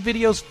exclusive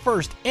videos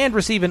first, and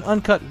receive an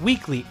uncut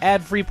weekly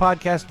ad-free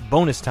podcast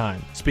bonus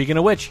time. Speaking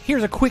of which,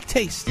 here's a quick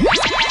taste.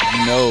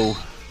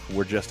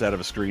 We're just out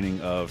of a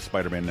screening of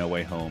Spider-Man No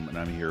Way Home, and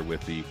I'm here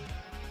with the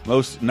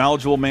most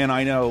knowledgeable man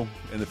I know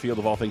in the field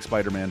of all things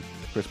Spider-Man,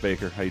 Chris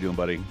Baker. How you doing,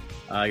 buddy?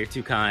 You're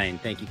too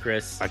kind. Thank you,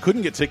 Chris. I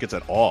couldn't get tickets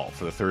at all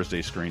for the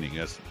Thursday screening.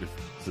 As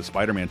the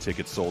Spider-Man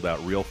tickets sold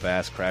out real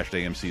fast, crashed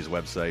AMC's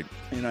website.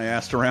 And I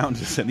asked around,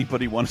 does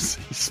anybody want to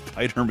see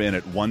Spider-Man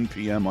at 1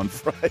 p.m. on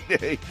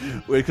Friday?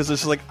 Because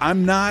it's like,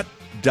 I'm not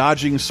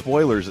dodging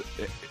spoilers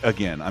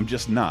again. I'm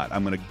just not.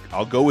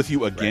 I'll go with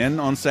you again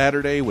on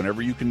Saturday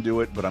whenever you can do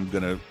it, but I'm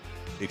going to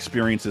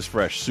experience this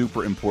fresh.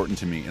 Super important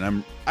to me.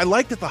 And I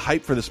like that the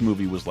hype for this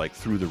movie was like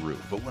through the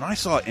roof. But when I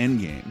saw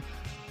Endgame,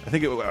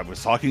 I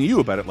was talking to you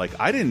about it. Like,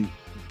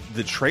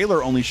 the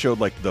trailer only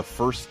showed like the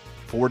first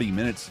 40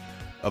 minutes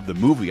of the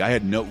movie. I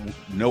had no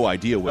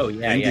idea what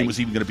Endgame was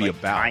even going to be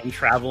about. Time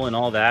travel and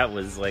all that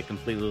was like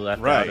completely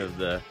left out of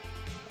the.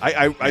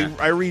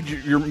 I read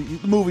your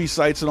movie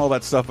sites and all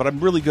that stuff, but I'm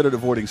really good at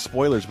avoiding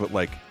spoilers. But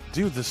like,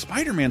 dude, the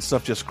Spider-Man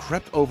stuff just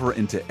crept over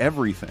into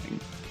everything.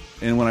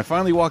 And when I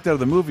finally walked out of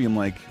the movie, I'm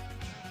like,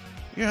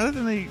 yeah,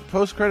 then the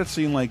post-credit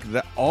scene, like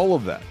that, all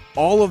of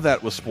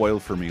that was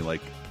spoiled for me,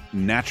 like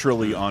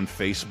naturally on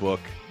Facebook.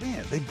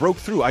 Man, they broke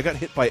through. I got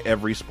hit by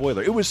every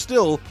spoiler. It was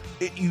still,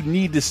 you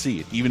need to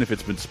see it, even if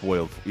it's been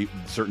spoiled.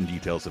 Certain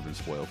details have been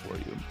spoiled for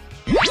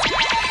you.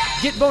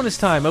 Get Bonus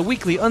Time, a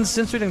weekly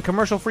uncensored and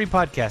commercial-free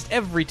podcast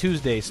every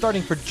Tuesday,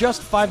 starting for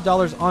just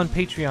 $5 on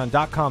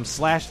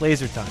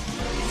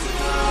patreon.com/lasertime.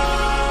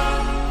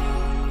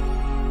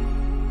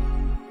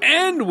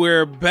 And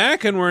we're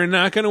back, and we're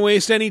not going to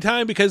waste any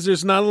time because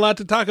there's not a lot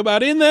to talk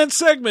about in that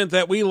segment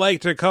that we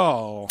like to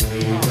call.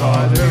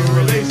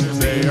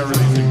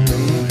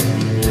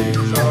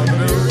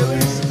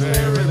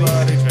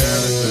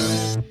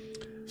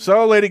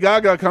 So Lady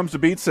Gaga comes to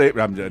Beat Saber.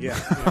 I'm dead. Yeah.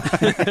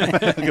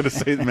 I'm going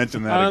to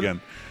mention that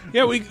again.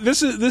 Yeah,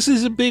 this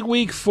is a big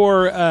week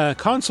for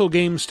console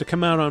games to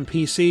come out on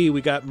PC.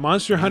 We got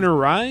Monster Hunter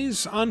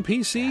Rise on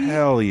PC.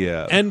 Hell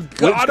yeah! And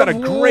God of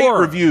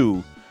War.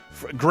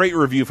 Great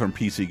review from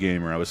PC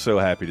Gamer. I was so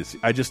happy to see.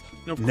 I just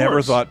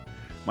never thought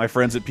my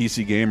friends at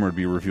PC Gamer would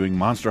be reviewing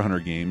Monster Hunter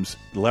games,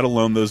 let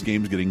alone those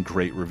games getting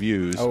great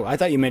reviews. Oh, I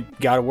thought you meant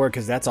God of War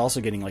because that's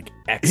also getting like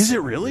excellent Is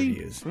it really?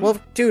 reviews. Well,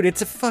 dude,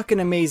 it's a fucking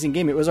amazing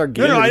game. It was our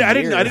game. No, I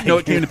didn't know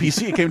it came to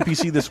PC. It came to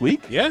PC this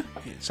week. Yeah,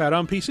 it's out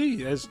on PC.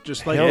 It's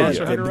just like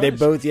Monster Hunter Rise. They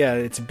both,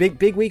 it's a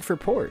big week for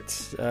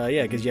ports.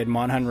 Because you had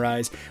Mon Hun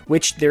Rise,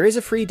 which there is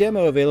a free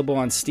demo available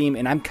on Steam,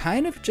 and I'm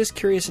kind of just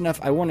curious enough.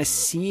 I want to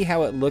see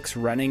how it looks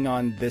running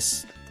on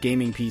this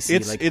gaming PC.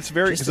 It's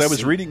very, because I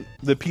was reading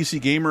the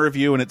PC Gamer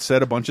review and it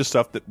said a bunch of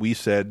stuff that we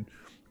said.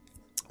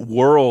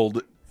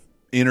 World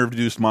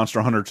introduced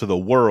Monster Hunter to the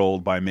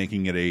world by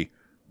making it a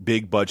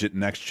big budget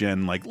next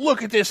gen. Like,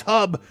 look at this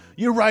hub.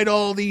 You ride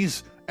all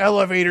these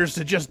elevators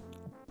to just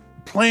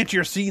plant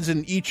your seeds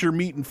and eat your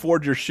meat and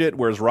forge your shit.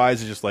 Whereas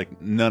Rise is just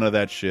like none of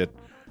that shit.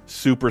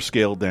 Super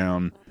scaled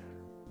down,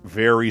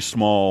 very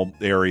small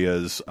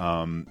areas,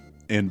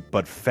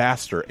 but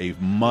faster. A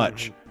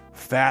much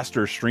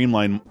faster,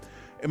 streamlined.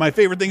 And my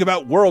favorite thing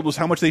about World was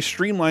how much they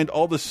streamlined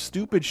all the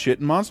stupid shit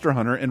in Monster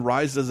Hunter, and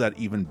Rise does that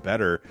even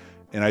better.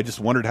 And I just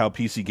wondered how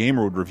PC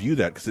Gamer would review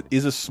that, because it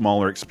is a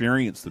smaller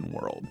experience than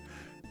World,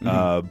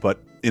 but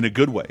in a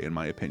good way, in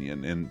my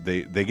opinion. And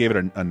they gave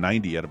it a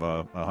 90 out of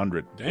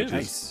 100, which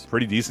is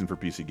pretty decent for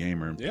PC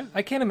Gamer. Yeah,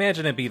 I can't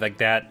imagine it be like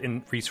that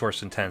in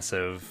resource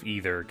intensive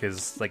either,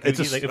 because like if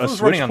it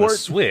was running on the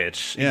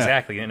Switch,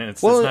 exactly, and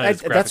it's not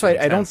as that's why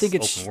I don't think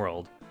it's open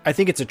world. I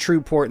think it's a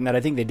true port in that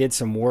I think they did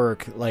some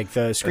work. Like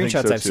the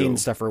screenshots I've seen and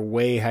stuff are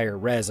way higher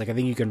res. Like I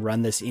think you can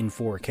run this in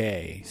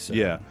 4K. So.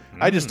 Yeah,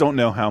 I just don't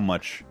know how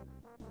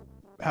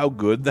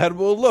good that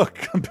will look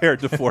compared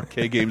to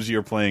 4K games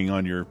you're playing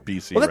on your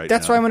PC right now.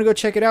 That's why I'm going to go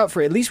check it out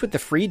for at least with the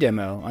free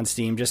demo on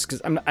Steam, just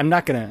because I'm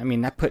not going to,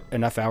 I put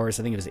enough hours,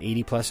 I think it was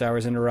 80 plus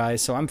hours into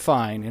Rise, so I'm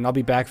fine, and I'll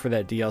be back for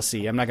that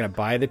DLC. I'm not going to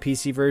buy the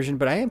PC version,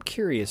 but I am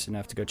curious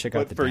enough to go check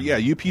out the demo. Yeah,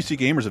 you PC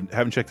gamers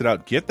haven't checked it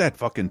out, get that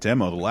fucking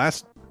demo.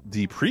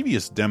 The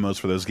previous demos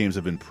for those games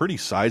have been pretty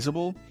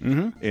sizable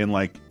and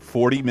like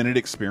 40-minute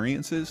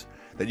experiences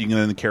that you can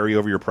then carry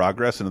over your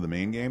progress into the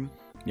main game.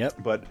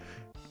 Yep. But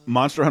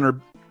Monster Hunter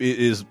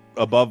is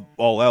above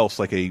all else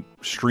like a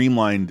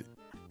streamlined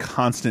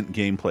constant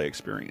gameplay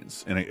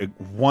experience and a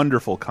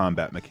wonderful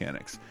combat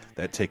mechanics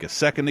that take a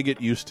second to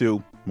get used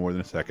to, more than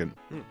a second,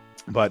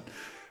 but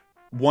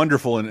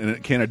wonderful, and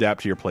it can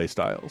adapt to your play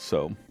style.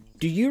 So,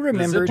 do you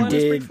remember,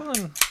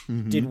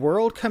 Mm-hmm. did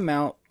World come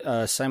out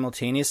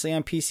simultaneously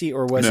on PC,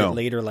 or was it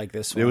later like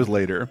this one? It was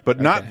later, but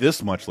not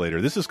this much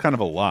later. This is kind of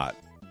a lot.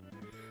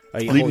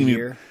 A whole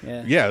year?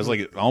 Yeah, it was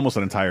like almost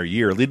an entire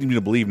year, leading me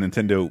to believe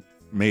Nintendo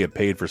may have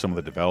paid for some of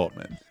the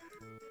development.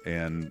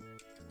 And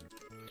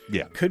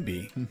yeah, could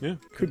be. Yeah,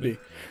 could be.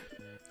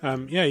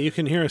 Yeah, you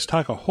can hear us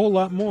talk a whole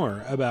lot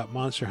more about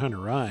Monster Hunter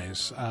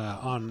Rise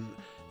on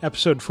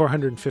episode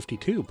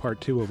 452,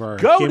 part 2 of our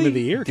Game of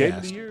the Year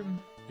cast.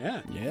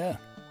 Yeah.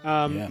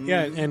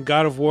 And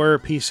God of War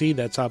PC,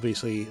 that's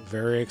obviously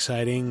very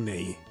exciting.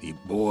 The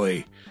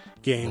boy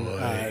game,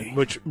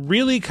 which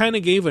really kind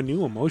of gave a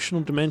new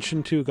emotional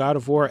dimension to God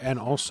of War, and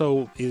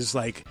also is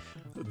like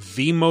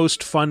the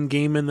most fun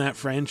game in that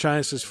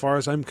franchise as far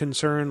as I'm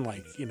concerned.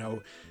 Like, you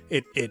know,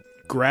 it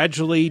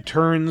gradually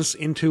turns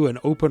into an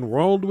open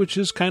world, which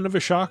is kind of a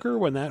shocker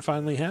when that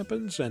finally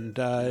happens, and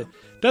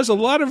does a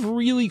lot of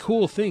really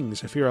cool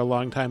things if you're a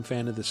longtime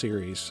fan of the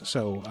series.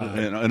 So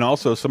and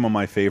also some of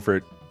my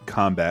favorite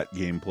combat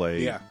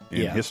gameplay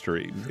in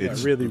history.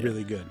 It's really,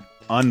 really good.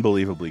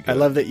 Unbelievably good. I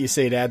love that you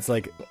say it adds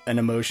like an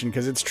emotion,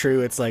 because it's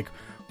true. It's like,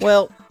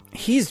 well,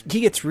 he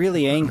gets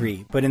really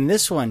angry, but in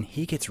this one,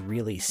 he gets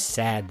really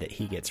sad that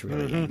he gets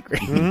really angry.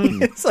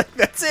 It's like,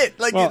 that's it.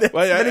 Like,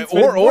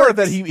 or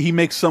that he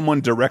makes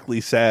someone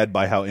directly sad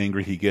by how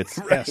angry he gets.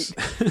 Right.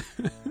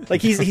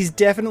 Like, he's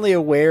definitely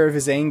aware of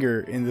his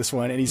anger in this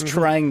one, and he's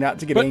trying not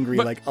to get angry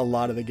like a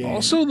lot of the game.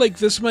 Also, like,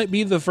 this might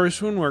be the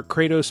first one where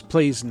Kratos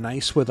plays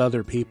nice with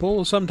other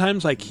people.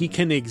 Sometimes, like, he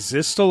can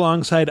exist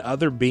alongside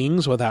other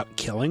beings without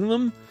killing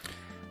them.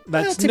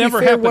 That's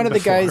never happened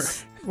before.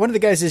 One of the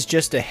guys is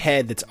just a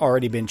head that's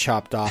already been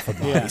chopped off a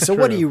body. So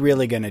what are you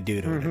really going to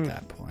do to it at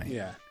that point?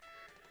 Yeah.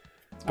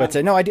 But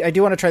no, I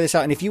do want to try this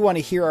out. And if you want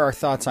to hear our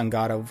thoughts on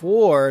God of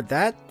War,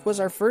 that was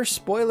our first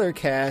spoiler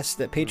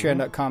cast at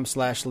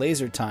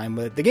patreon.com/lasertime.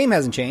 But the game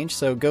hasn't changed,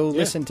 so go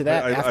listen to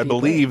that. I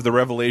believe the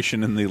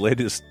revelation in the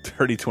latest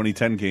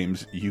 2010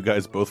 games, you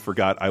guys both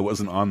forgot I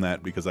wasn't on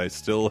that because I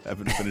still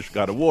haven't finished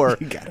God of War.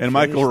 And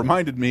Michael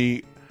reminded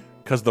me,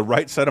 because the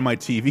right side of my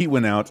TV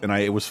went out, and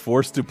I was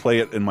forced to play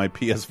it in my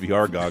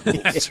PSVR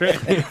goggles. That's right.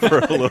 For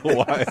a little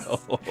while.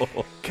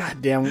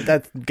 God damn,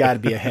 that's got to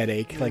be a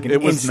headache. Like an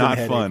it was not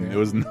headache, fun. right? It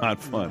was not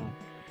fun.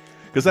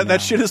 Because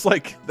that shit is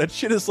like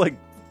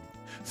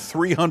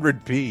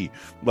 300p.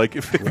 Like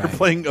if you're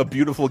playing a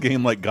beautiful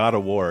game like God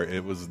of War,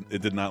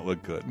 it did not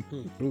look good.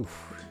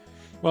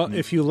 Well,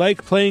 if you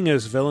like playing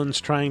as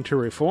villains trying to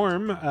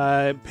reform,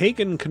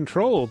 Pagan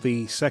Control,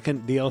 the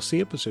second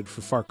DLC episode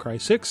for Far Cry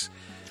 6,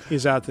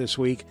 is out this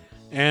week,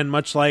 and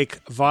much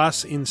like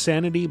Voss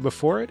Insanity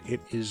before it, it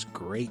is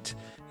great.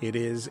 It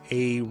is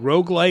a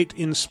roguelite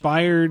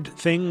inspired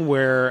thing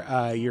where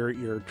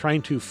you're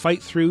trying to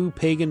fight through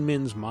Pagan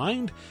Min's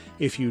mind.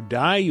 If you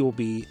die, you will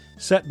be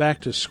set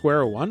back to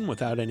square one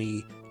without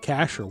any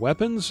cash or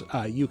weapons.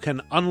 You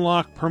can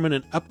unlock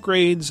permanent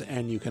upgrades,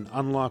 and you can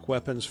unlock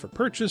weapons for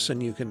purchase,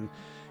 and you can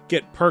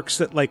get perks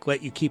that like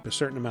let you keep a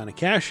certain amount of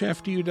cash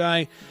after you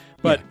die.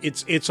 But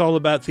it's all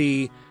about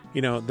the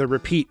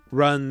repeat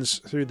runs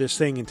through this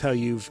thing until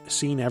you've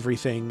seen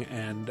everything.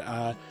 And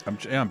I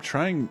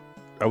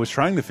was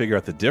trying to figure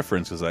out the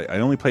difference, because I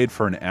only played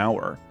for an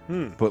hour,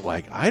 but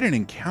like I didn't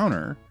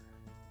encounter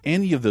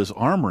any of those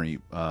armory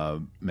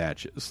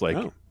matches. Like,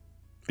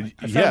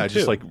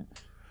 just like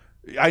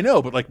I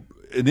know, but like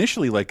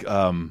initially, like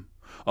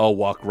I'll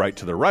walk right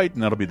to the right,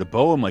 and that'll be the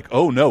bow. I'm like,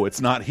 oh no,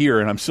 it's not here,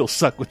 and I'm still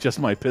stuck with just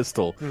my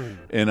pistol.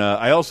 And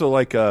I also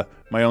like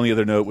my only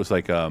other note was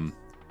like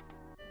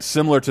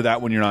similar to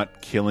that, when you're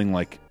not killing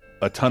like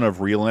a ton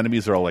of real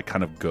enemies, they're all like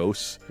kind of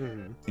ghosts,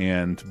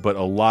 but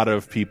a lot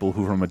of people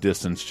who from a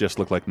distance just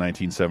look like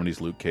 1970s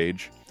Luke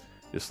Cage,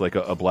 just like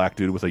a black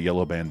dude with a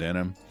yellow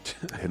bandana.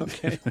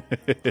 Okay.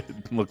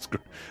 It looks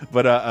great.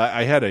 But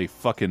I had a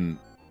fucking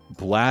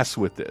blast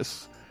with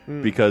this,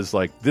 because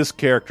like this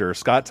character,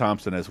 Scott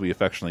Thompson, as we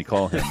affectionately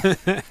call him,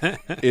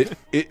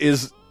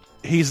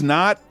 he's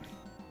not,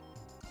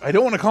 I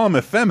don't want to call him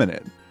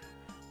effeminate,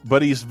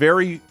 but he's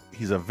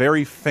a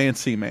very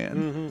fancy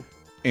man.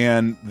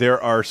 And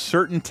there are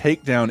certain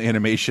takedown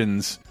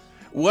animations.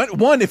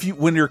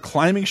 When you're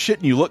climbing shit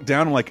and you look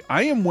down, I'm like,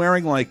 I am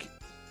wearing like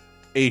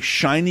a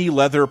shiny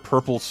leather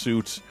purple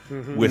suit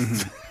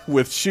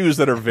with shoes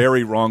that are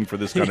very wrong for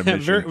this kind of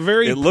mission.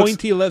 Very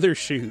pointy leather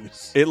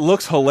shoes. It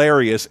looks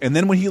hilarious. And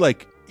then when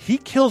he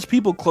kills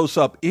people close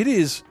up, it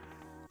is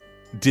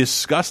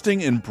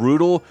disgusting and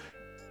brutal.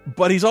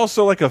 But he's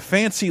also like a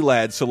fancy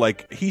lad, so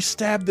like he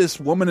stabbed this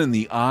woman in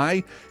the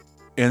eye,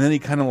 and then he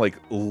kind of like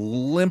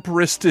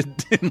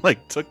limp-wristed and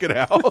like took it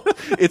out.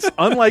 It's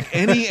unlike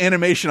any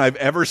animation I've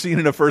ever seen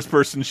in a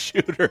first-person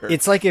shooter.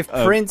 It's like if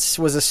Prince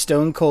was a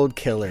stone cold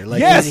killer. Like,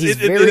 yes,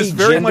 he's it is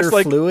very much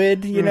like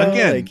fluid. You know,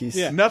 again,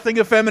 like nothing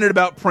effeminate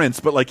about Prince,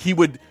 but like he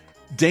would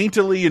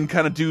daintily and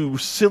kind of do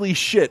silly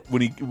shit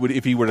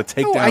if he were to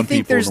take down I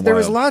think people. there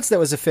was lots that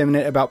was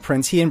effeminate about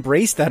Prince. He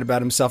embraced that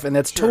about himself, and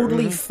that's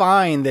totally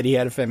fine that he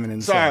had a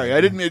feminine side. Sorry,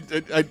 I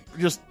didn't. I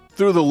just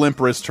threw the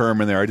limperous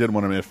term in there. I didn't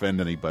want to offend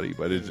anybody,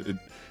 but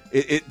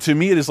it to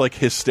me it is like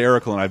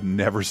hysterical, and I've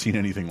never seen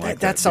anything like that.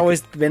 That's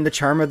always been the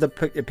charm of the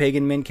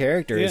Pagan Min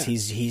character. Is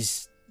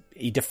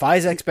he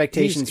defies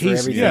expectations for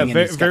everything, and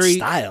he's got very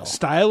style.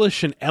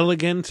 Stylish and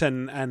elegant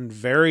and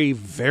very,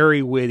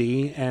 very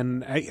witty.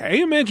 And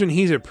I imagine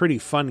he's a pretty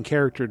fun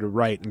character to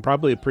write, and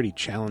probably a pretty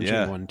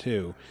challenging one,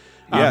 too.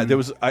 Yeah, there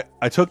was.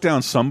 I took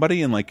down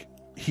somebody, and like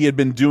he had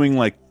been doing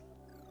like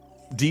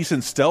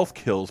decent stealth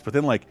kills, but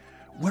then like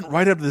went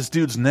right up to this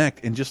dude's neck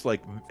and just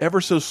like ever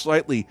so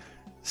slightly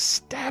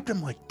stabbed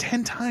him like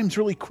 10 times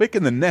really quick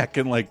in the neck,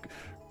 and like,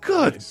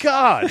 good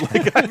God,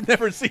 like I've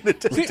never seen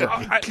it.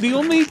 The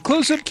only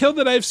close-up kill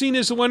that I've seen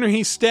is the one where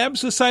he stabs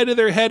the side of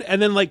their head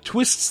and then like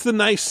twists the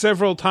knife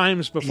several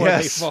times before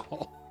they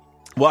fall.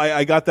 Well,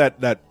 I got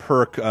that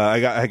perk.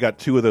 I got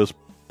 2 of those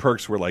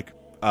perks where like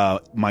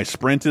my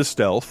sprint is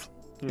stealth,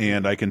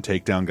 and I can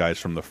take down guys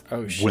from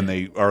when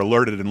they are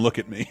alerted and look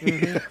at me.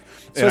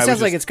 So it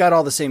sounds like it's got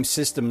all the same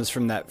systems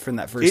from that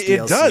first DLC.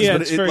 It does, yeah,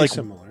 but it's it very like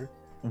similar.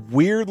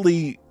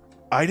 Weirdly,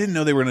 I didn't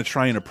know they were going to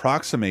try and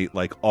approximate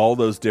like all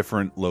those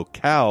different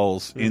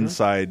locales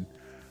inside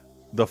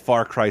the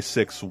Far Cry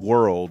 6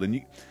 world, and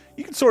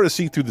you can sort of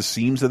see through the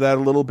seams of that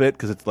a little bit,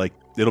 because it's like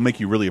it'll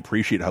make you really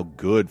appreciate how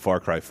good Far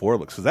Cry 4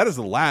 looks, because that is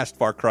the last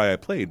Far Cry I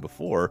played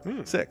before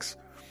 6.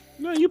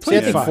 No, you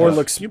played 5. 4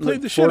 looks. You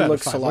played the 4 shit out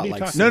looks of 5. a lot What are you like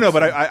talking 6. No,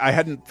 but I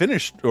hadn't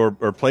finished or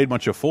played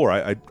much of 4.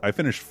 I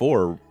finished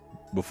 4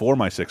 before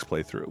my 6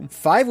 playthrough.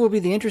 5 will be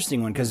the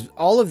interesting one, because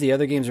all of the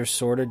other games are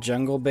sort of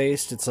jungle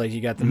based. It's like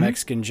you got the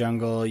Mexican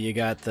jungle, you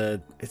got the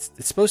it's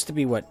supposed to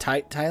be what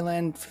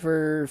Thailand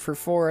for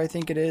 4, I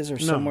think it is, or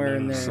somewhere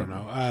in there.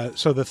 No.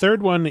 So the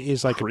third one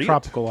is like a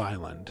tropical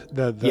island.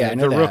 The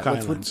Rook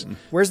Islands.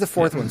 Where's the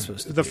fourth one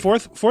supposed to be? The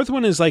fourth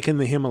one is like in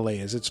the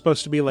Himalayas. It's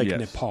supposed to be like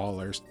Nepal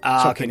or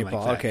something Nepal,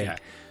 like that. okay. Yeah.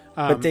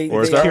 But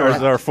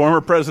as our former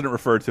president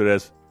referred to it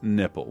as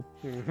nipple.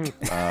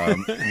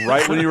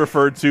 Right when he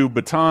referred to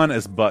baton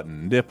as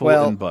button, nipple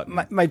and button.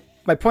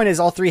 My point is,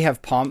 all 3 have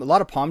a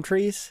lot of palm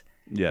trees.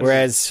 Yes.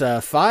 Whereas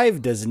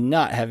 5 does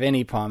not have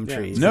any palm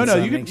trees. No,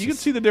 you can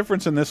see the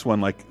difference in this one.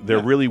 Like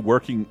they're really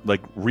working,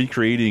 like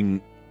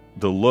recreating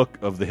the look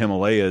of the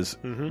Himalayas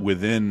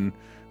within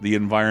the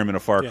environment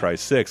of Far Cry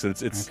 6.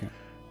 And it's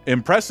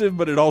impressive,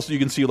 but it also, you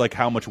can see like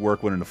how much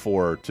work went into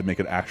 4 to make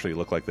it actually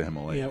look like the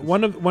Himalayas. Yeah,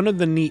 one of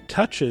the neat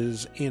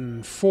touches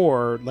in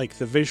 4, like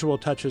the visual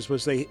touches,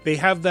 was they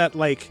have that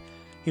like,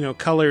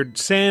 colored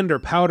sand or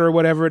powder or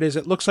whatever it is.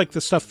 It looks like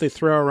the stuff they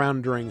throw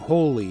around during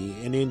Holi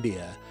in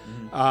India.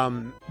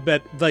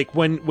 But like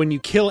when you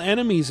kill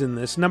enemies in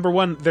this, number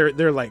one,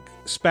 they're like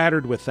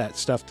spattered with that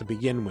stuff to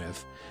begin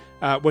with.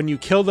 When you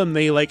kill them,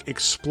 they like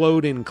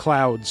explode in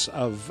clouds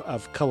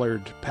of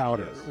colored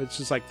powder. It's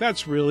just like,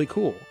 that's really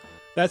cool.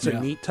 That's a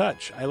neat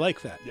touch. I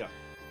like that.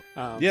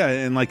 Yeah.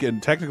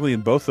 And technically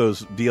in both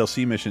those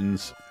DLC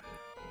missions,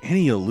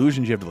 any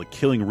illusions you have to like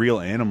killing real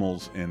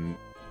animals and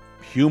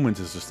humans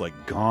is just like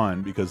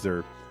gone, because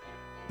this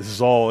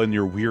is all in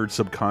your weird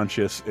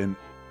subconscious. And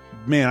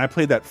man, I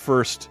played that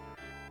first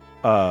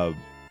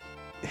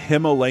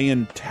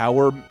Himalayan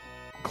tower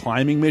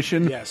climbing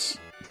mission. Yes.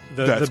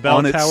 That's the bell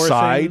on its tower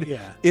side. Thing?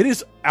 Yeah. It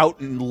is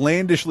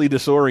outlandishly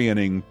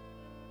disorienting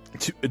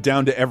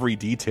down to every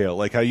detail.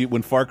 Like how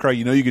when Far Cry,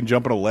 you can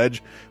jump on a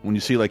ledge when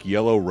you see like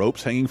yellow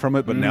ropes hanging from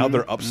it, but now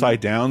they're upside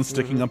down,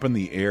 sticking up in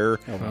the air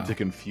to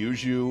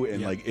confuse you.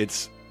 And like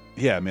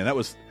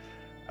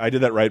I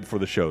did that right before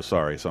the show.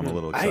 Sorry, so I'm a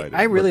little excited.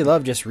 I really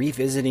love just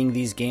revisiting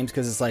these games,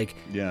 because it's like,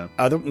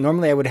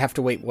 normally I would have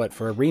to wait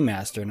for a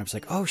remaster, and I was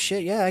like, oh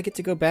shit, yeah, I get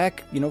to go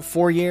back,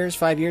 4 years,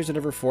 5 years,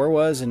 whatever 4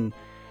 was, and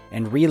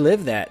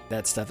relive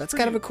that stuff. That's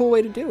kind of a cool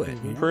way to do it.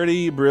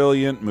 Pretty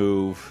brilliant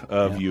move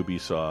of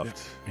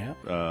Ubisoft.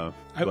 Yeah.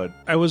 But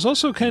I was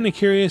also kind of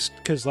curious,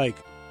 because like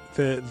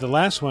the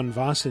last one,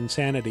 Voss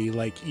Insanity,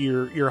 like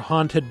you're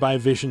haunted by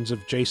visions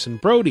of Jason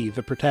Brody,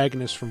 the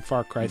protagonist from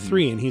Far Cry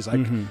 3, and he's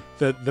like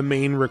the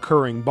main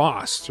recurring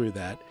boss through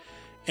that.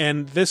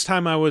 And this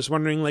time I was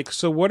wondering, like,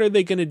 so what are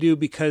they going to do?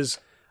 Because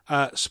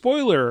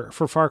spoiler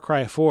for Far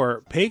Cry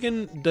 4,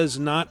 Pagan does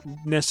not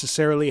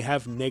necessarily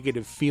have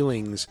negative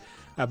feelings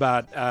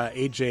about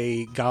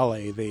AJ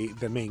Gale,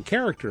 the main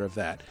character of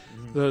that.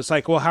 So it's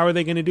like, well, how are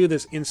they going to do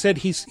this? Instead,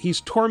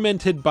 he's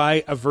tormented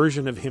by a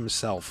version of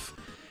himself.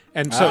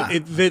 And so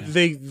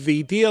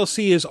the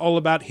DLC is all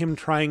about him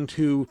trying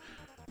to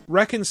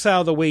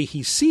reconcile the way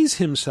he sees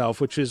himself,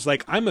 which is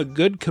like, I'm a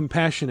good,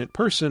 compassionate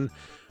person,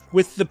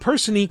 with the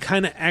person he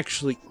kind of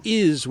actually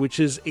is, which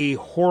is a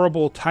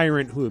horrible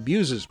tyrant who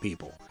abuses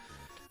people.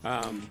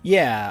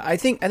 I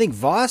think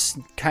Voss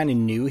kind of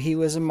knew he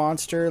was a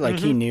monster. Like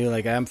he knew,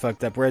 like, I'm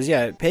fucked up. Whereas,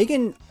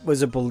 Pagan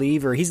was a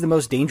believer. He's the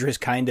most dangerous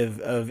kind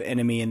of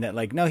enemy in that,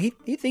 like, no, he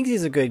thinks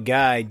he's a good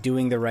guy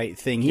doing the right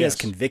thing. He has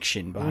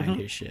conviction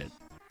behind his shit.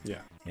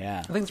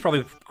 Yeah. I think it's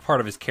probably part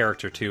of his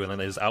character too, and then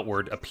his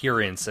outward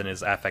appearance and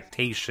his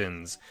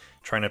affectations,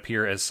 trying to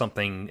appear as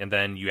something, and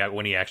then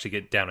when you actually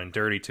get down and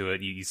dirty to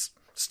it, he's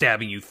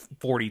stabbing you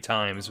 40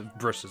 times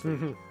versus.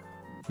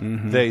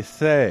 They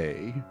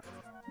say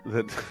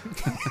that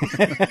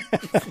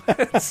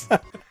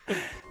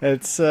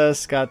it's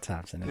Scott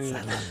Thompson.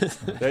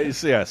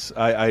 Yes,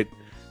 I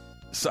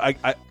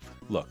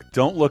look.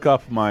 Don't look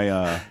up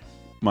my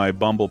my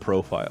Bumble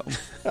profile.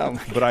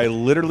 But I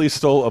literally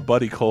stole a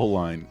Buddy Cole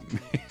line.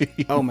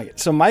 Oh my god!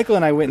 So Michael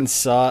and I went and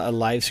saw a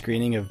live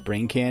screening of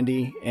Brain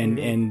Candy,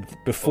 and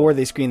before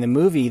they screened the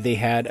movie, they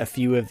had a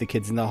few of the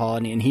kids in the hall,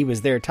 and he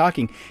was there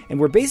talking, and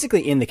we're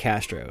basically in the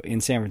Castro in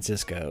San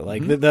Francisco,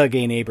 like the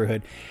gay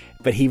neighborhood.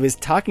 But he was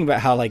talking about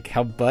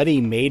how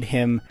Buddy made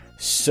him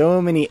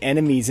so many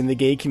enemies in the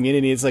gay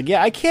community. It's like,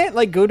 yeah, I can't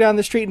go down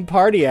the street and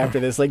party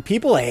after this. Like,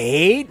 people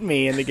hate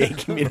me in the gay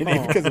community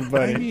because of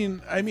Buddy.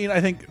 I mean,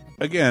 I think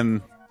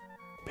again,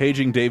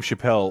 paging Dave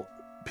Chappelle,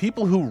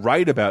 people who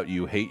write about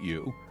you hate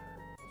you.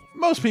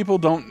 Most people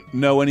don't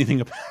know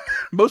anything about.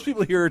 Most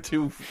people here are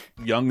too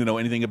young to know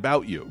anything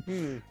about you.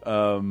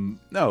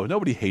 No,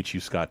 nobody hates you,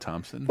 Scott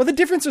Thompson. Well, the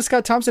difference with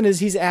Scott Thompson is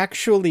he's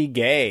actually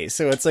gay,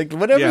 so it's like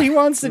whatever he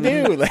wants to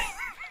do. Like,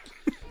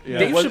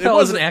 Dave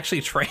Chappelle isn't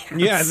actually trans.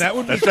 Yeah, that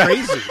would be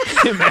crazy.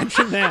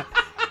 Imagine that.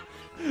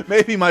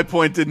 Maybe my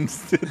point doesn't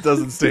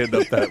stand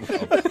up that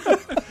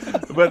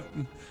well. But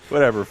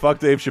whatever. Fuck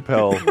Dave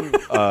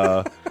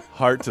Chappelle.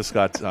 Heart to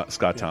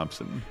Scott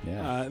Thompson.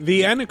 Yeah.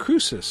 The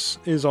Anacrusis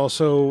is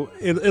also.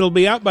 It'll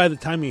be out by the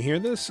time you hear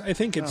this. I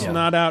think it's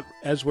not out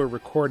as we're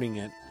recording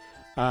it.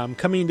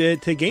 Coming to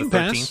Game the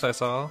Pass. 13th I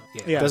saw.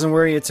 Yeah. Doesn't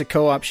worry, it's a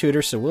co-op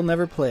shooter, so we'll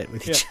never play it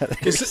with each other.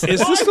 Is this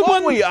the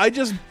one? I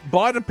just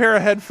bought a pair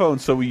of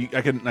headphones so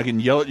I can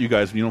yell at you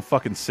guys when you don't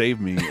fucking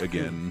save me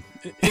again.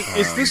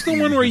 Is this the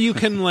one where you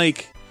can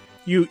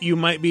You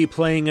might be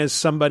playing as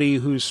somebody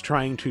who's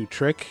trying to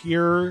trick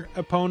your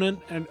opponent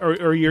or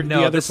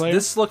the other player?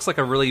 This looks like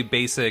a really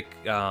basic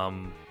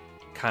kind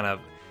of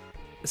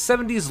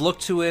 70s look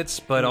to it,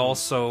 but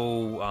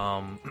also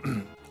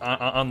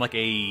on like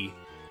a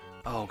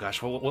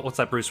what's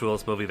that Bruce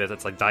Willis movie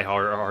that's like Die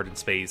Hard in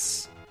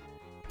Space?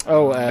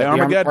 Oh,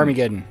 Armageddon.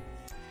 Armageddon.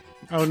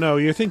 Oh no,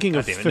 you're thinking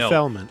of Fifth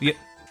Element. Yeah,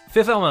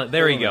 Fifth Element.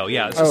 There you go.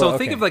 Yeah. So, okay.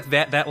 Think of like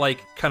that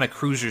like kind of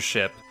cruiser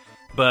ship,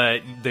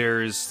 but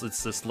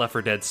it's this Left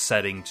 4 Dead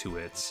setting to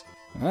it.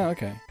 Oh,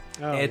 okay.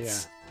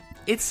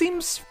 It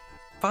seems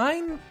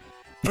fine.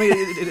 I mean,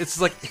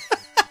 it's like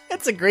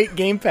that's a great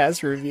Game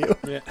Pass review.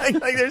 Yeah.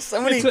 like there's so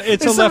many.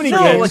 It's a Left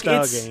 4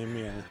 Dead style game.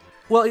 Yeah.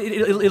 Well,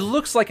 it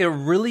looks like a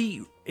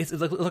really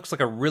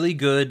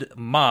good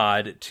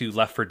mod to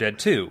Left 4 Dead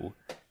 2.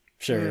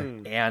 Sure,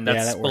 and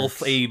that's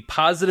both a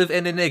positive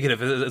and a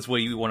negative. Is the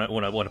way you want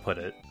to put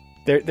it.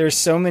 There's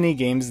so many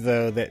games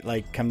though that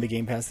like come to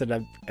Game Pass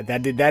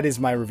that is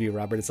my review,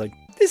 Robert. It's like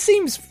this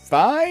seems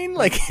fine.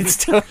 Like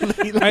it's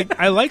totally.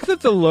 I like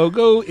that the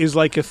logo is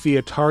like if the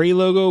Atari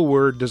logo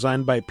were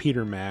designed by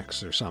Peter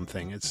Max or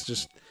something. It's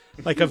just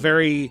like a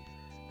very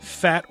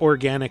fat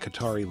organic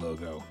Atari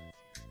logo.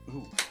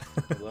 Ooh,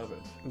 I love it.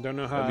 I don't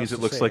know how. That means it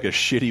looks like a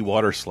shitty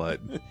water slide.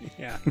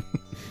 Yeah.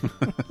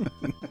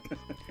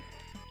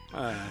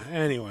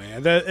 Anyway,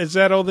 is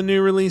that all the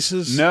new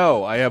releases?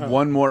 No, I have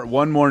one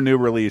more new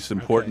release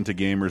important to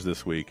gamers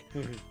this week.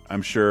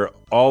 I'm sure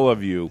all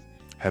of you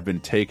have been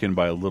taken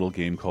by a little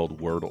game called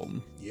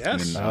Wordle.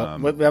 Yes,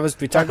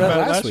 we talked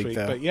about last week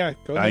though. But yeah,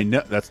 go ahead. I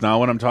know that's not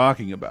what I'm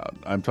talking about.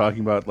 I'm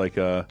talking about like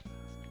the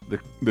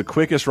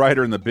quickest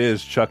writer in the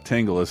biz, Chuck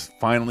Tingle, has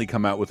finally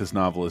come out with his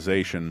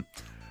novelization.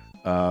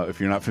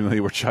 If you're not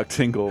familiar with Chuck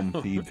Tingle,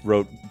 he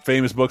wrote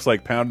famous books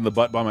like Pounding the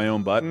Butt by My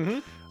Own Butt.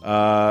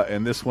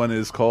 And this one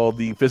is called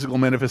The Physical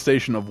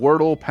Manifestation of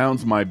Wordle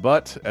Pounds My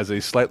Butt as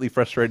a Slightly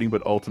Frustrating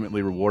but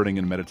Ultimately Rewarding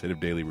and Meditative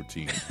Daily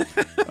Routine.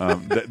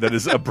 That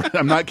is,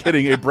 I'm not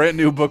kidding, a brand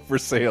new book for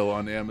sale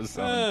on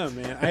Amazon. Oh,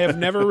 man. I have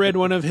never read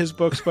one of his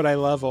books, but I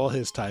love all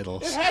his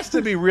titles. It has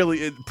to be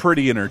really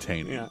pretty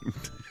entertaining. Yeah.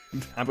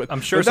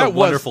 I'm sure it's a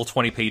wonderful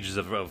 20 pages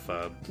of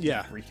reading.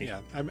 Yeah.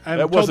 I'm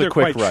that told they're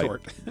quite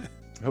short.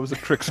 That was a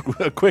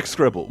quick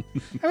scribble.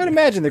 I would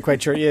imagine they're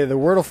quite short. Yeah, the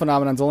Wordle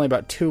phenomenon's only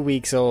about 2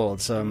 weeks old,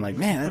 so I'm like,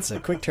 man, that's a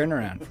quick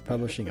turnaround for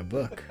publishing a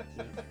book.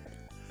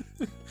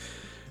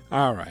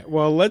 All right,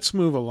 well, let's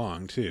move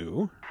along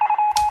to...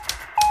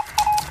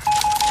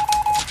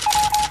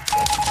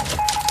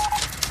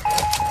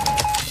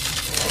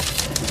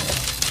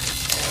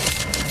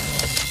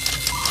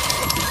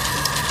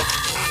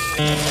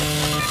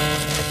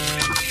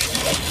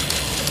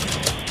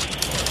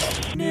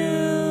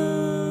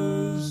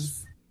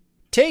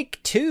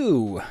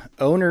 Take-Two,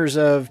 owners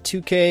of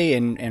 2K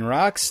and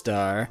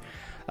Rockstar,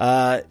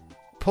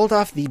 pulled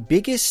off the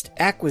biggest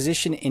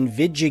acquisition in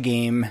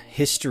Vidjagame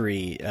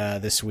history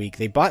this week.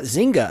 They bought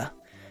Zynga,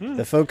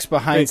 the folks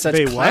behind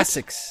such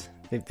classics.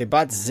 They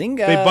bought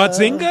Zynga. They bought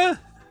Zynga?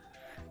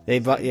 They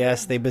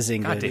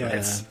bazinga. God damn it.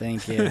 Yeah,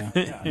 thank you.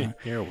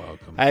 You're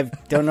welcome. I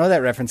don't know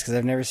that reference because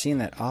I've never seen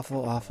that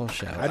awful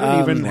show. I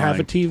don't even have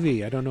a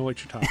TV. I don't know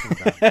what you're talking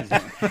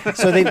about.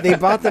 So they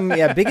bought them.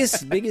 Yeah,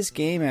 biggest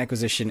game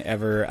acquisition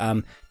ever.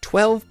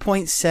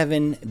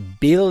 $12.7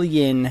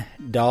 billion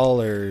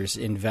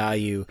in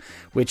value,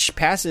 which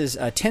passes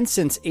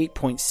Tencent's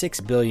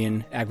 $8.6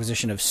 billion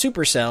acquisition of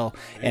Supercell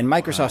and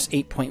Microsoft's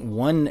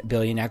 $8.1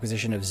 billion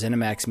acquisition of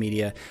ZeniMax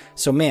Media.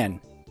 So man,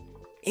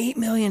 $8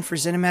 million for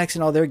ZeniMax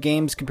and all their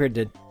games compared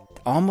to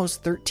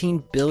almost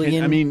 $13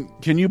 billion.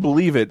 Can you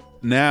believe it?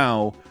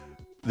 Now,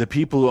 the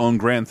people who own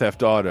Grand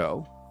Theft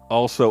Auto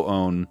also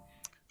own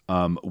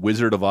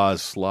Wizard of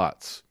Oz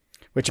slots,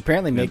 which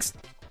apparently makes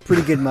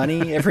pretty good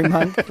money every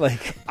month.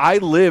 Like, I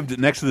lived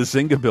next to the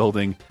Zynga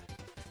building,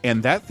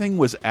 and that thing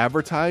was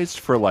advertised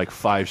for like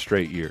 5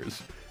 straight years.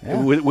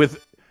 Yeah.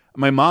 With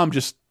my mom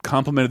just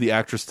complimented the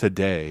actress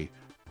today.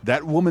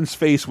 That woman's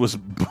face was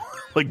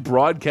like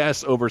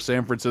broadcast over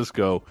San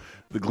Francisco.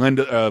 The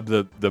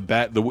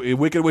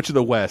Wicked Witch of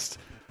the West.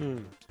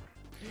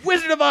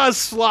 Wizard of Oz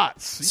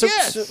slots. So,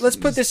 yes. So let's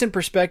put this in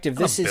perspective.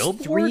 This is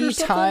 3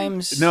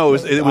 times. No,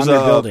 it was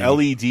a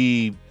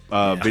LED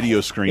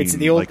video screen. It's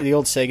the old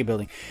Sega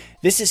building.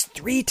 This is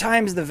 3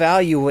 times the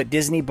value of what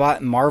Disney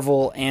bought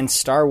Marvel and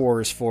Star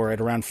Wars for at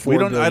around $4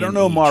 billion. I don't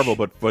know each. Marvel,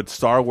 but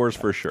Star Wars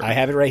for sure. I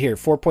have it right here.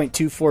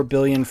 $4.24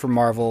 billion for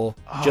Marvel,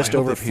 just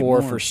over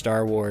 $4 for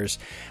Star Wars.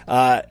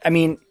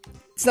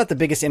 It's not the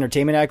biggest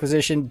entertainment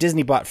acquisition.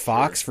 Disney bought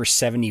Fox for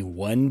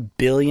 $71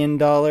 billion.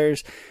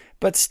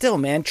 But still,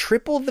 man,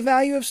 triple the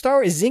value of Star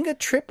Wars. Is Zynga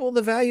triple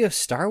the value of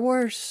Star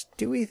Wars,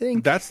 do we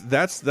think?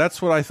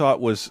 That's what I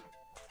thought was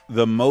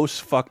the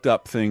most fucked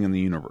up thing in the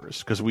universe.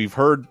 Because we've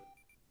heard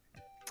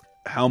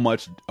how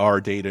much our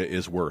data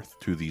is worth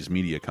to these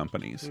media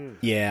companies.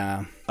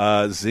 Yeah.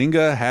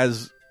 Zynga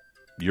has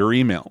your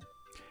email.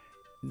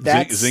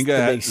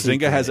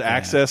 Zynga has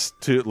access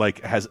to,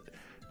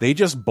 they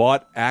just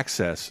bought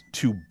access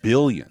to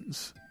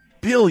billions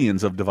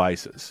of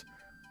devices.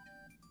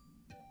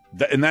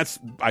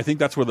 I think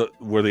that's where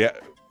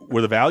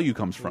the value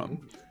comes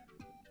from.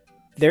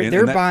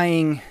 They're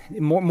buying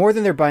more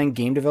than they're buying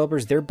game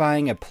developers. They're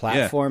buying a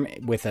platform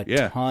with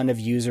a ton of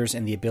users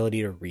and the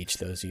ability to reach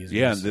those users.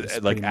 Yeah,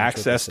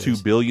 access to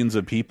billions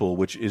of people,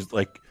 which is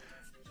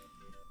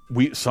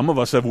some of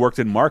us have worked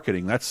in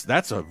marketing.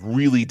 That's a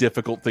really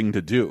difficult thing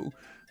to do.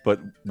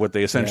 But what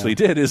they essentially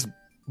did is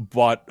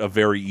bought a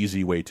very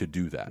easy way to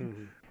do that.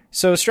 Mm-hmm.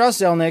 So Strauss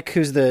Zelnick,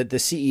 who's the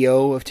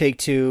CEO of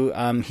Take-Two,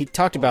 he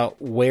talked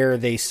about where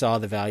they saw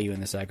the value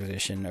in this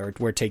acquisition, or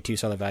where Take-Two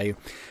saw the value.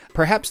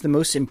 Perhaps the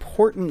most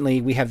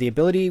importantly, we have the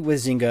ability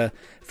with Zynga,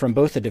 from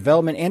both a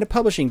development and a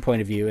publishing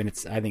point of view, and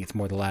I think it's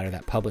more the latter,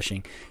 that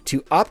publishing,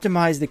 to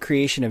optimize the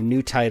creation of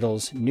new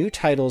titles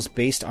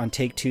based on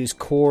Take-Two's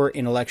core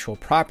intellectual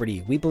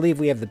property. We believe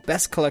we have the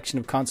best collection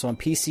of console and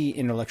PC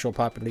intellectual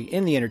property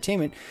in the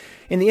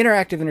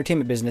interactive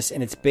entertainment business,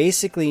 and it's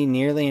basically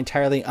nearly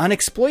entirely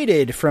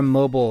unexploited from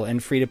mobile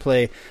and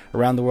free-to-play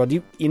around the world.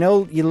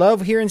 You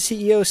love hearing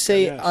CEOs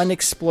say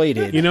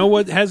unexploited. You know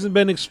what hasn't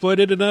been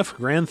exploited enough?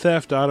 Grand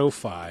Theft Auto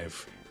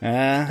 5.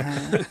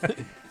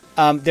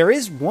 There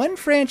is one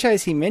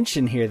franchise he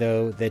mentioned here,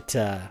 though,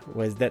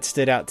 that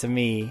stood out to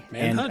me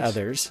and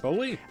others.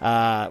 Holy.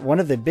 One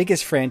of the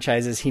biggest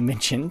franchises he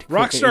mentioned.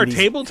 Rockstar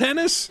Table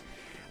Tennis?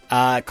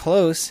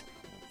 Close.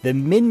 The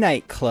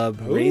Midnight Club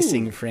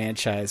racing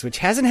franchise, which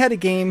hasn't had a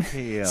game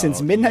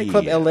since Midnight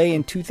Club LA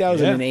in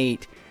 2008.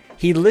 Yeah.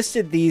 He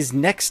listed these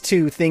next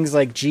to things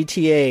like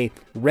GTA,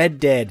 Red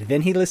Dead.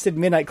 Then he listed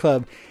Midnight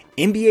Club,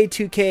 NBA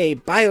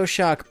 2K,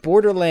 Bioshock,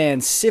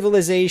 Borderlands,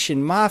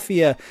 Civilization,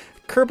 Mafia,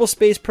 Kerbal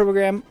Space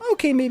Program.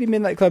 Okay, maybe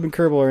Midnight Club and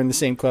Kerbal are in the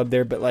same club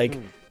there, but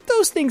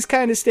those things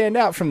kind of stand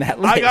out from that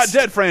list. I got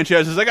dead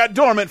franchises. I got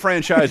dormant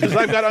franchises.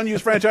 I've got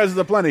unused franchises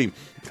aplenty.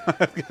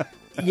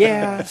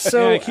 Yeah,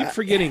 so I keep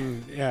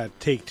forgetting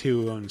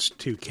Take-Two owns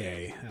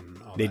 2K and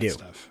all that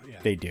stuff. Yeah.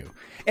 They do.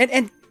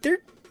 And their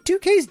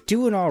 2K's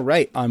doing all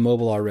right on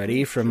mobile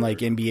already, from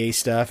NBA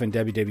stuff and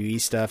WWE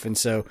stuff, and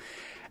so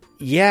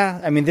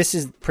this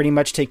is pretty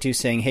much Take-Two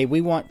saying, hey, we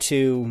want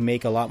to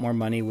make a lot more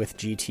money with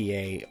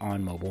GTA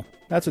on mobile.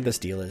 That's what this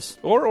deal is.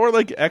 Or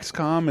like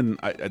XCOM, and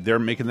they're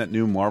making that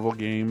new Marvel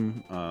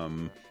game,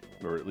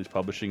 or at least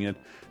publishing it.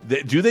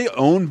 Do they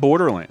own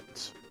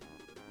Borderlands?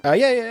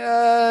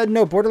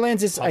 No,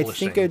 Borderlands is, I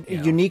think, a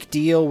unique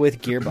deal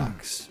with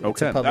Gearbox.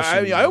 Okay.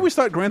 I always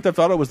thought Grand Theft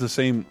Auto was the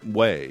same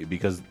way,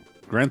 because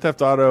Grand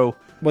Theft Auto...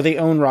 Well, they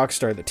own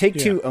Rockstar. The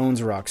Take-Two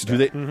owns Rockstar. Do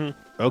they?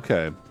 Mm-hmm.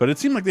 Okay. But it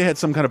seemed like they had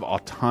some kind of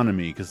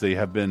autonomy, because they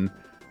have been,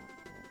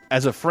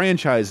 as a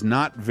franchise,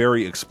 not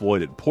very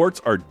exploited.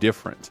 Ports are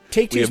different.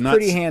 Take-Two's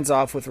pretty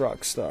hands-off with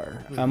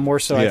Rockstar. More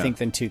so, I think,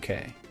 than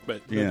 2K.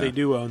 But they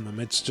do own them.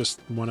 It's just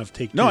one of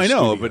Take-Two's No, I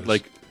know, studios.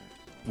 but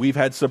we've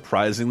had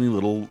surprisingly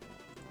little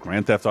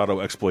Grand Theft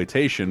Auto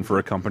exploitation for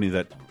a company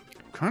that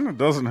kind of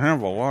doesn't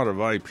have a lot of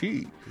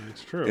IP.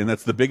 That's true. And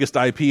that's the biggest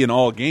IP in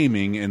all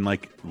gaming, and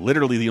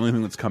literally the only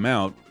thing that's come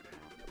out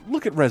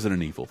look at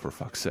Resident Evil, for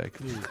fuck's sake.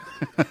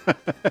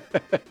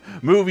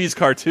 Movies,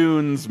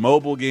 cartoons,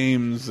 mobile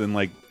games, and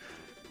like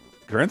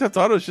Grand Theft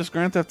Auto is just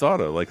Grand Theft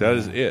Auto. Like that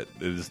is it.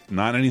 It is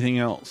not anything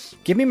else.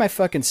 Give me my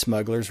fucking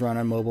Smugglers Run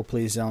on mobile,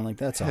 please, Zone. Like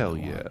that's all. Hell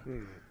yeah.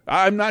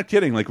 I'm not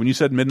kidding. Like when you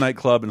said Midnight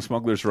Club and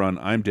Smugglers Run,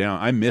 I'm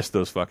down. I missed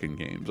those fucking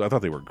games. I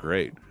thought they were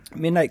great.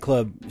 Midnight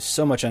Club,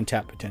 so much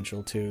untapped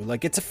potential too.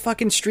 Like it's a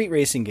fucking street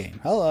racing game.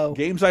 Hello.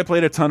 Games I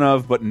played a ton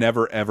of, but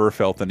never ever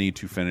felt the need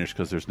to finish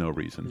because there's no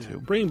reason to.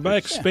 Bring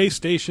back Space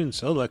Station,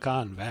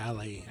 Silicon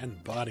Valley,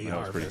 and Body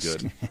Harvest.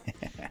 That was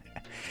pretty good.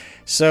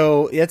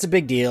 So that's a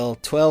big deal.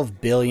 12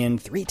 billion,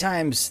 3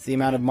 times the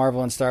amount of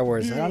Marvel and Star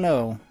Wars. I don't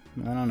know.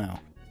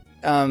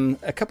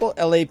 A couple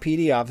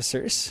LAPD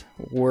officers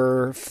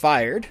were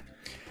fired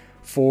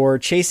for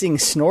chasing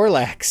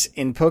Snorlax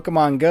in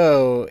Pokemon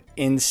Go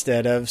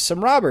instead of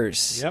some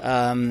robbers. Yep.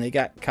 They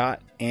got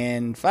caught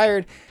and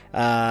fired.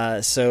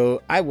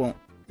 So I won't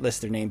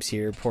list their names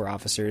here. Poor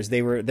officers.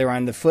 They were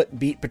on the Foot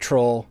Beat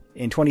Patrol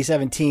in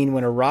 2017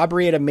 when a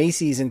robbery at a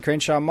Macy's in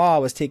Crenshaw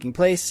Mall was taking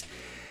place.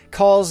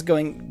 Calls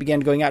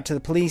began going out to the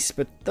police,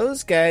 but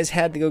those guys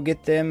had to go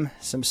get them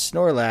some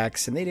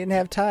Snorlax, and they didn't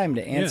have time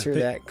to answer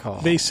that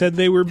call. They said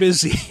they were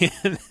busy,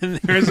 and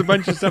there's a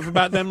bunch of stuff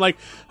about them like,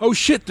 oh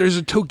shit, there's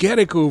a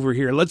Togetic over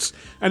here.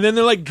 And then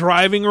they're like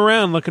driving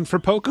around looking for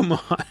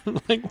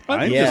Pokemon. Like what?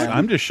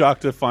 I'm just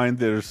shocked to find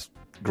there's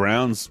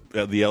grounds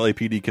the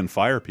LAPD can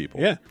fire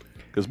people. Yeah.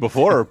 Because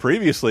before or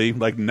previously,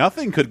 like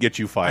nothing could get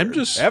you fired. I'm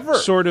just ever.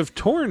 sort of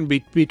torn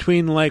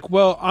between like,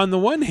 well, on the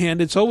one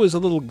hand, it's always a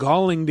little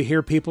galling to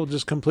hear people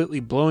just completely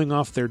blowing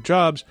off their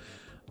jobs.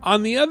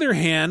 On the other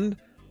hand,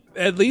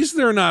 at least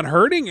they're not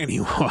hurting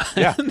anyone.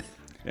 Yeah.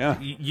 Yeah.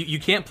 You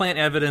can't plant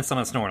evidence on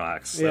a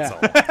Snorlax. That's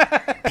all.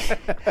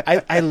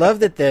 I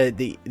love that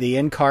the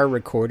in-car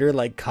recorder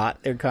like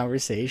caught their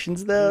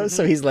conversations though.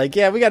 So he's like,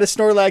 yeah, we got a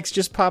Snorlax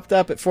just popped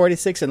up at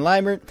 46 in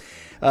Limert.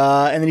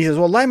 And then he says,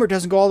 well, Limert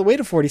doesn't go all the way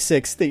to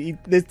 46. The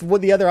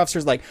other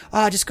officer's like,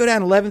 just go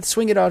down 11th,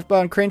 swing it off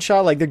on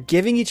Crenshaw. Like, they're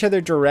giving each other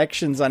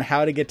directions on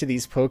how to get to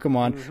these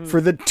Pokemon for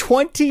the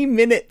 20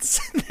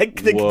 minutes that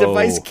the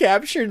device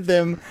captured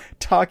them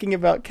talking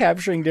about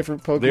capturing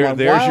different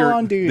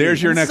Pokemon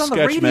There's your next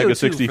sketch, Mega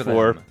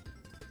 64.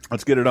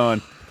 Let's get it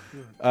on.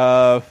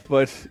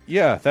 But,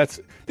 yeah,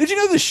 that's... Did you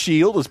know the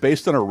Shield is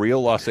based on a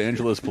real Los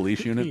Angeles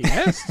police unit?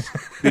 Yes.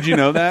 Did you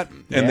know that?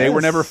 And they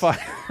were never fired.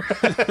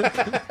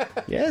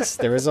 Yes,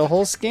 there was a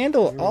whole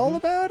scandal all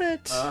about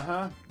it.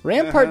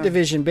 Rampart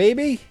Division,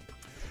 baby.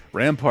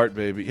 Rampart,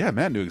 baby. Yeah,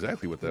 Matt knew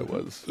exactly what that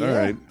was. All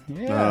right.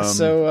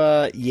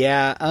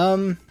 Yeah.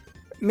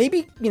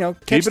 Maybe,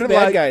 catch the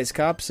bad guys,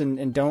 cops,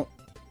 and don't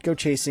go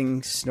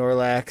chasing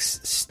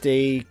Snorlax.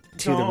 Stay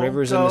to the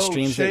rivers and the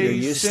streams that you're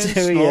used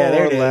to. Yeah,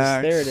 there it is.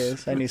 There it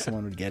is. I knew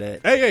someone would get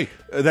it. Hey,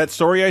 that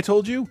story I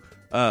told you,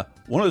 one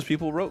of those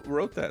people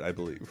wrote that, I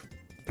believe.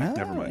 Oh,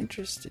 never mind.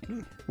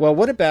 Interesting. Well,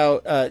 what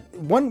about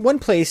one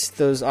place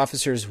those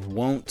officers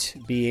won't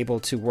be able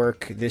to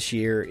work this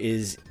year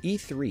is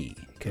E3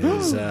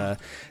 because the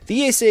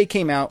ESA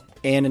came out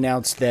and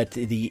announced that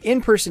the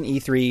in-person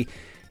E3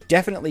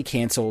 definitely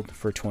canceled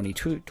for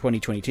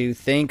 2022.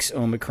 Thanks,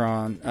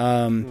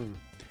 Omicron.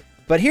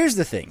 But here's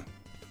the thing.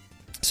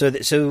 So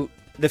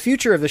the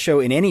future of the show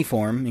in any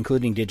form,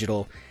 including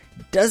digital,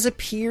 does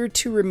appear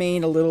to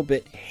remain a little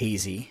bit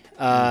hazy.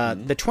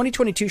 The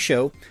 2022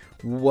 show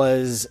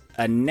was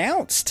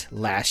announced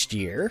last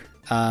year.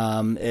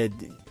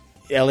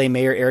 LA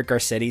Mayor Eric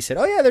Garcetti said,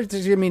 oh yeah, there's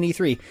going to be an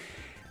E3.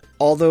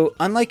 Although,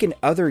 unlike in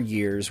other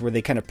years where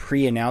they kind of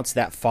pre-announced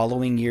that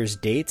following year's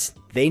dates,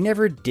 they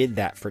never did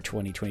that for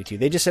 2022.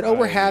 They just said, oh,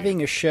 we're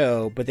having a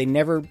show, but they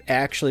never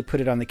actually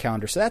put it on the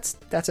calendar. So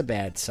that's a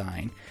bad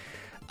sign.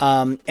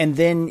 And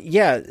then,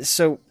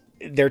 so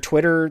their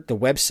Twitter, the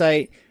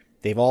website,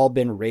 they've all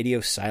been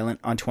radio silent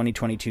on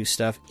 2022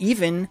 stuff,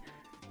 even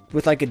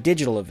with like a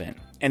digital event.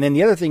 And then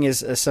the other thing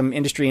is some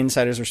industry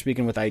insiders were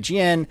speaking with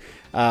IGN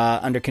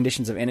under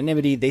conditions of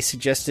anonymity. They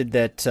suggested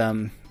that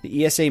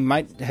the ESA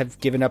might have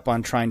given up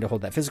on trying to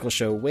hold that physical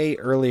show way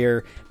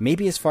earlier,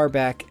 maybe as far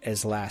back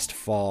as last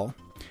fall.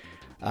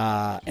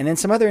 And then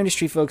some other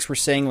industry folks were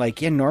saying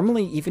like,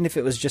 normally even if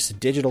it was just a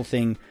digital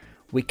thing,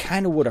 we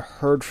kind of would have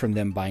heard from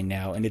them by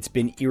now, and it's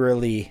been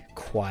eerily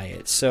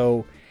quiet.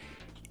 So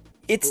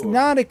it's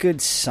not a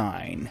good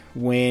sign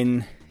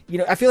when...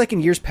 I feel like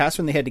in years past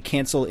when they had to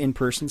cancel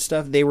in-person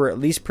stuff, they were at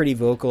least pretty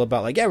vocal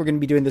about like, we're going to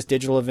be doing this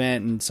digital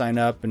event and sign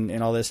up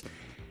and all this.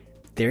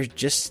 There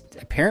just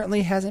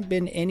apparently hasn't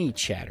been any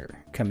chatter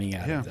coming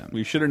out of them.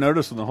 We should have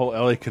noticed when the whole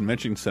LA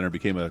Convention Center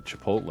became a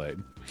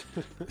Chipotle.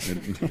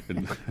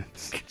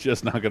 It's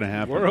just not going to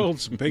happen.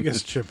 World's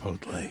biggest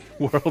Chipotle.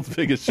 World's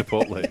biggest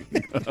Chipotle.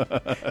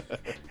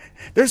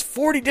 There's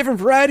 40 different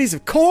varieties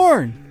of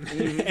corn.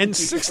 And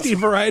 60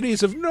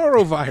 varieties of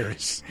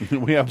norovirus.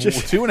 We have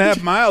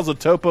 2.5 miles of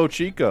Topo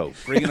Chico.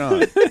 Bring it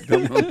on.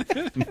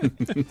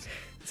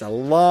 It's a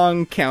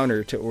long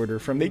counter to order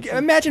from.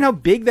 Imagine how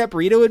big that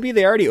burrito would be.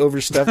 They already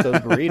overstuffed those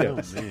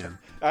burritos. Oh, man.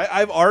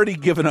 I've already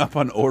given up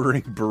on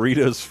ordering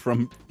burritos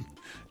from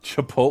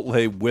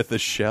Chipotle with a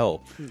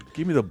shell.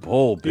 Give me the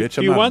bowl, bitch.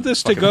 Do you want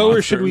this to go,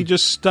 or should we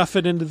just stuff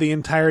it into the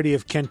entirety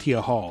of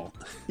Kentia Hall?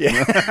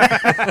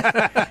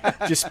 Yeah.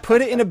 Just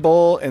put it in a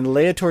bowl and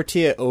lay a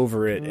tortilla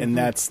over it, and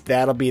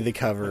that'll be the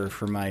cover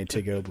for my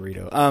to-go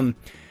burrito.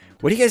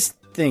 What do you guys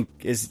think?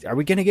 Are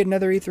we going to get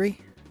another E3?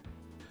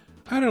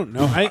 I don't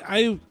know.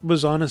 I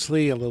was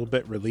honestly a little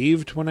bit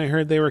relieved when I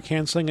heard they were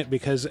canceling it,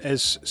 because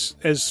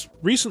as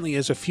recently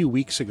as a few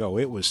weeks ago,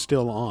 it was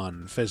still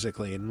on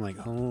physically, and I'm like,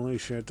 holy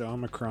shit,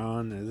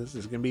 Omicron, this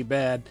is going to be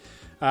bad.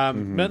 But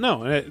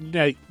no,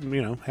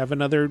 have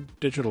another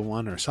digital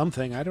one or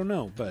something. I don't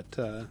know, but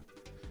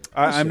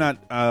I'm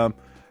not.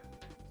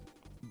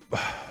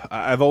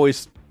 I've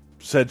always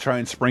said try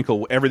and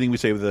sprinkle everything we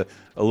say with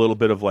a little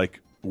bit of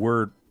like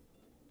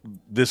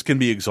this can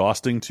be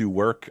exhausting to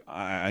work.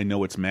 I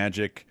know it's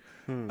magic.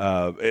 And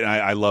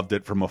I loved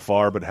it from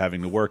afar, but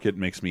having to work it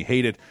makes me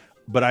hate it.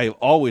 But I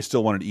always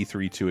still wanted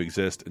E3 to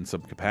exist in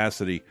some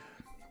capacity.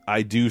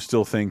 I do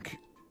still think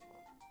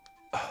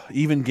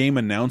even game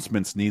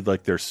announcements need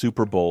like their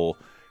Super Bowl,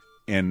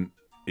 and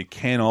it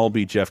can't all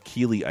be Jeff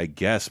Keighley, I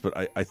guess.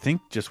 But I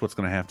think just what's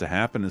going to have to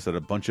happen is that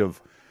a bunch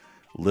of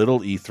little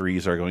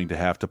E3s are going to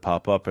have to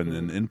pop up, and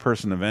an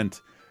in-person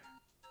event,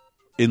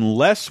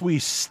 unless we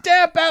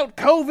stamp out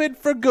COVID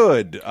for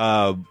good,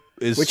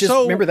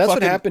 remember that's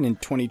what happened in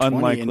 2020.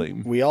 Unlikely.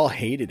 And we all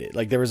hated it.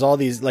 Like there was all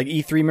these like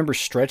E3 members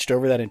stretched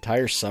over that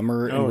entire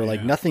summer, and we're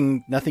like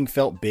nothing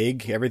felt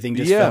big. Everything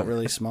just felt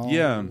really small.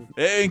 Yeah,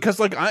 because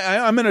like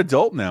I'm an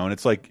adult now, and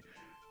it's like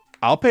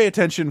I'll pay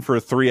attention for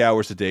 3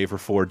 hours a day for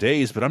 4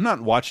 days, but I'm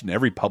not watching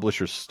every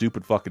publisher's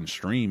stupid fucking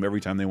stream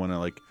every time they want to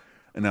like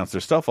announce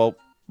their stuff. I'll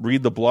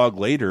read the blog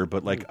later,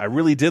 but like I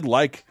really did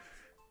like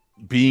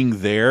being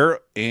there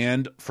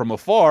and from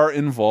afar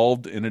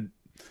involved in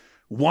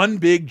one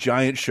big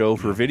giant show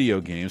for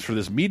video games for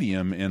this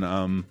medium. And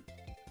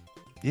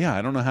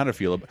I don't know how to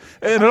feel about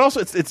it. And it also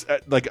it's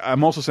like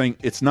I'm also saying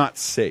it's not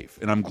safe,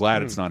 and I'm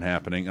glad it's not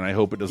happening, and I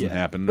hope it doesn't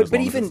happen as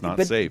long as it's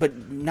not safe.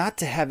 But not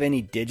to have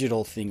any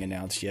digital thing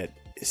announced yet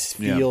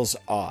feels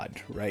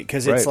odd, right?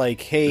 Because it's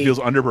like, hey, it feels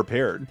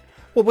underprepared.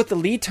 Well, with the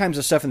lead times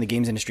of stuff in the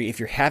games industry, if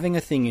you're having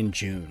a thing in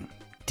June,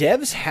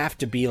 devs have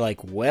to be like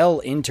well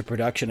into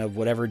production of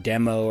whatever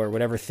demo or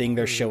whatever thing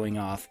they're showing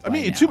off. I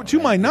mean, to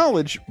my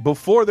knowledge,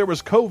 before there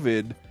was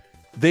COVID,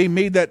 they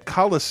made that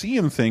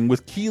Coliseum thing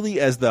with Keighley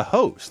as the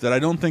host that I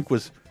don't think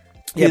was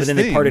but then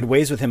they parted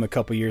ways with him a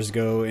couple years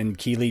ago, and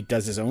Keighley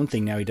does his own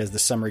thing now. He does the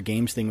Summer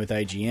Games thing with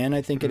IGN,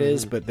 I think it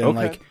is. But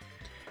then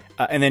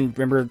and then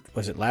remember,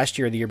 was it last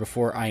year or the year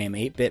before, I Am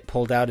 8-Bit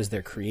pulled out as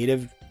their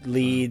creative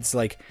leads?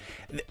 Like,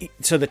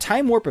 so the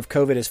time warp of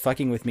COVID is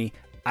fucking with me.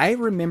 I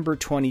remember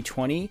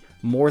 2020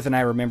 more than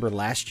I remember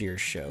last year's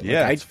show.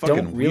 Yeah, like, I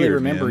don't really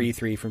remember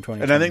E3 from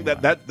 2020. And I think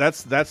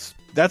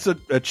that's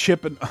a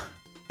chip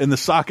in the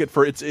socket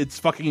for its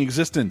fucking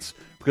existence,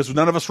 because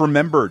none of us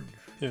remembered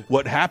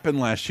what happened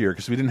last year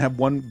because we didn't have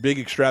one big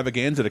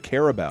extravaganza to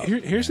care about.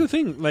 Here's the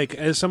thing, like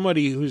as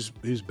somebody who's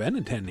been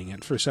attending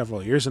it for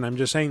several years, and I'm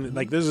just saying that,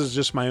 like, this is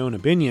just my own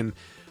opinion,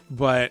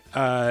 but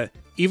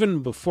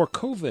even before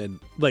COVID,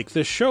 like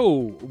this show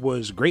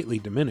was greatly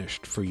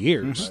diminished for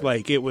years.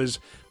 Like it was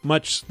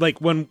much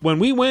like when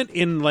we went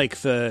in like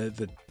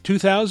the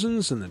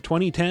 2000s and the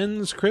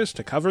 2010s, Chris,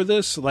 to cover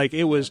this, like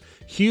it was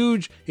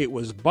huge. It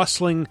was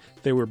bustling.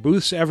 There were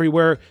booths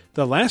everywhere.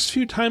 The last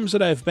few times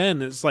that I've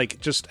been, it's like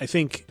just, I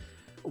think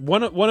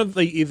one of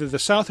the either the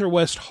South or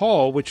West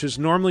Hall, which is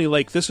normally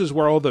like this is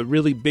where all the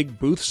really big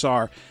booths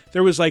are.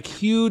 There was like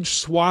huge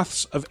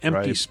swaths of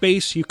empty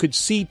space. You could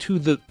see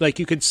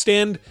you could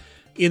stand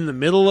in the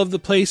middle of the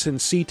place and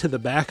see to the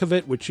back of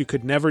it, which you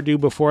could never do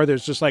before.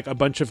 There's just like a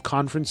bunch of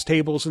conference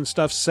tables and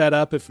stuff set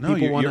up if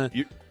people want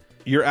to.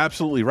 You're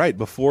absolutely right.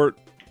 Before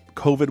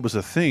COVID was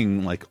a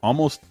thing, like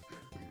almost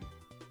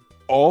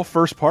all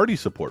first-party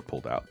support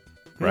pulled out,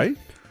 right?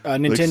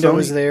 Nintendo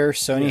was there.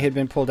 Sony had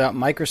been pulled out.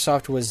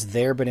 Microsoft was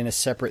there, but in a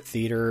separate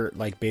theater,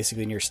 like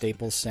basically near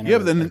Staples Center. Yeah,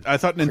 but then I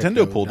thought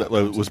Nintendo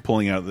was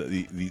pulling out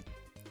the.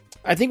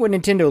 I think what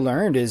Nintendo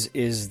learned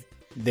is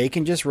they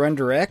can just run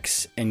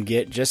directs and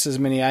get just as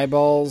many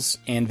eyeballs,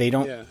 and they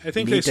don't. Yeah, I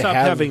think they stopped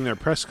having their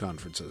press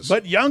conferences.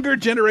 But younger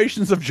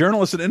generations of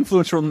journalists and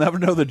influencers will never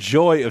know the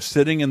joy of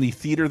sitting in the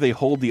theater they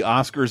hold the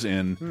Oscars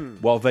in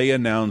while they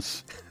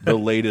announce the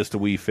latest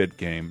Wii Fit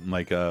game.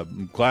 Like,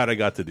 I'm glad I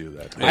got to do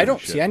that. I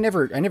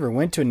never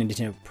went to a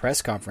Nintendo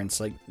press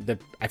conference. Like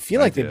I feel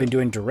like they've been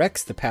doing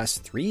directs the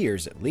past 3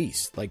 years at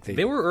least. Like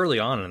they were early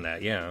on in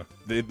that. Yeah,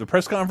 the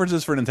press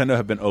conferences for Nintendo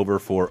have been over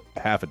for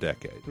half a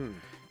decade.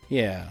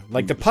 Yeah,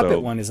 like the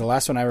puppet one is the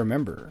last one I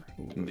remember.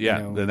 Yeah,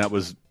 and that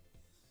was,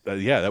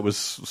 that was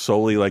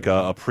solely like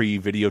a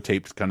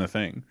pre-videotaped kind of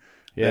thing.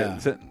 Yeah.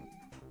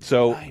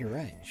 So you're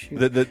right. Shoot.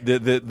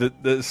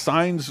 The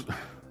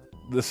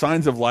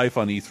signs of life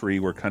on E3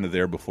 were kind of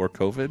there before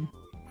COVID.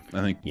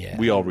 I think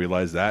we all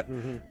realize that.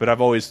 But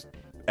I've always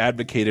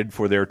advocated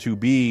for there to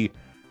be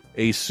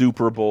a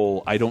Super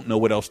Bowl. I don't know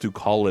what else to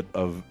call it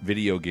of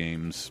video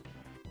games.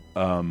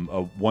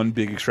 one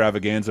big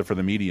extravaganza for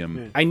the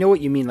medium. I know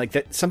what you mean, like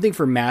that something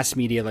for mass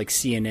media like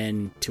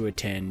CNN to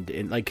attend,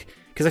 and like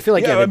because I feel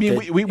like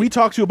we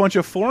talked to a bunch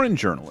of foreign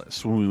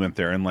journalists when we went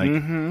there, and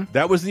like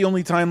that was the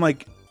only time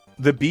like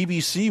the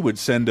BBC would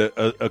send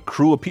a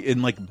crew of people,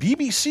 and like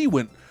BBC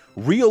went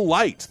real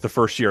light the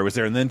first year I was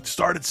there, and then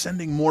started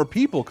sending more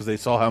people because they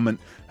saw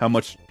how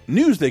much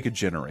news they could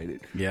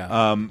generate.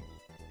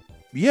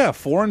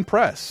 Foreign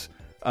press,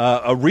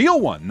 a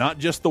real one, not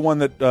just the one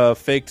that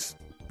faked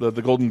the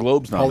Golden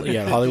Globes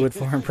nomination. Hollywood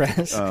Foreign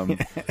Press.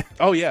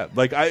 Oh yeah,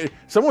 like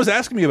someone was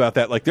asking me about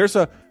that. Like there's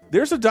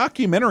a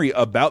documentary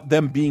about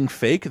them being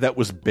fake that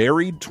was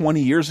buried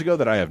 20 years ago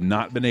that I have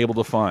not been able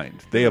to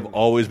find. They have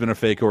always been a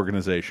fake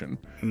organization,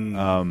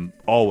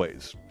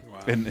 always.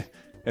 Wow.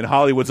 And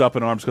Hollywood's up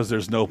in arms because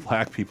there's no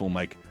black people. I'm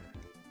like,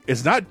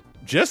 it's not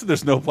just that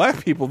there's no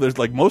black people. There's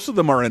like most of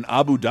them are in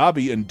Abu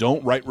Dhabi and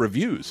don't write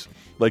reviews.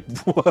 Like,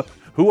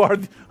 who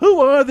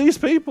are these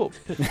people?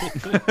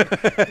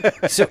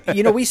 So,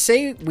 we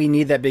say we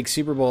need that big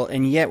Super Bowl,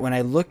 and yet when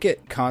I look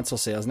at console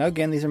sales, now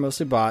again, these are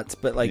mostly bots,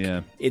 but like,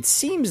 it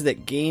seems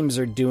that games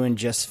are doing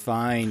just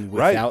fine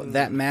without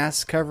that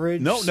mass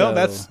coverage. No,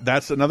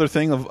 that's another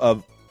thing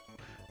of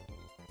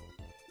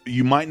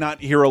you might not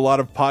hear a lot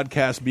of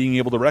podcasts being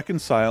able to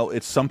reconcile.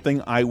 It's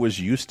something I was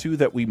used to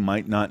that we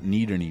might not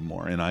need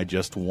anymore, and I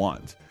just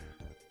want.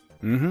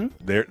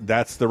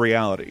 That's the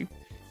reality.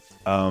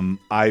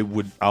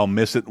 I'll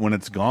miss it when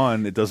it's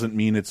gone. It doesn't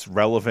mean it's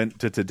relevant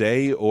to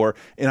today.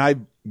 And I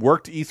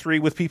worked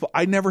E3 with people.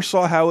 I never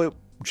saw how it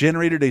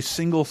generated a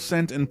single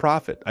cent in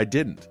profit. I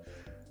didn't.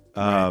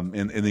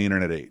 In the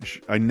internet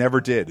age, I never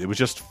did. It was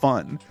just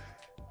fun.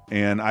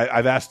 And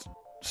I've asked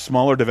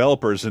smaller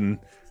developers, and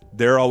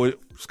they're always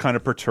kind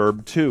of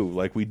perturbed too.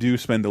 Like, we do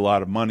spend a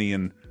lot of money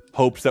in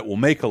hopes that we'll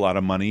make a lot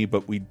of money,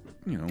 but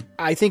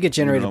I think it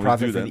generated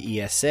profit for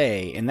the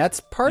ESA, and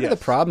that's part of the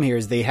problem here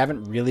is they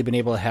haven't really been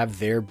able to have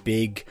their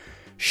big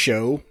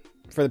show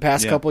for the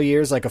past couple of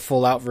years, like a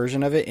full out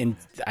version of it. And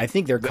I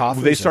think their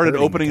coffers they started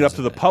opening it up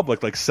to the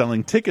public, like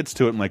selling tickets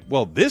to it. And like,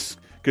 well, this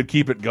could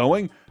keep it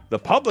going. The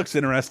public's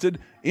interested,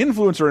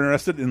 influencers are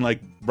interested, and like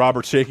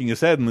Robert's shaking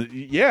his head, and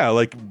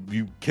like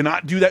you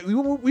cannot do that.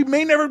 We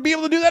may never be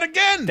able to do that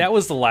again. That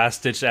was the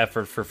last ditch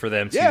effort for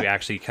them to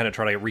actually kind of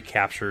try to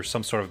recapture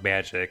some sort of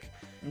magic.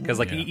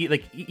 Because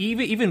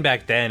even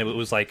back then, it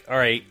was like, all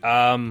right,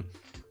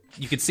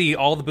 you could see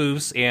all the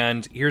booths,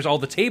 and here's all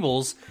the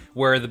tables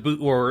where the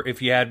booth, or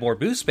if you had more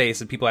booth space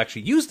and people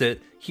actually used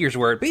it, here's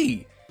where it'd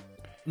be.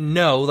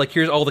 No, like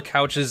here's all the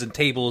couches and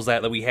tables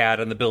that we had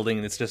in the building,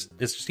 and it's just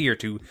here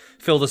to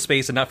fill the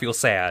space and not feel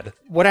sad.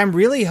 What I'm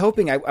really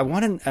hoping, I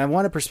want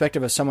a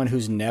perspective of someone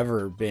who's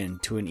never been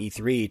to an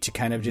E3 to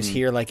kind of just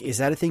hear, like, is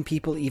that a thing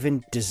people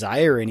even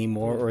desire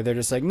anymore, or they're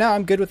just like, no,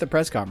 I'm good with the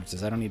press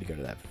conferences. I don't need to go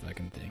to that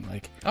fucking thing.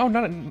 Like, oh,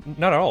 not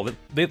at all.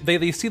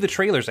 They see the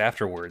trailers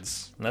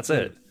afterwards, and that's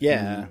it.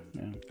 Yeah.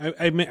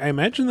 I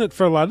imagine that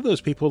for a lot of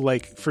those people,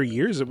 like for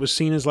years, it was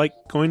seen as like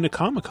going to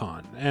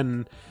Comic-Con,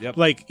 and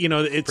like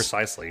it's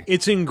precisely.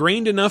 It's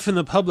ingrained enough in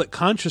the public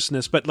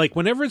consciousness, but like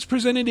whenever it's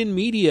presented in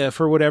media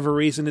for whatever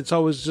reason, it's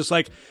always just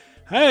like,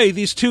 hey,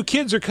 these two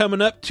kids are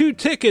coming up, 2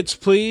 tickets,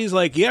 please.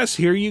 Like, yes,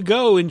 here you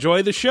go.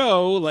 Enjoy the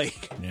show.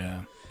 Like,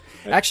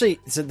 Actually,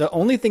 so the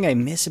only thing I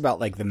miss about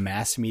like the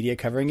mass media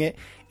covering it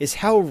is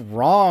how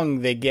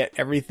wrong they get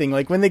everything.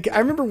 Like I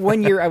remember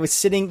one year I was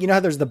sitting, how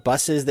there's the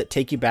buses that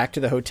take you back to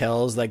the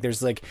hotels. Like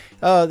there's like,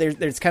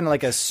 there's kind of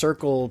like a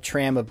circle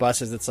tram of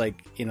buses that's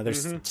like,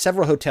 there's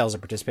several hotels that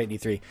participate in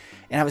E3.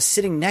 And I was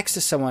sitting next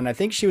to someone, I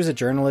think she was a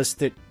journalist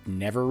that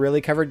never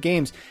really covered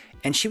games.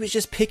 And she was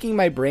just picking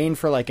my brain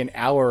for like an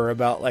hour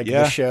about like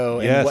the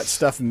show and what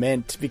stuff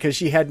meant, because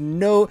she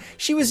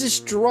was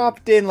just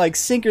dropped in like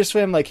sink or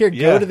swim, like, here,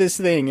 go to this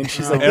thing. And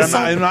she's like,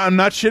 I'm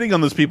not shitting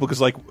on those people,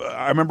 because like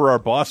I remember our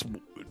boss,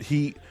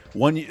 he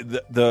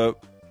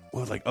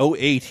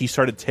 2008, he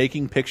started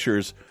taking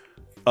pictures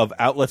of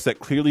outlets that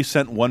clearly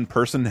sent one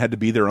person, had to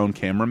be their own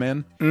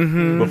cameraman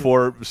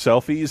before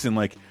selfies, and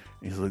like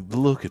he's like,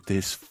 look at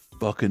this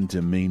fucking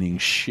demeaning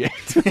shit.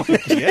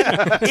 Like,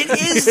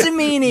 it is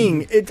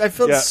demeaning. I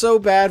felt so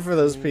bad for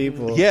those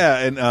people.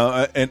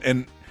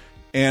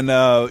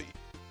 And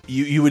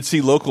you would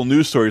see local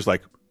news stories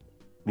like,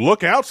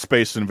 look out,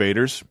 Space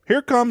Invaders,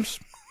 here comes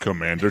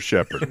Commander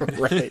Shepard.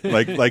 Right.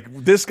 Like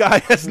this guy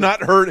has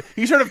not heard.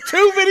 He's heard of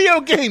 2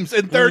 video games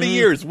in 30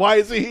 years. Why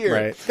is he here?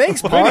 Right.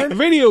 Thanks, Parn.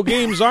 Video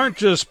games aren't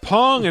just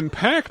Pong and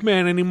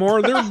Pac-Man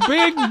anymore. They're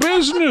big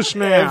business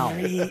now.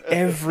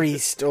 Every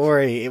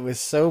story. It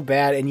was so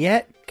bad, and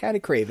yet kind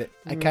of crave it.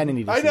 I kind of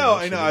need to see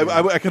I know.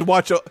 I could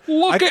watch.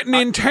 Look at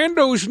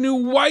Nintendo's new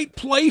white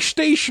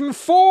PlayStation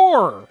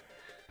 4.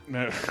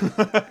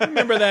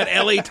 Remember that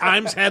LA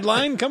Times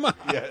headline? Come on.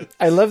 Yes.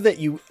 I love that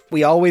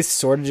we always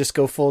sort of just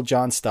go full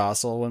John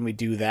Stossel when we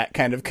do that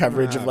kind of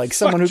coverage of like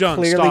someone who John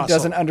clearly Stossel.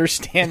 doesn't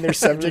understand their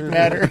subject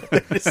matter.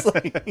 It's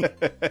like,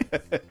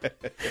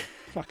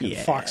 fucking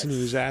Fox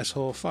News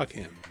asshole. Fuck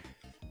him.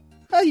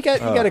 Oh, you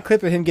got a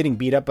clip of him getting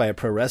beat up by a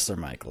pro wrestler,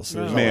 Michael. So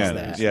there's always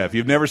that. Yeah. If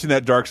you've never seen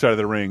that Dark Side of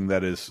the Ring,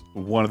 that is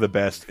one of the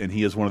best, and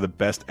he is one of the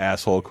best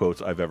asshole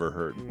quotes I've ever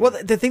heard. Well,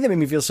 the thing that made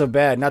me feel so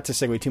bad, not to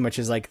segue too much,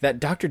 is like that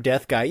Dr.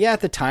 Death guy. Yeah,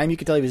 at the time you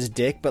could tell he was a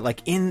dick, but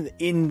like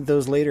in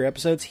those later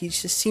episodes, he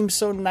just seems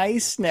so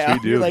nice now.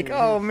 You're like,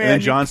 oh man. And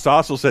then John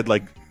Stossel said,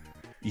 like,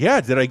 yeah,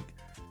 did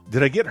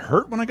I get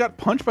hurt when I got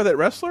punched by that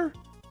wrestler?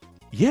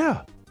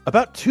 Yeah.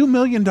 About $2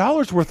 million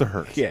worth of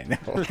hurt. Yeah, no,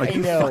 like,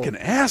 you fucking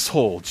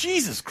asshole.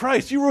 Jesus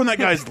Christ, you ruined that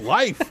guy's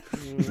life.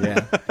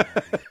 Yeah.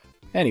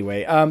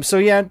 Anyway, so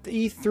yeah,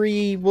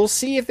 E3, we'll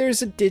see if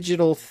there's a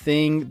digital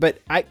thing, but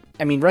I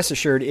mean, rest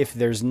assured, if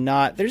there's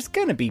not, there's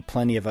going to be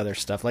plenty of other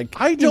stuff. Like,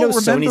 I don't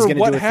remember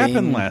what do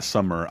happened last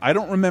summer. I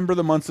don't remember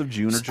the months of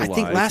June or July. I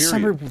think last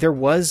summer there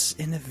was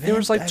an event. There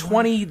was like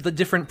 20 the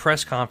different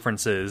press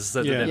conferences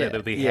that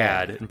they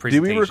had in presentations.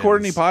 Did we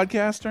record any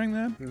podcasts during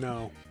that?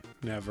 No.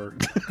 Never.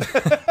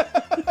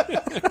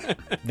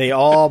 They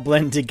all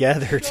blend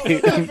together,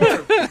 dude.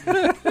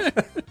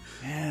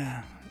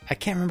 Yeah. I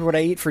can't remember what I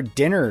ate for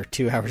dinner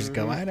 2 hours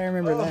ago. Why do I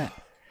remember that?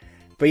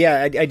 But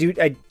yeah, I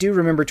do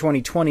remember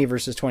 2020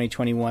 versus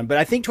 2021. But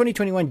I think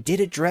 2021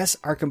 did address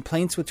our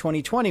complaints with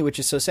 2020, which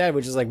is so sad,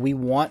 which is like we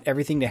want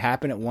everything to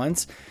happen at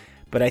once.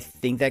 But I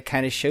think that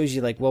kind of shows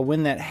you, like, well,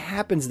 when that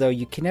happens, though,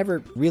 you can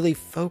never really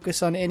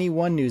focus on any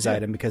one news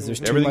item because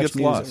there's too much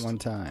news at one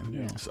time.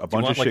 Yeah. A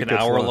bunch of shit like an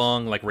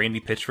hour-long, like Randy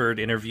Pitchford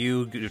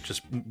interview,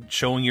 just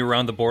showing you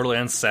around the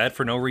Borderlands set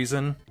for no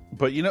reason.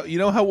 But you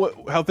know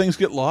how things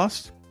get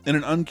lost in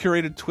an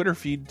uncurated Twitter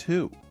feed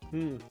too.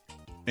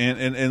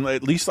 And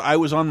at least I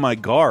was on my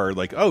guard,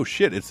 like, oh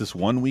shit, it's this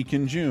 1 week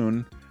in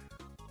June.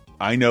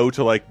 I know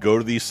to like go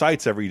to these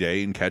sites every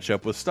day and catch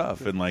up with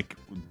stuff, and like.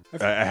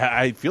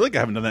 I feel like I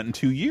haven't done that in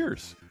 2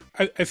 years.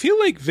 I feel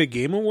like the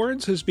Game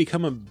Awards has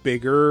become a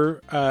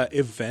bigger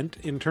event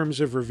in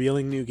terms of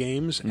revealing new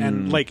games.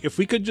 And like, if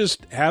we could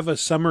just have a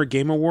summer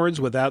Game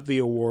Awards without the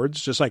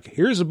awards, just like,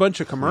 here's a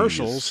bunch of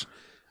commercials,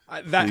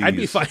 I'd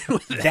be fine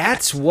with that.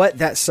 That's what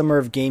that summer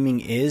of gaming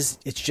is.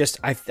 It's just,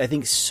 I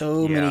think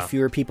so many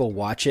fewer people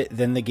watch it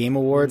than the Game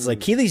Awards. Like,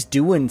 Keeley's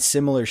doing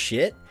similar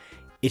shit.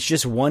 It's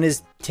just one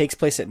takes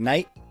place at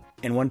night.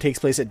 And one takes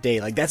place at day.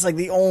 Like, that's like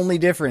the only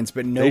difference,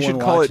 but no one watches it. They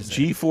should call it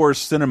G4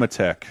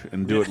 Cinematech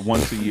and do it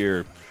once a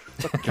year.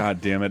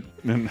 God damn it.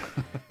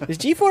 Is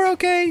G4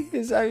 okay?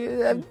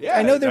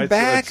 I know they're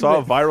back. I saw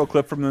a viral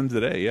clip from them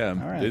today.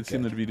 Yeah, they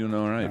seem to be doing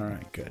all right. All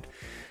right, good.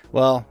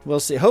 Well, we'll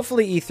see.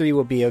 Hopefully E3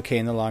 will be okay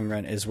in the long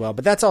run as well.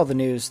 But that's all the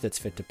news that's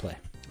fit to play.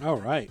 All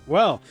right.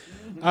 Well,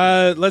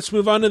 let's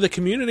move on to the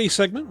community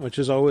segment, which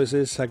as always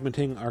is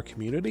segmenting our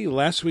community.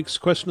 Last week's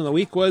question of the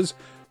week was,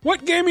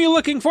 what game are you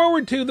looking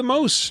forward to the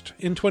most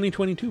in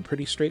 2022?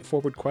 Pretty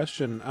straightforward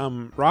question.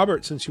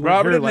 Robert, since you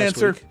weren't here last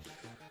week.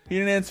 He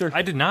didn't answer.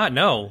 I did not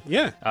know.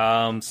 Yeah.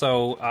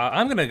 So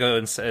I'm going to go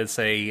and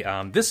say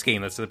this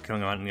game that's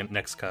coming on in the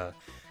next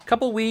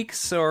couple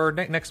weeks or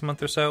next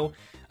month or so.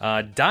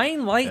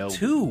 Dying Light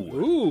 2.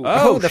 Ooh.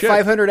 Oh, the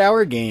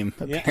 500-hour game,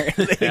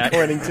 apparently,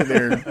 according to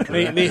their...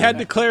 They had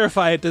to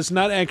clarify it does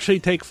not actually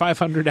take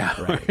 500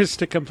 hours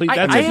to complete.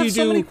 I have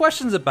so many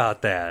questions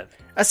about that.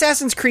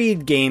 Assassin's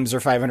Creed games are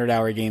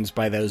 500-hour games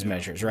by those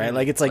measures, right?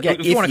 Like, it's like,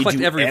 if you want to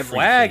collect every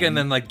flag and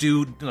then like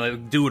do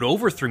it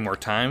over 3 more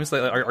times,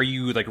 like, are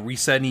you like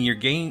resetting your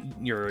game,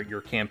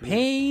 your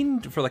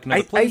campaign for like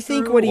another playthrough? I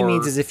think what he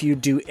means is if you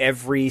do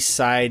every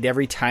side,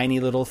 every tiny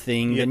little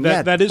thing, then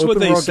that is what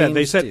they said.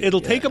 They said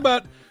it'll take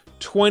about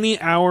 20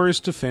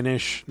 hours to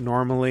finish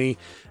normally.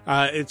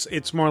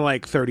 It's more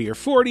like 30 or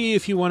 40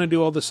 if you want to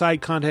do all the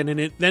side content in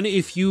it. Then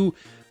if you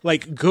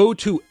like go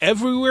to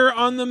everywhere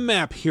on the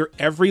map, hear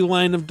every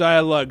line of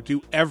dialogue,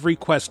 do every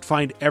quest,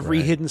 find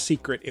every hidden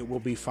secret, it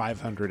will be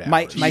 500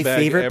 hours. My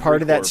favorite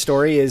part of that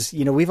story is,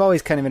 we've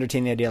always kind of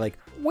entertained the idea, like,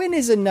 when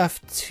is enough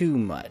too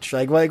much?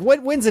 Like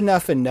when's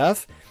enough?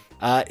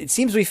 It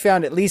seems we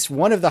found at least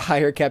one of the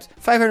higher caps.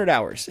 500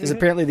 hours is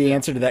apparently the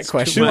answer to that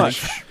question.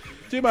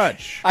 Too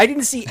much. I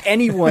didn't see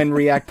anyone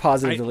react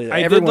positively.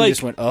 Everyone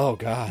just went, oh,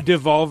 God.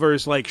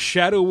 Devolver's like,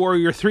 Shadow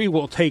Warrior 3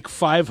 will take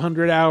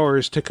 500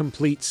 hours to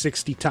complete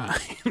 60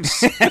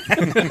 times.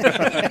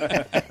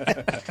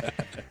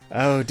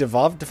 Oh,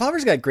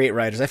 Devolver's got great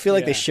writers. I feel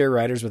like they share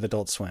writers with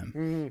Adult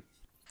Swim.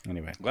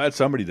 Anyway. Glad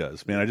somebody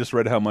does. Man, I just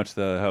read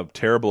how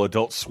terrible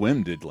Adult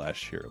Swim did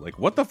last year. Like,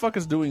 what the fuck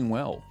is doing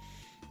well?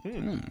 I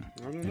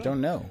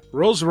don't know.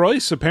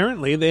 Rolls-Royce,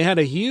 apparently, they had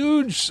a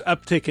huge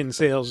uptick in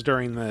sales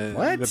during the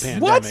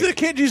pandemic. What?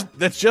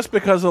 That's just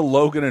because of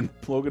Logan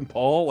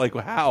Paul? Like,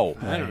 how?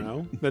 I don't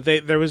know. But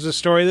there was a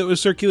story that was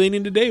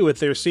circulating today with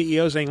their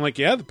CEO saying, like,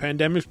 yeah, the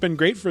pandemic's been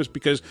great for us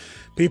because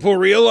people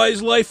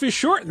realize life is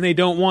short and they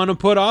don't want to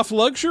put off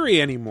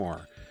luxury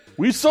anymore.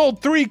 We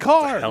sold 3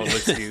 cars. Hell of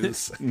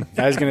excuse.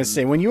 I was going to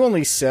say, when you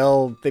only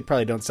they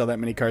probably don't sell that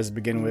many cars to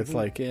begin with.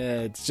 Like,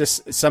 it's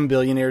just some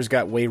billionaires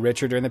got way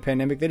richer during the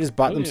pandemic. They just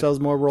bought themselves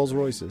more Rolls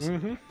Royces.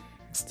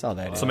 That's all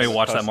that is. Somebody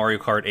watched that Mario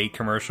Kart 8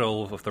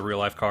 commercial with the real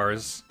life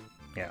cars.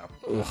 Yeah.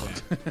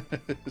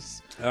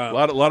 A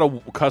lot of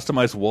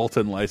customized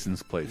Walton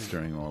license plates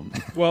during all.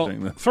 Well,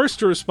 during the... first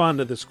to respond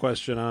to this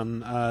question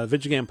on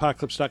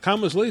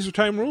VidjagameApocalypse.com was Laser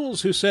Time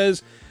Rules, who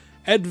says,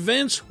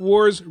 Advance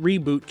Wars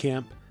Reboot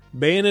Camp,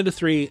 Bayonetta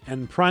 3,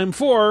 and Prime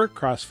 4,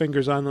 cross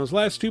fingers on those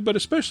last two, but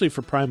especially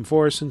for Prime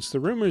 4, since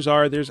the rumors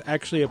are there's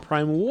actually a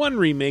Prime 1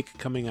 remake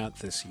coming out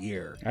this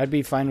year. I'd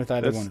be fine with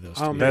either one of those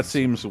two. That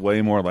seems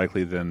way more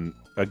likely than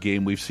a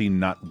game we've seen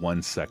not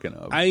 1 second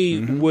of.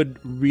 I would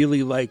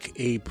really like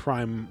a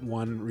Prime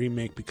 1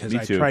 remake because Me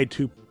I too. tried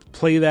to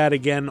play that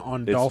again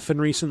on Dolphin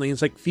recently.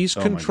 It's like, these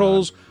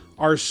controls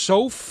are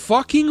so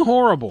fucking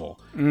horrible.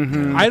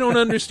 I don't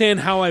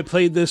understand how I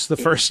played this the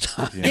first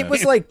time. It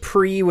was like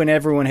when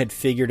everyone had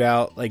figured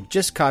out, like,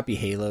 just copy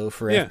Halo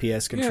for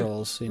FPS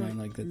controls. You know,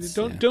 like that's,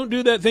 don't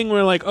do that thing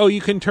where, like, oh,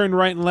 you can turn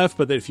right and left,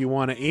 but if you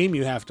want to aim,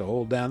 you have to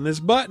hold down this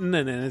button,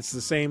 and then it's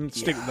the same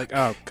stick. Like,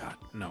 oh god,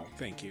 no,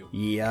 thank you.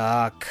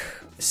 Yuck.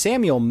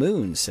 Samuel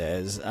Moon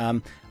says,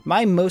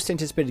 my most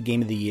anticipated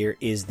game of the year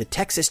is the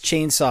Texas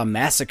Chainsaw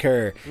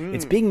Massacre.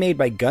 It's being made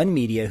by Gun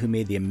Media, who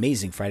made the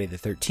amazing Friday the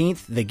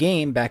 13th, the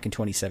game, back in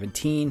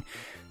 2017.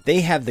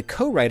 They have the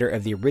co-writer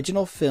of the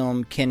original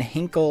film, Ken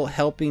Hinkle,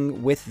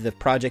 helping with the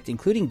project,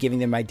 including giving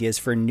them ideas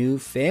for new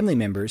family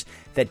members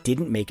that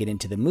didn't make it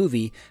into the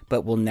movie,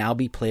 but will now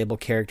be playable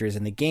characters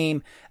in the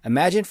game.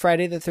 Imagine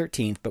Friday the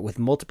 13th, but with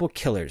multiple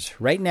killers.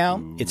 Right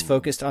now, it's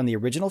focused on the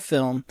original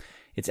film.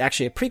 It's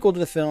actually a prequel to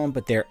the film,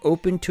 but they're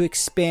open to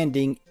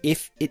expanding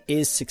if it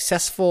is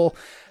successful.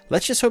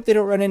 Let's just hope they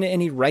don't run into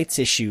any rights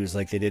issues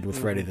like they did with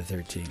Friday the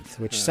 13th,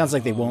 which sounds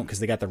like they won't because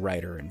they got the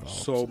writer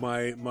involved. So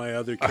my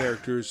other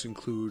characters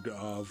include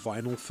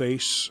Vinyl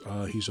Face.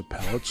 He's a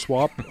palette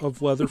swap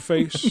of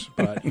Leatherface,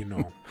 but you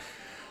know.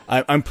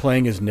 I'm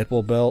playing his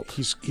nipple belt.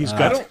 He's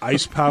got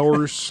ice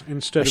powers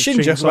instead of chainsaw powers. I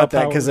shouldn't joke about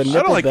that because a nipple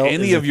I don't like belt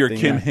any of your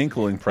Kim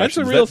Hinkle impressions.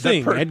 That's a real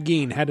thing. Ed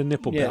Gein had a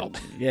nipple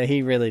belt. Yeah,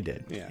 he really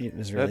did. Yeah. It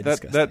was really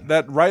disgusting.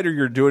 That writer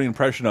you're doing an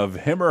impression of,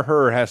 him or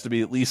her, has to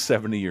be at least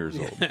 70 years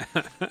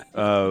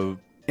old.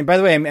 And by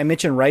the way, I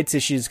mentioned rights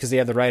issues because they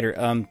have the writer.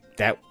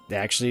 That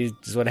actually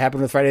is what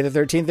happened with Friday the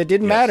 13th. It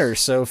didn't matter.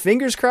 So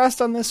fingers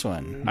crossed on this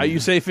one. You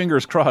say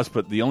fingers crossed,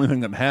 but the only thing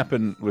that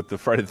happened with the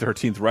Friday the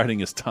 13th writing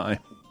is time.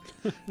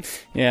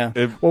 Yeah.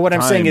 Well, what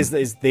I'm saying is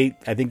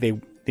I think the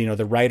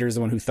writer is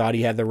the one who thought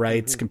he had the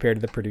rights compared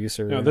to the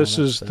producer. No, this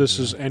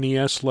is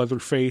NES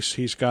Leatherface.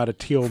 He's got a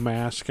teal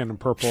mask and a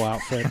purple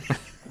outfit.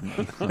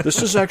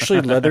 This is actually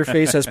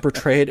Leatherface as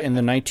portrayed in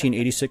the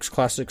 1986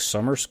 classic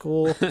Summer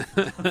School.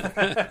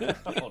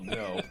 Oh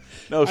no,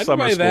 no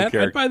Summer School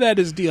character. I'd buy that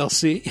as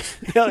DLC.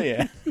 Hell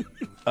yeah.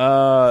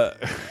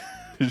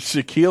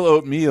 Shaquille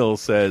Oatmeal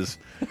says,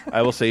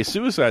 I will say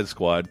Suicide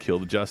Squad kill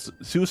the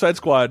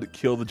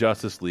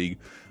Justice League.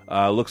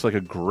 Looks like a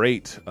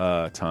great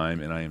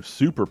time, and I am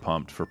super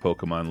pumped for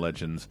Pokemon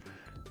Legends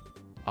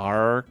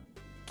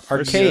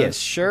Arceus,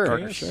 sure.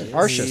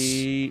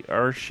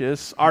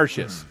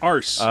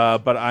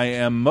 Arceus. But I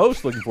am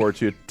most looking forward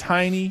to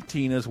Tiny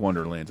Tina's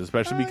Wonderlands,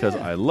 especially because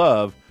I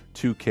love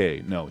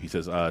 2K. No, he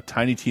says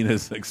Tiny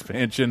Tina's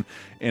expansion,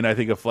 and I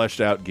think a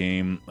fleshed out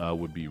game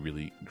would be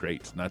really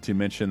great. Not to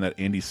mention that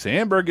Andy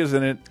Samberg is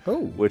in it,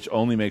 which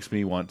only makes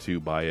me want to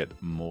buy it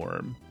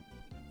more.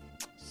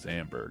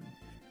 Samberg.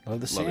 Oh,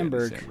 the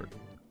Samberg.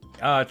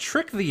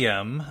 Trick the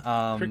M.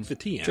 Trick the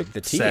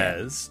TM.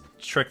 Says,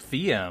 Trick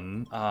the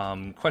M.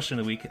 Question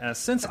of the week.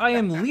 Since I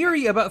am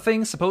leery about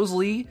things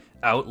supposedly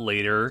out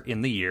later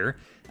in the year,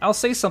 I'll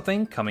say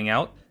something coming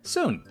out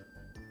soon.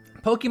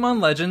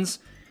 Pokemon Legends,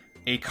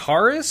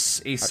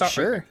 Arceus,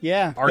 sure,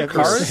 yeah.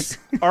 Arceus?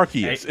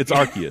 Arceus. It's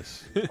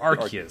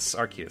Arceus.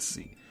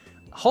 Arceus.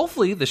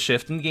 Hopefully, the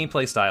shift in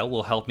gameplay style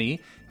will help me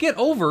get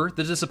over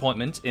the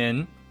disappointment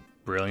in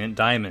Brilliant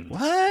Diamond.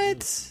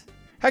 What?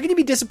 How can you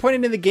be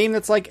disappointed in the game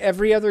that's like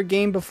every other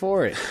game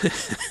before it?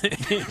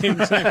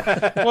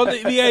 Well,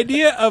 the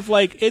idea of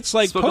like it's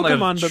like Spoken Pokemon,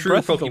 like but true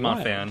Breath Pokemon of the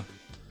Wild. fan.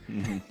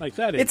 Like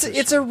that.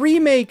 It's a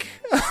remake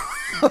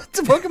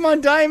to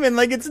Pokemon Diamond.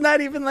 Like it's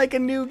not even like a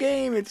new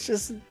game. It's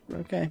just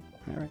okay.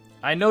 All right.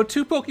 I know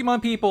 2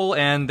 Pokemon people,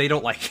 and they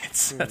don't like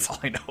it. That's all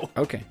I know.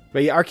 Okay,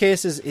 but yeah,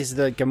 Arceus is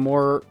like a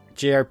more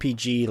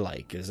JRPG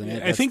like, isn't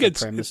it? I think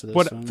it's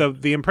what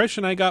the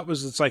impression I got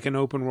was it's like an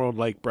open world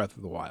like Breath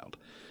of the Wild.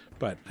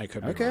 But I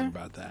could be wrong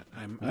about that.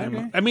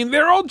 I mean,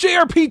 they're all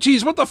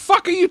JRPGs. What the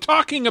fuck are you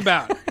talking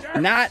about?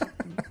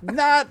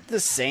 not the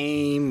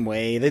same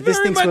way. This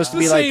Very thing's much supposed to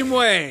the be like same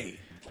way.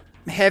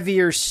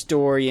 Heavier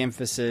story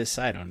emphasis.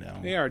 I don't know.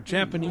 They are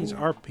Japanese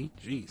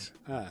RPGs.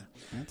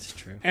 That's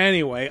true.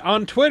 Anyway,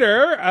 on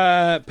Twitter,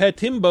 Pat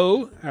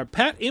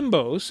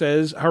Imbo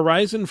says,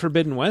 Horizon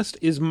Forbidden West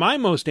is my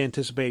most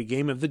anticipated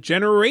game of the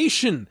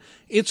generation.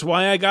 It's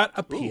why I got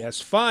a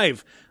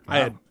PS5. Wow.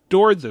 I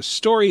adored the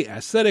story,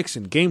 aesthetics,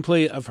 and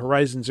gameplay of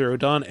Horizon Zero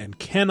Dawn and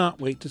cannot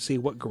wait to see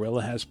what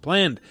Guerrilla has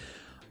planned.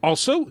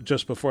 Also,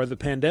 just before the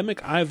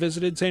pandemic, I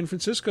visited San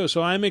Francisco,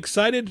 so I'm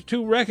excited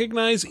to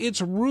recognize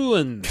its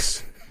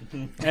ruins.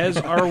 As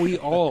are we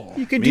all.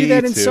 You can Me do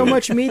that in too. so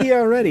much media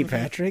already,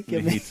 Patrick.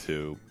 Me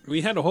too.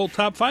 We had a whole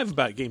top 5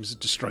 about games that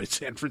destroyed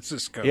San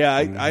Francisco. Yeah,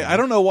 I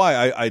don't know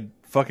why. I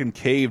fucking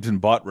caved and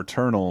bought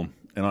Returnal,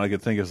 and all I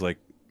could think is like,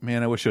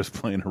 man, I wish I was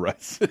playing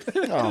Horizon.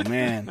 Oh,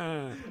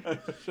 man.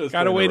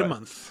 Gotta wait a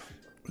month.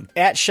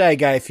 At Shy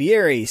Guy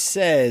Fieri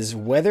says,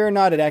 whether or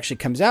not it actually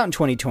comes out in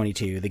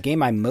 2022, the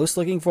game I'm most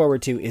looking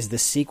forward to is the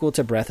sequel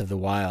to Breath of the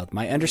Wild.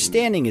 My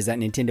understanding is that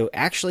Nintendo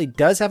actually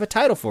does have a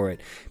title for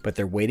it, but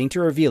they're waiting to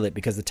reveal it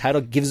because the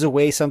title gives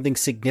away something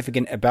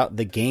significant about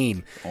the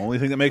game. Only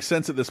thing that makes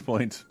sense at this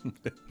point.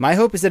 My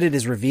hope is that it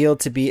is revealed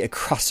to be a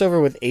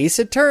crossover with Ace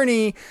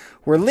Attorney,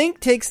 where Link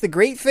takes the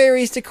Great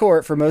Fairies to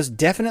court for most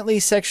definitely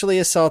sexually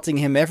assaulting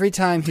him every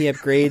time he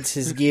upgrades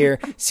his gear.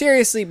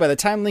 Seriously, by the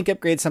time Link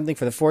upgrades something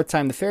for the 4th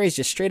time, the fairies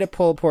just straight up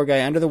pull a poor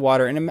guy under the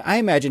water, and I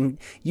imagine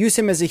use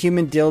him as a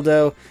human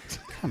dildo.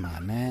 Come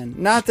on, man.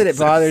 Not that it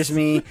bothers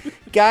me.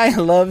 Guy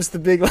loves the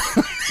big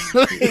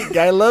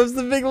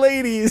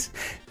ladies,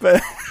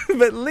 but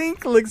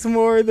Link looks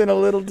more than a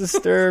little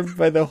disturbed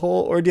by the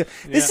whole ordeal.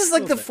 This is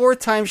like the 4th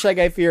time, Shy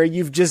Guy Fieri,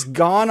 you've just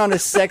gone on a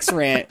sex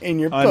rant in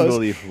your post.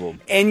 Unbelievable.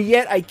 And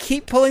yet I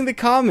keep pulling the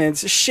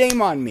comments.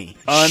 Shame on me.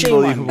 Shame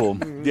Unbelievable.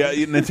 on me. Yeah,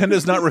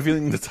 Nintendo's not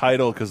revealing the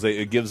title because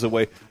it gives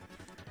away.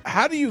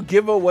 How do you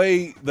give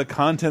away the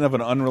content of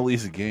an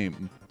unreleased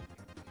game?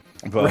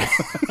 But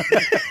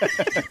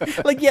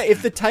Like, yeah,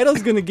 if the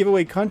title's going to give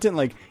away content,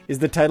 like, is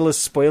the title a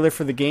spoiler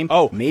for the game?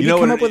 oh, maybe you know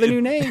come what up with a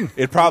new name.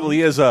 It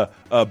probably is a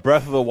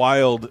Breath of the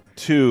Wild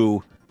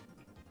 2.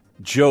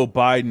 Joe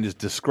Biden is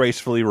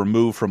disgracefully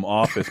removed from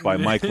office by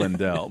Mike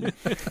Lindell.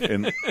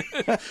 And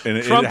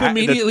Trump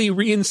immediately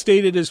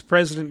reinstated as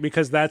president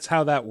because that's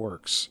how that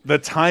works. The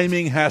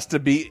timing has to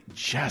be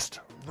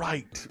just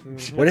right.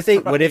 What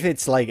if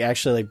it's like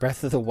actually like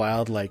Breath of the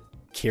Wild, like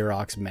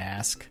Kirok's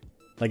mask?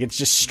 Like it's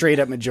just straight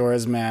up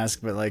Majora's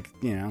Mask, but like,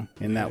 you know,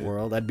 in that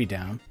world, I'd be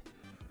down.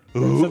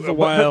 Breath of the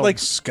Wild, like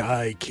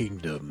Sky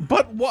Kingdom.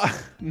 But what?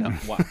 No,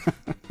 what?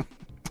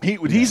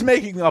 He's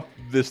making up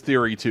this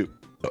theory too,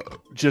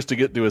 just to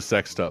get to his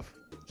sex stuff.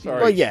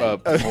 Sorry, Well, yeah.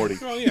 Morty.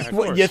 Oh yeah, of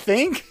What, course. you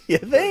think? You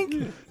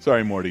think?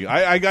 Sorry, Morty.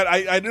 I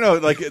don't know,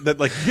 like that.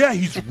 Like, yeah,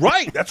 he's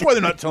right. That's why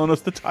they're not telling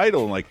us the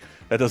title. Like,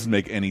 that doesn't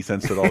make any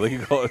sense at all. They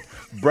could call it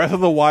Breath of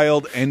the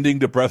Wild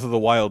ending to Breath of the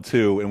Wild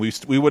 2, and we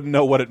wouldn't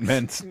know what it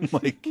meant.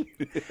 Like,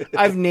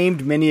 I've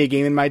named many a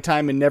game in my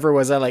time, and never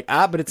was I like,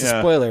 but it's a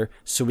Yeah. spoiler,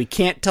 so we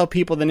can't tell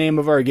people the name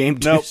of our game.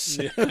 nope,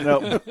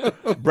 nope.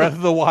 Breath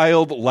of the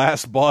Wild,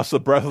 last boss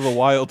of Breath of the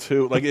Wild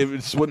 2. Like, it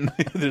just wouldn't.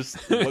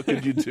 What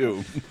could you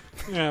do?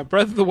 Yeah,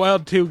 Breath of the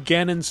Wild 2,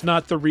 Ganon's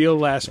not the real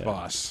last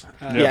boss.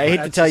 Yeah, I hate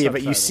to That's tell the you,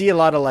 but you subtitle. see a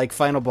lot of like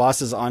final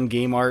bosses on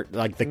game art,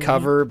 like the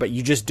cover, but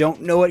you just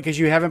don't know it because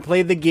you haven't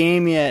played the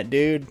game yet,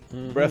 dude.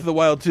 Breath of the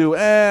Wild 2,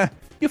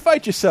 you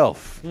fight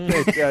yourself.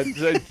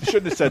 I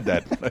shouldn't have said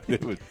that.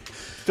 It was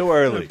too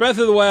early. Breath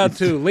of the Wild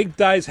 2, Link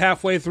dies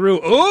halfway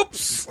through.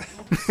 Oops!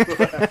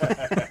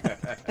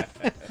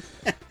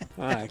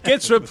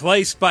 Gets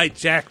replaced by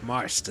Jack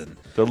Marston.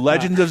 The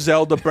Legend of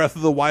Zelda Breath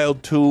of the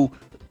Wild 2,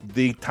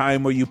 the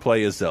time where you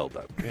play as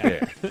Zelda.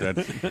 Yeah.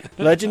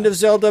 Legend of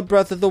Zelda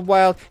Breath of the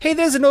Wild. Hey,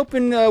 there's an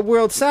open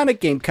world Sonic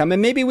game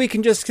coming. Maybe we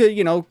can just,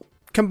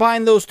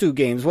 combine those two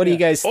games. What do you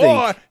guys think?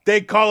 Or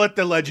they call it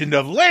The Legend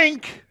of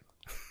Link,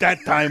 that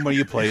time where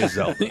you play as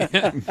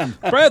Zelda.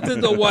 Breath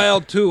of the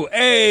Wild 2.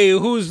 Hey,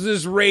 who's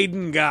this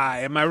Raiden guy?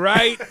 Am I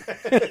right?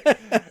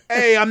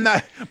 Hey, I'm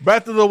not...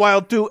 Breath of the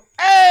Wild 2,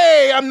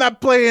 hey, I'm not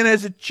playing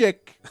as a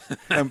chick.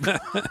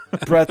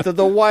 Breath of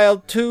the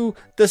Wild 2,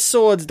 the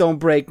swords don't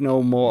break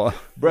no more.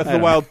 Breath of the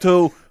Wild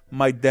 2,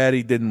 my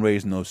daddy didn't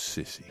raise no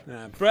sissy.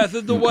 Breath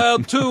of the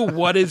Wild 2.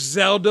 What if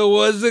Zelda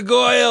was a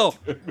Goyle?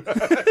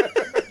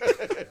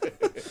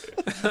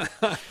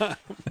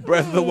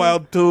 Breath of the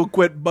Wild 2,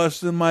 quit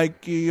busting my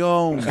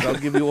Guillaumes. I'll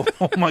give you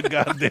all my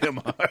goddamn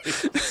heart.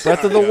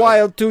 Breath of the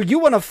Wild 2, you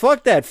want to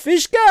fuck that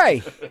fish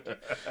guy?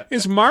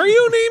 Is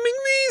Mario naming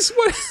these?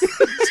 What is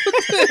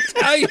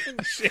Italian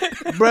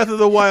shit? Breath of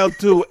the Wild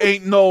 2,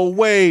 ain't no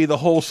way the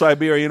whole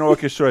Siberian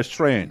Orchestra is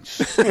trans.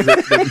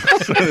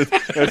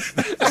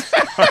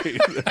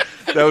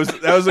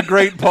 That was a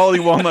great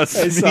Paulie Walnuts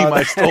meme.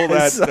 I stole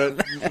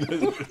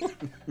that.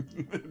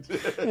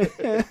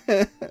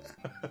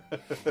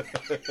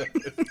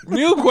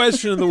 New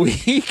question of the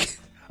week.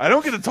 I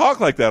don't get to talk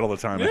like that all the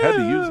time. I had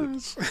to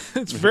use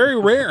it. It's very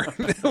rare.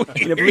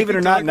 Believe it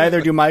or not,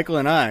 neither do Michael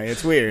and I.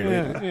 It's weird.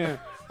 Yeah.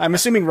 I'm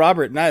assuming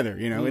Robert neither.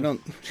 We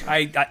don't.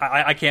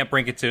 I can't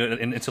bring it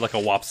into like a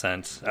WAP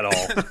sense at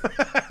all.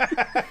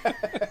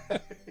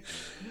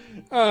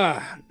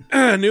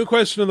 New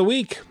question of the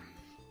week.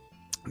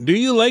 Do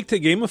you like to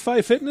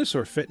gamify fitness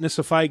or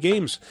fitnessify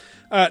games?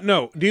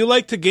 No. Do you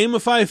like to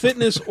gamify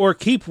fitness or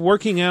keep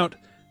working out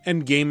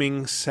and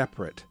gaming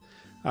separate?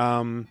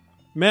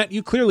 Matt,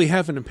 you clearly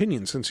have an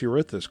opinion since you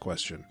wrote this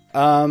question.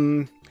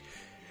 I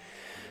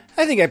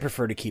I think I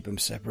prefer to keep them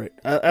separate.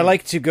 I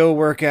like to go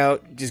work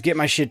out, just get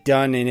my shit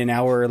done in an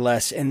hour or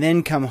less, and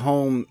then come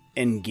home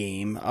and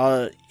game.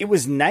 It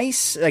was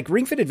nice. Like,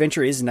 Ring Fit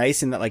Adventure is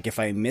nice in that, like, if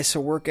I miss a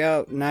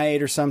workout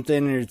night or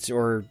something,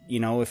 or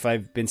you know, if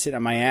I've been sitting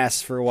on my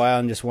ass for a while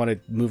and just want to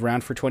move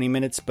around for 20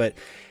 minutes, but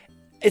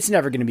it's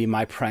never going to be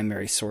my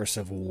primary source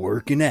of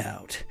working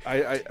out.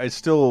 I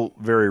still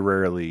very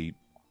rarely...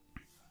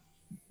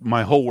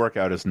 My whole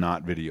workout is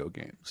not video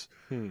games.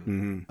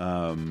 Don't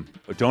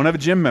have a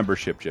gym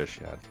membership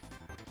just yet.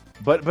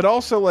 But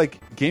also, like,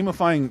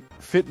 gamifying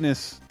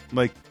fitness,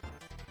 like,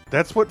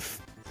 that's what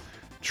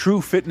true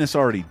fitness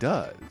already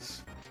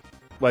does.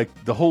 Like,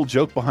 the whole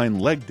joke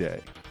behind Leg Day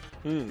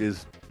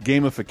is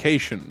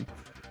gamification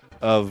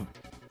of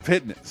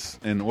fitness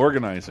and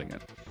organizing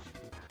it.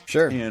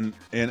 Sure. And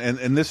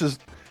this is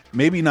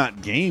maybe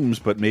not games,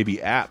 but maybe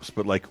apps,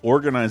 but, like,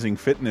 organizing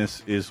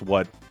fitness is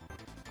what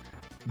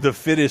the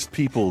fittest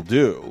people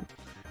do.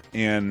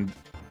 And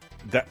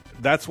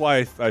that's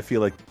why I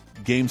feel like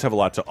games have a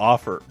lot to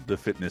offer the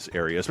fitness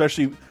area,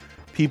 especially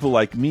people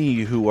like me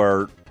who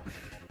are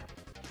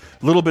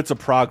little bits of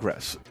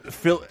progress,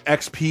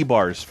 XP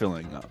bars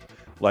filling up.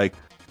 Like,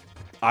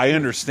 I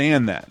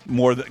understand that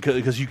more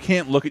because you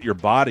can't look at your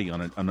body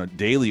on a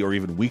daily or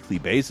even weekly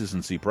basis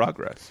and see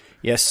progress.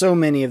 Yeah, so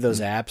many of those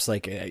apps,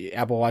 like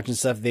Apple Watch and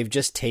stuff, they've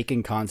just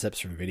taken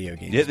concepts from video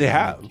games. Yeah, they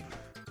have.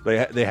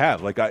 They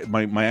have. Like,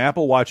 my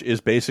Apple Watch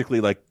is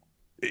basically like,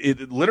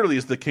 it literally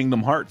is the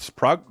Kingdom Hearts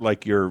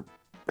like your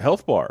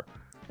health bar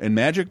and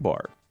magic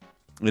bar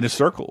in a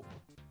circle.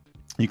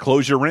 You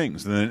close your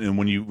rings, and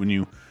when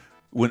you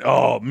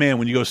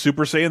go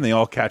Super Saiyan, they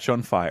all catch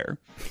on fire.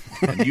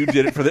 And you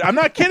did it for I'm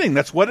not kidding.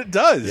 That's what it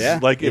does. Yeah,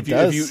 like if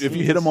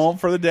you hit them all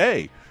for the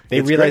day,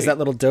 they realize that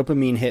little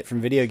dopamine hit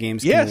from video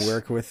games can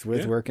work with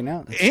working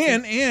out.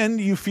 And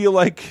you feel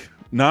like,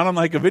 not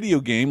unlike a video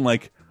game,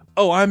 like,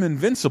 oh, I'm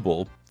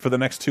invincible for the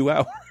next 2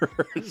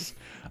 hours.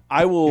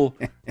 I will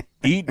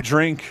eat,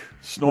 drink,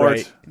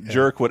 snort,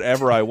 jerk,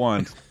 whatever I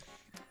want.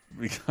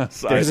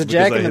 Because there's a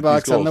Jack in the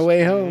Box on the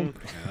way home.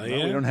 No,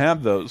 we don't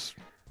have those.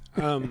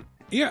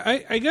 Yeah,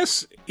 I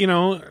guess, you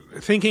know,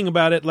 thinking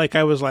about it, like,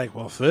 I was like,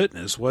 well,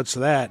 fitness, what's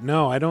that?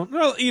 No, I don't.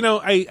 Well, you know,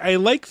 I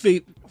like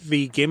the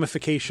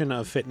gamification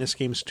of fitness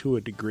games to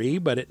a degree,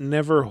 but it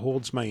never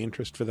holds my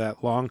interest for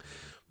that long.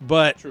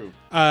 But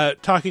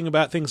talking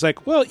about things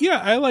like, well, yeah,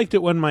 I liked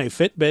it when my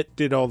Fitbit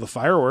did all the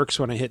fireworks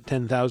when I hit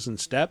 10,000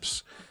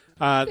 steps.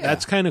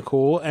 That's kind of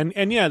cool.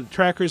 And yeah,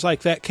 trackers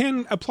like that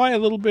can apply a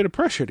little bit of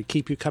pressure to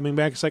keep you coming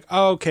back. It's like,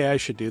 oh, okay, I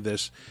should do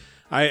this.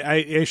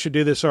 I should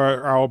do this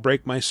or I'll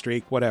break my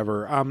streak,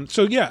 whatever.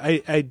 So yeah,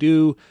 I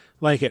do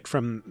like it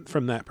from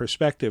that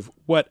perspective.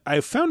 What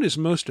I've found is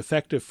most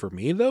effective for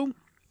me, though,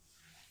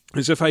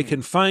 is if I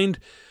can find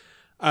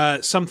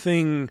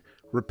something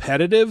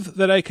repetitive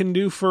that I can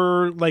do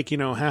for, like, you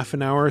know, half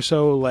an hour or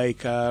so,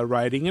 like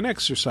riding an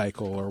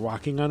exercycle or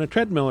walking on a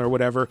treadmill or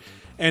whatever.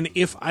 And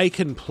if I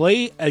can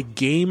play a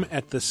game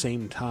at the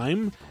same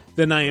time,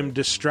 then I am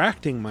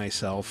distracting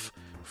myself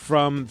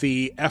from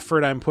the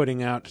effort I'm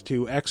putting out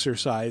to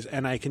exercise,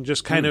 and I can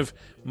just kind of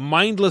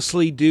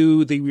mindlessly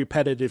do the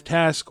repetitive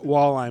task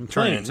while I'm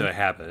playing. Turn it into a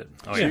habit.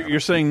 Oh, yeah. You're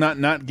saying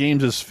not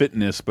games as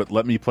fitness, but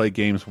let me play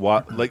games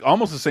like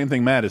almost the same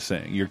thing Matt is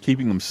saying. You're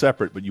keeping them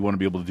separate, but you want to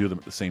be able to do them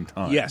at the same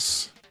time.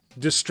 Yes.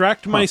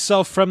 Distract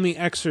myself from the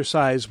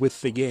exercise with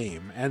the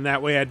game, and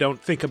that way I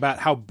don't think about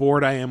how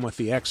bored I am with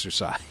the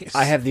exercise.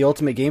 I have the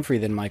ultimate game for you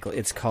then, Michael.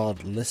 It's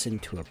called Listen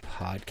to a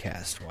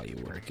Podcast While You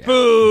Work Out.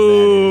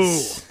 Boo!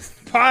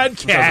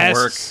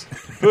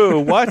 Podcasts.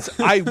 Boo, what?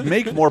 I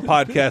make more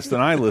podcasts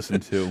than I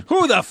listen to.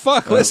 Who the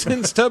fuck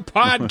listens to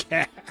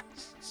podcasts?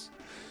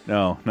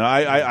 No,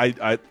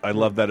 I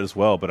love that as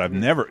well, but I've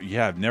never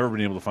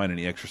been able to find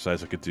any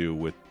exercise I could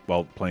do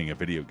while playing a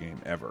video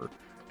game ever.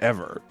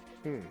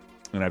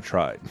 And I've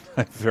tried.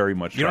 I've very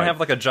much tried. You don't have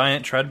like a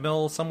giant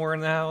treadmill somewhere in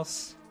the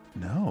house?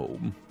 No,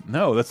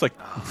 that's like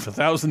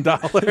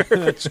 $1,000.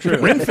 That's true.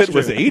 Ring Fit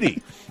was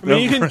 $80. I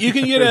mean, you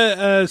can get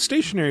a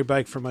stationary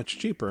bike for much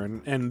cheaper,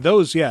 and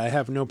those, I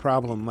have no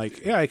problem.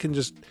 Like, I can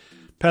just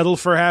pedal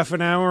for half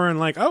an hour and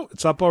like, oh,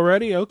 it's up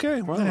already.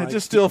 Okay, well, it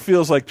just still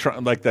feels like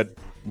that.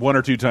 One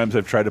or two times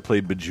I've tried to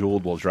play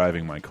Bejeweled while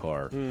driving my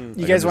car. You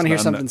guys want to hear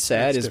something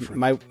sad? Is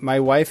my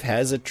wife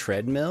has a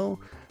treadmill,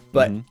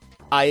 but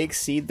I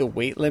exceed the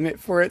weight limit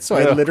for it, so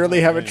I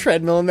literally have a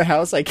treadmill in the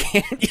house I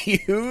can't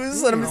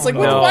use, and I'm just like,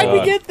 why'd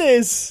we get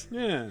this?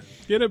 Yeah,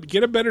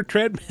 get a better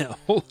treadmill.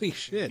 Holy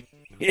shit!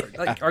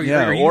 Are you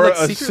like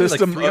secretly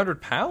system, like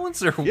 300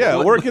 pounds or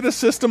or get a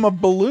system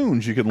of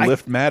balloons you can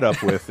lift Matt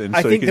up with, and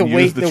I so think you can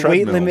use the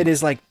weight limit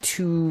is like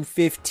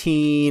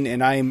 215,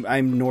 and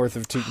I'm north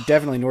of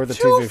definitely north of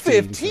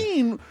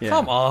 215. So,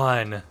 Come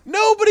on,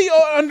 nobody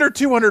under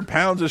 200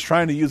 pounds is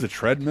trying to use a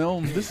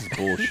treadmill. This is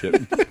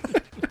bullshit.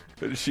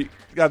 She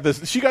got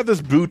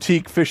this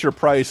boutique Fisher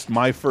Price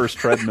my first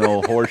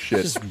treadmill horse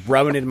shit. Just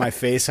rubbing it in my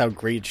face how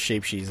great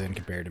shape she's in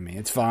compared to me.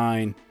 It's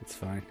fine.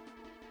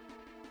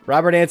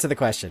 Robert, answer the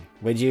question.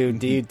 Would you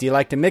do you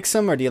like to mix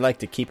them or do you like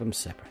to keep them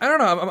separate? I don't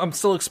know. I'm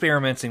still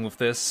experimenting with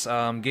this.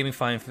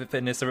 Gamifying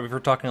fitness. If we're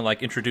talking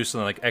like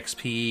introducing like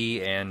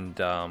XP and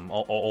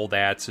all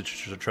that to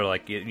try to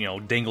like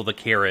dangle the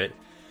carrot,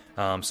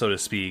 so to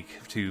speak,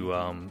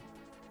 to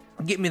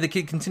get me to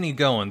continue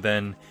going,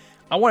 then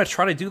I want to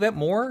try to do that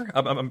more.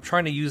 I'm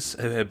trying to use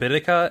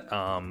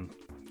Habitica,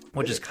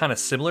 which is kind of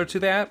similar to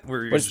that.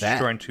 Where you're just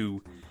trying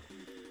to.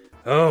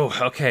 Oh,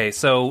 okay.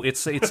 So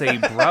it's a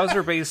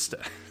browser based.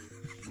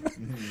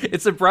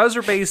 It's a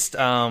browser-based.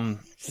 Sounds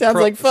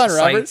like fun,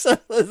 Robert. Sounds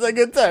like a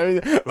good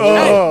time.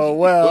 Oh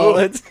well,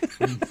 it's.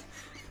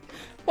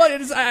 Well,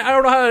 I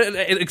don't know how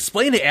to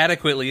explain it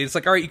adequately. It's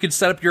like, all right, you can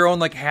set up your own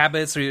like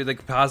habits, or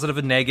like positive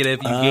and negative.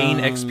 You gain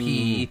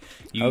XP.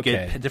 You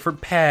get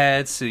different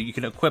pets. So you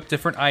can equip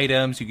different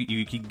items.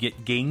 You can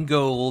gain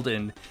gold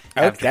and.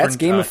 Have that's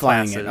gamifying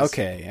classes. it.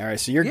 Okay, all right.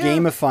 So you're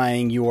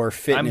gamifying your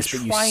fitness,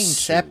 I'm but trying you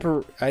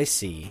separate. I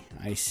see.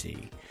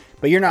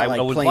 But you're not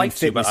playing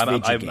fitness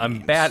games. I'm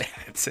bad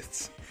at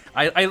it.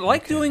 I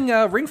like doing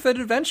Ring Fit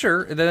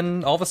Adventure, and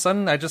then all of a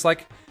sudden I just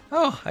like,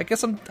 I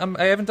guess I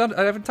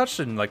haven't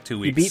touched it in like 2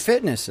 weeks. You beat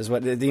fitness is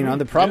what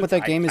the problem with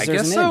that game is.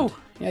 There's an end.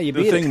 Yeah, you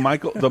beat it.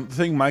 The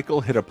thing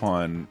Michael hit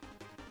upon,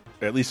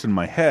 at least in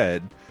my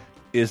head,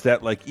 is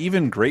that like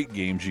even great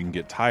games you can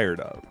get tired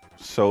of.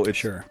 So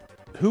it's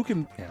who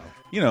can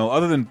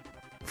other than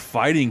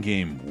fighting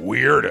game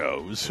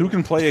weirdos who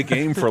can play a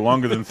game for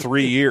longer than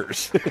 3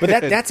 years. But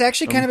that's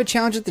actually kind of a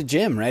challenge at the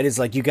gym, right? It's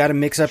like you got to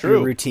mix up your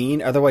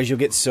routine, otherwise you'll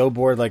get so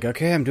bored. Like,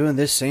 okay, I'm doing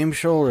this same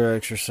shoulder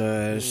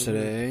exercise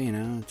today.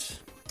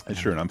 It's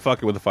true, and I'm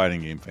fucking with the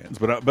fighting game fans,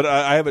 but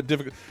I have a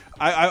difficult.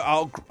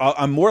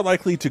 I'm more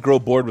likely to grow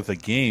bored with a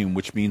game,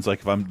 which means like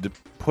if I'm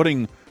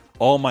putting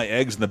all my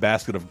eggs in the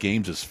basket of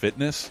games as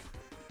fitness,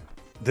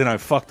 then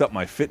I've fucked up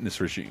my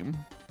fitness regime.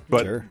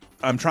 But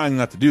I'm trying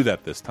not to do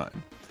that this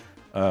time.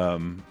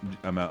 I'm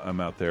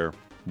out there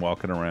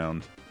walking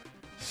around,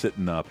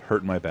 sitting up,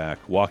 hurting my back,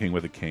 walking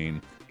with a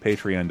cane.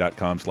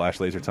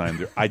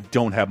 Patreon.com/lasertime. I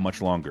don't have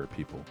much longer,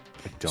 people.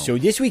 I don't. So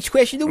this week's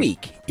question of the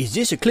week: is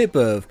this a clip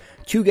of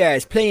two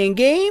guys playing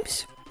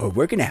games or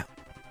working out?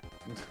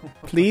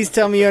 Please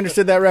tell me you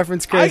understood that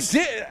reference, Chris. I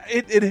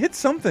did. It hit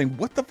something.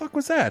 What the fuck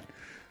was that?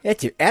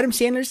 That's your Adam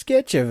Sandler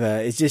sketch of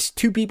it's just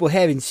two people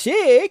having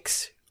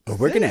sex. Or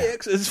working out.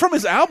 It's from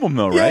his album,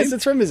 though, right? Yes,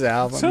 it's from his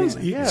album. Sounds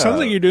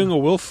like you're doing a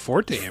Will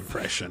Forte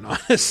impression,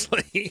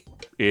 honestly.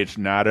 It's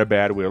not a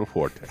bad Will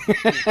Forte.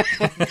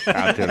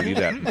 I'll tell you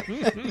that.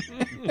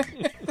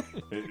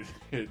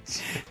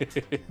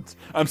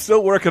 I'm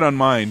still working on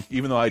mine,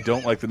 even though I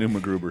don't like the new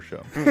MacGruber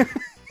show.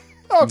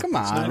 Oh, come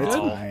on. It's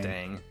fine.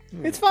 Dang.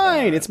 It's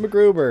fine. It's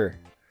MacGruber.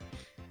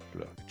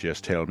 Look,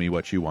 just tell me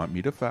what you want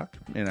me to fuck,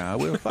 and I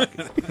will fuck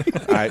it.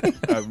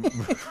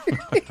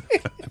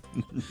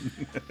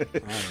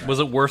 Was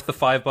it worth the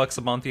 $5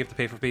 a month you have to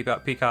pay for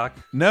Peacock?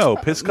 No,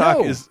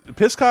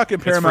 Piscock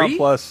and Paramount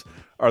Plus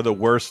are the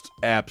worst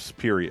apps,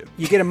 period.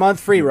 You get a month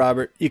free,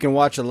 Robert. You can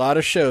watch a lot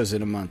of shows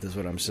in a month, is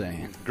what I'm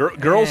saying.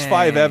 Girls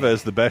 5 Eva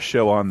is the best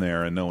show on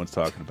there, and no one's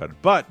talking about it.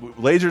 But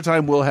Laser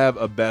Time will have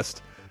a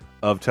best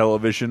of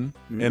television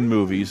and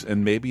movies,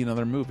 and maybe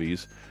another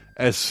movies,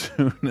 as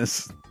soon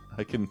as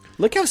I can.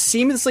 Look how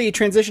seamlessly you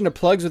transitioned to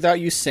plugs without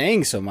you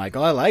saying so,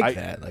 Michael. I like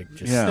that.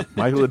 Yeah,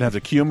 Michael didn't have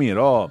to cue me at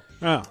all.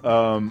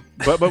 Oh.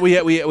 But we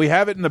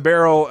have it in the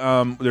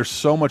barrel. There's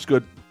so much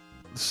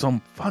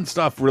some fun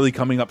stuff really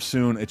coming up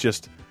soon.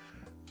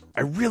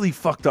 I really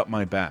fucked up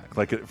my back.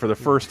 Like for the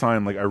first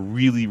time, like I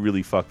really,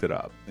 really fucked it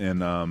up.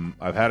 And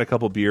I've had a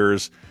couple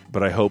beers,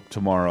 but I hope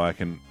tomorrow I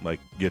can like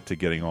get to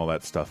getting all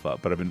that stuff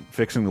up. But I've been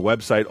fixing the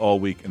website all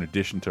week in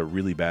addition to a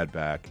really bad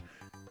back.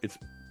 It's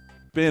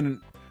been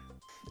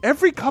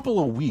every couple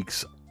of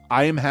weeks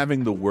I am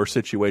having the worst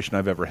situation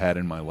I've ever had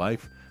in my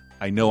life.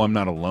 I know I'm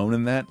not alone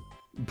in that,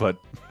 but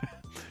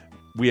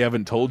we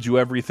haven't told you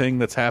everything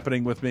that's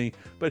happening with me.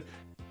 But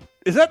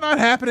is that not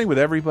happening with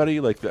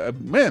everybody? Like,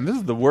 man, this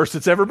is the worst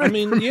it's ever been. I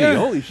mean, for me.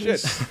 Holy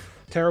shit.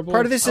 Terrible.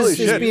 Part of this is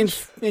being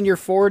in your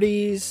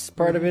 40s.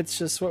 Part of it's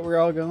just what we're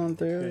all going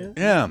through.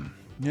 Yeah.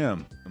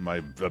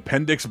 My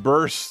appendix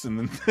bursts and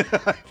then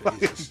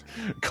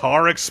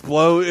car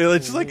explodes.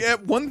 It's just like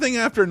one thing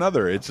after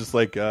another. It's just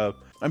like,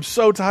 I'm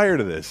so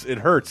tired of this. It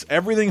hurts.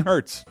 Everything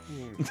hurts.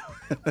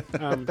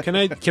 Can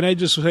I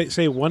just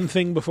say one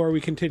thing before we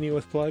continue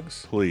with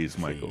plugs? Please,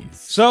 Michael.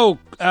 So,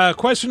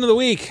 question of the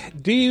week.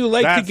 Do you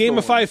like to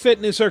gamify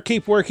fitness or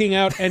keep working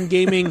out and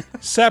gaming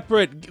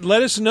separate?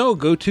 Let us know.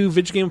 Go to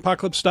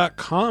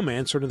VidjagameApocalypse.com.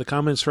 Answer to the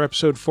comments for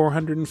episode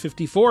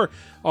 454.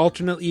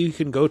 Alternately, you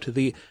can go to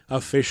the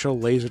official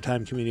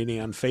LaserTime community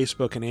on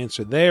Facebook and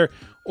answer there.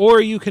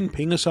 Or you can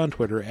ping us on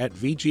Twitter at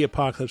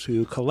VGApocalypse. We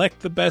will collect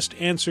the best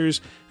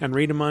answers and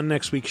read them on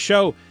next week's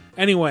show.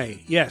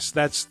 Anyway, yes,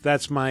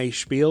 that's my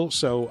spiel,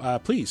 so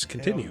please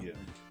continue. Yeah.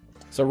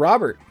 So,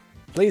 Robert,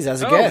 please,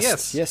 as a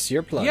guest. Yes,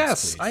 your plugs.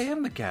 Yes, please. I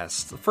am the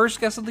guest. The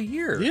first guest of the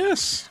year.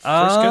 Yes,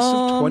 first guest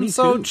of 22.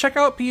 So check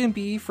out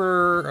P&B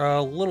for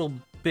a little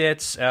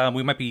bit.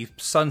 We might be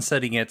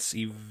sunsetting it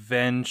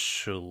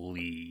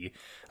eventually,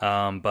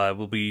 but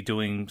we'll be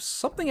doing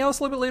something else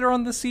a little bit later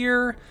on this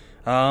year.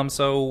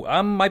 So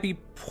I might be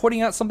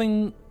putting out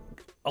something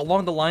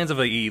along the lines of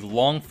a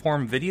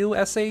long-form video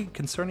essay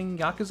concerning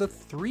Yakuza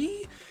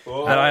 3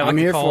 that I like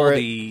to call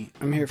the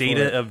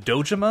Data of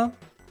Dojima.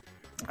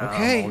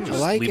 Okay, I'll I just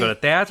like leave it. it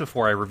at that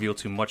before I reveal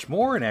too much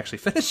more and actually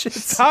finish it.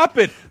 Stop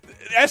it!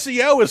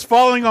 SEO is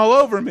falling all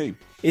over me.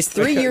 Is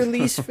 3 your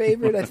least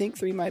favorite? I think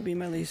 3 might be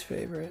my least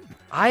favorite.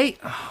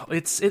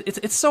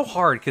 It's so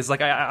hard because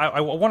like I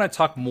want to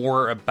talk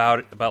more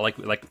about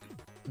like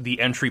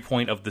the entry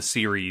point of the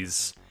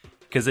series,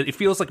 because it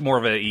feels like more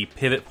of a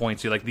pivot point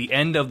to like the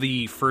end of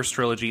the first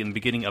trilogy and the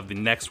beginning of the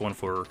next one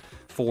for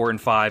 4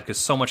 and 5, because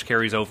so much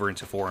carries over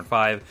into 4 and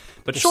 5.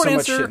 But There's short so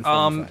much shit answer, in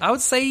 4 and 5. I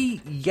would say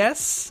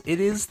yes,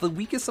 it is the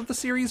weakest of the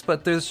series,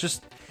 but there's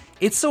just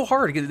it's so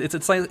hard.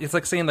 It's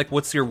like saying like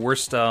what's your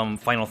worst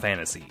Final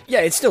Fantasy? Yeah,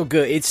 it's still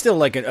good. It's still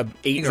like an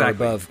 8 Exactly.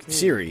 or above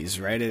series,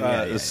 right?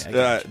 I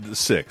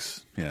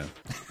 6. Yeah,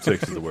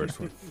 6 is the worst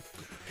one.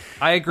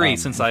 I agree,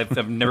 since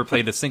I've never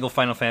played a single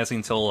Final Fantasy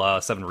until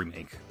 7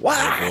 Remake. What?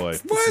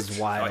 Attaboy. This is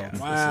wild. Oh, yeah. This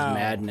is Wow.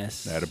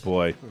 madness.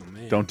 Attaboy.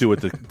 Don't do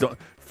what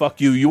fuck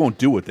you. You won't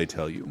do what they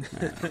tell you.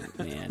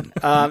 Man.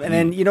 And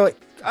then, you know what?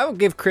 I will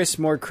give Chris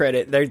more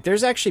credit.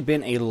 There's actually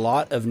been a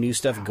lot of new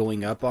stuff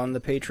going up on the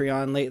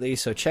Patreon lately,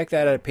 so check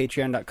that out at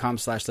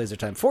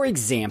patreon.com/lasertime. For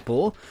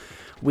example,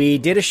 we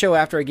did a show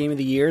after our Game of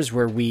the Years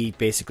where we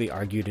basically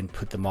argued and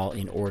put them all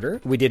in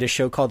order. We did a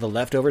show called The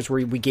Leftovers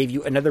where we gave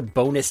you another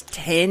bonus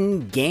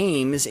 10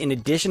 games in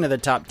addition to the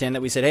top 10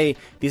 that we said, hey,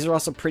 these are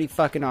also pretty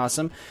fucking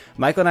awesome.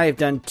 Michael and I have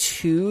done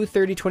 2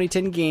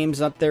 30-20-10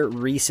 games up there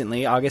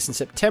recently. August and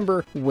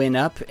September went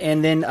up.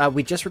 And then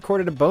we just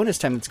recorded a bonus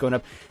time that's going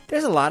up.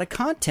 There's a lot of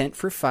content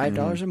for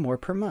 $5 or more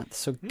per month.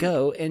 So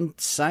go and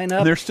sign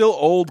up. There's still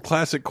old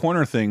classic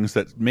corner things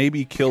that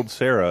maybe killed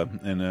Sarah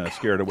and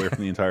scared away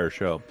from the entire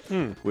show.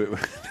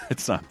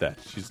 It's not that.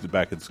 She's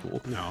back in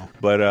school. No.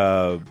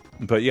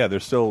 But yeah,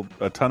 there's still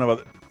a ton of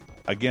other.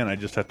 Again, I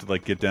just have to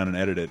like get down and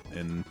edit it,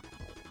 and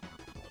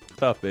it's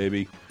tough,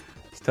 baby.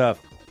 It's tough.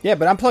 Yeah,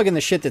 but I'm plugging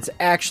the shit that's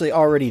actually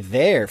already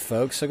there,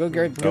 folks. So go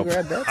grab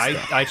that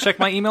stuff. I checked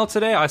my email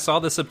today. I saw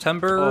the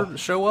September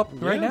show up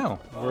right now.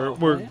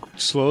 We're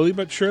slowly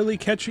but surely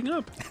catching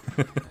up.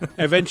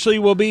 Eventually,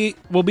 we'll be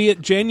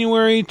at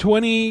January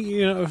 20.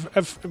 You know,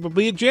 we'll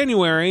be at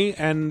January,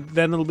 and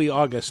then it'll be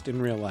August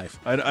in real life.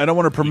 I don't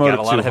want to promote got it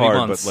a lot too of heavy hard,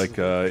 months. but like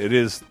it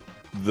is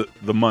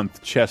the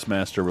month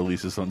Chessmaster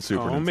releases on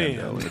Super Oh,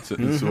 Nintendo.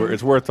 man.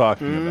 It's worth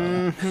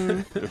talking about,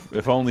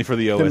 if only for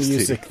the The OST.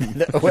 music,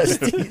 the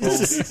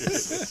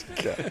OSTs.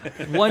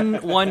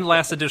 One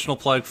last additional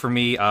plug for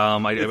me. I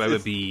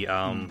would be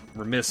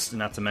remiss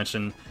not to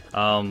mention.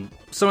 Some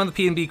of the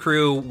P&B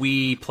crew,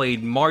 we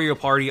played Mario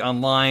Party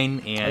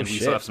online, and we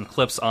still have some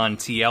clips on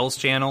TL's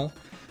channel.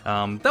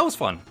 That was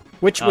fun.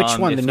 Which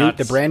one?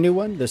 The brand new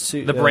one?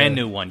 The brand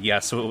new one, yeah.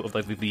 So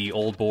like the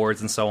old boards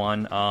and so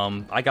on.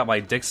 I got my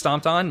dick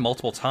stomped on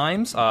multiple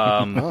times.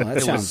 that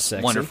it sounds was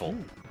sexy. wonderful.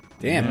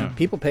 Damn,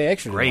 people pay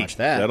extra to watch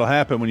that. That'll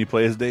happen when you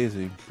play as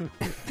Daisy.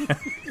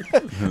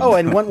 Oh,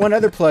 and one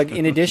other plug.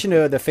 In addition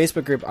to the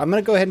Facebook group, I'm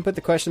going to go ahead and put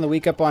the question of the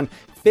week up on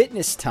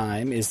Fitness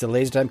Time, is the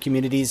Laser Time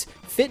community's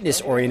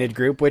fitness-oriented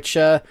group, which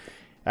I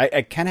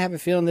kind of have a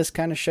feeling this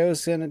kind of show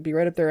is going to be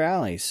right up their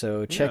alley.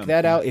 So check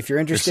that out. If you're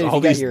interested, if you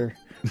got your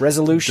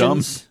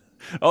resolutions.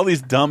 All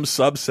these dumb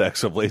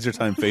subsects of Laser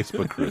Time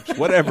Facebook groups.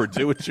 Whatever,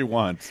 do what you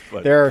want.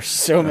 But, There are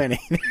so many.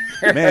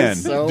 man,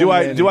 so do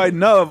many. I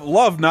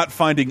love not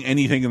finding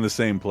anything in the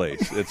same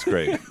place. It's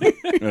great.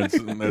 That's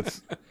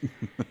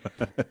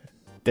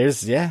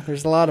There's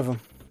a lot of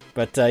them.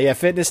 But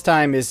Fitness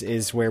Time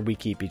is where we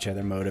keep each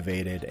other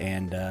motivated.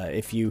 And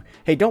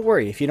don't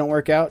worry, if you don't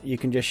work out, you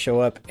can just show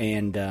up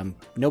and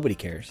nobody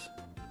cares.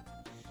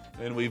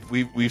 And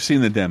we've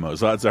seen the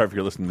demos. Odds are, if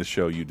you're listening to the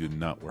show, you do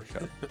not work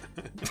out.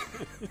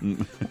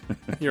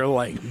 You're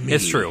like me.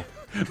 It's true.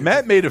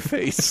 Matt made a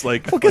face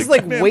Because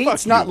man,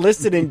 weight's fuck not you.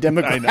 listed in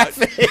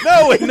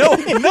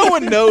demographics. No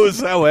one knows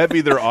how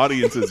heavy their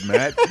audience is,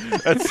 Matt.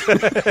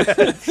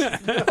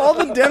 All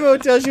the demo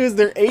tells you is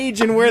their age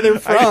and where they're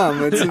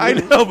from. I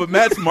know, but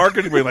Matt's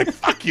marketing me like,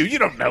 fuck you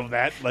don't know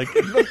that. Like,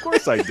 of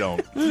course I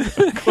don't.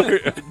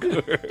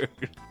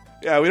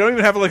 Yeah, we don't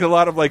even have a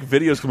lot of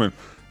videos coming.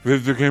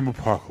 Vidjagame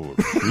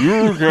Apocalypse.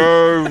 You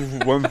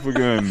guys, once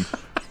again,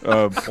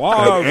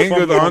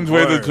 angered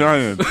Andre the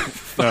Giant.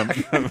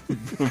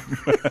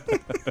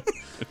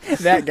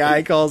 That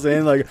guy calls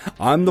in like,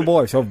 I'm the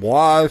voice of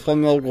why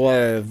from the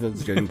grave.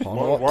 It's getting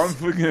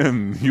Once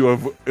again, you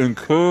have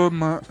incurred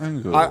my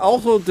anger. I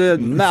also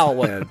did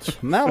Malwedge.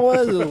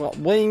 Malwedge is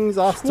wings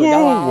off the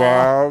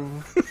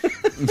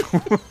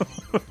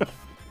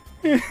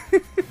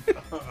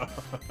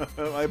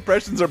My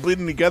impressions are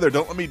bleeding together.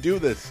 Don't let me do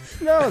this.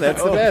 No,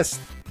 that's the best.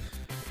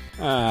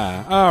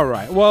 All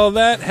right. Well,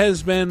 that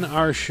has been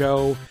our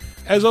show.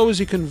 As always,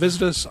 you can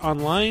visit us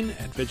online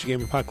at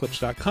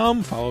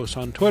VidjagameApocalypse.com. Follow us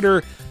on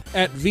Twitter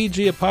at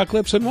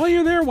VGApocalypse. And while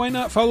you're there, why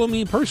not follow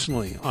me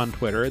personally on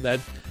Twitter? That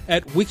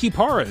at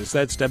Wikiparaz.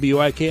 That's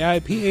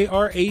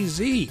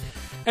WIKIPARAZ.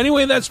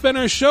 Anyway, that's been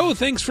our show.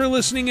 Thanks for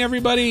listening,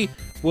 everybody.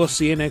 We'll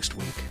see you next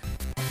week.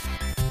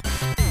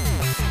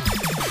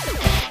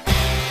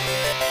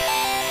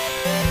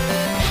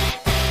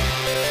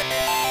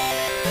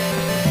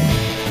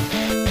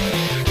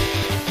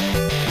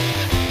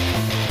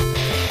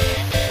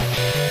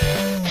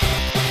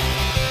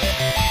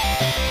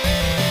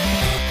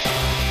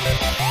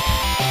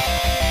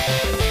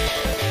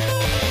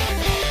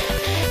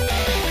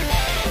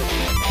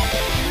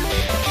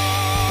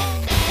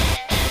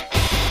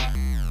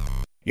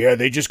 Yeah,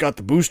 they just got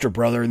the booster,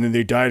 brother, and then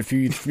they died a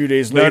few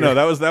days later. No,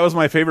 that was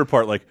my favorite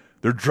part. Like,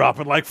 they're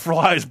dropping like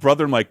flies,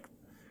 brother. I'm like,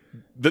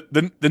 the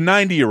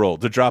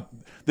 90-year-old to drop.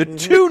 The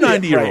two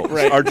 90-year-olds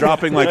are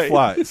dropping like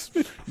flies.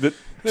 The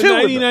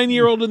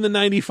 99-year-old and the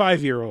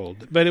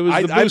 95-year-old. But it was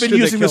the booster I've been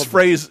using this them.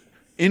 phrase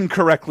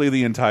incorrectly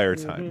the entire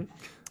time.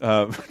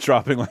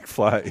 Dropping like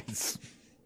flies.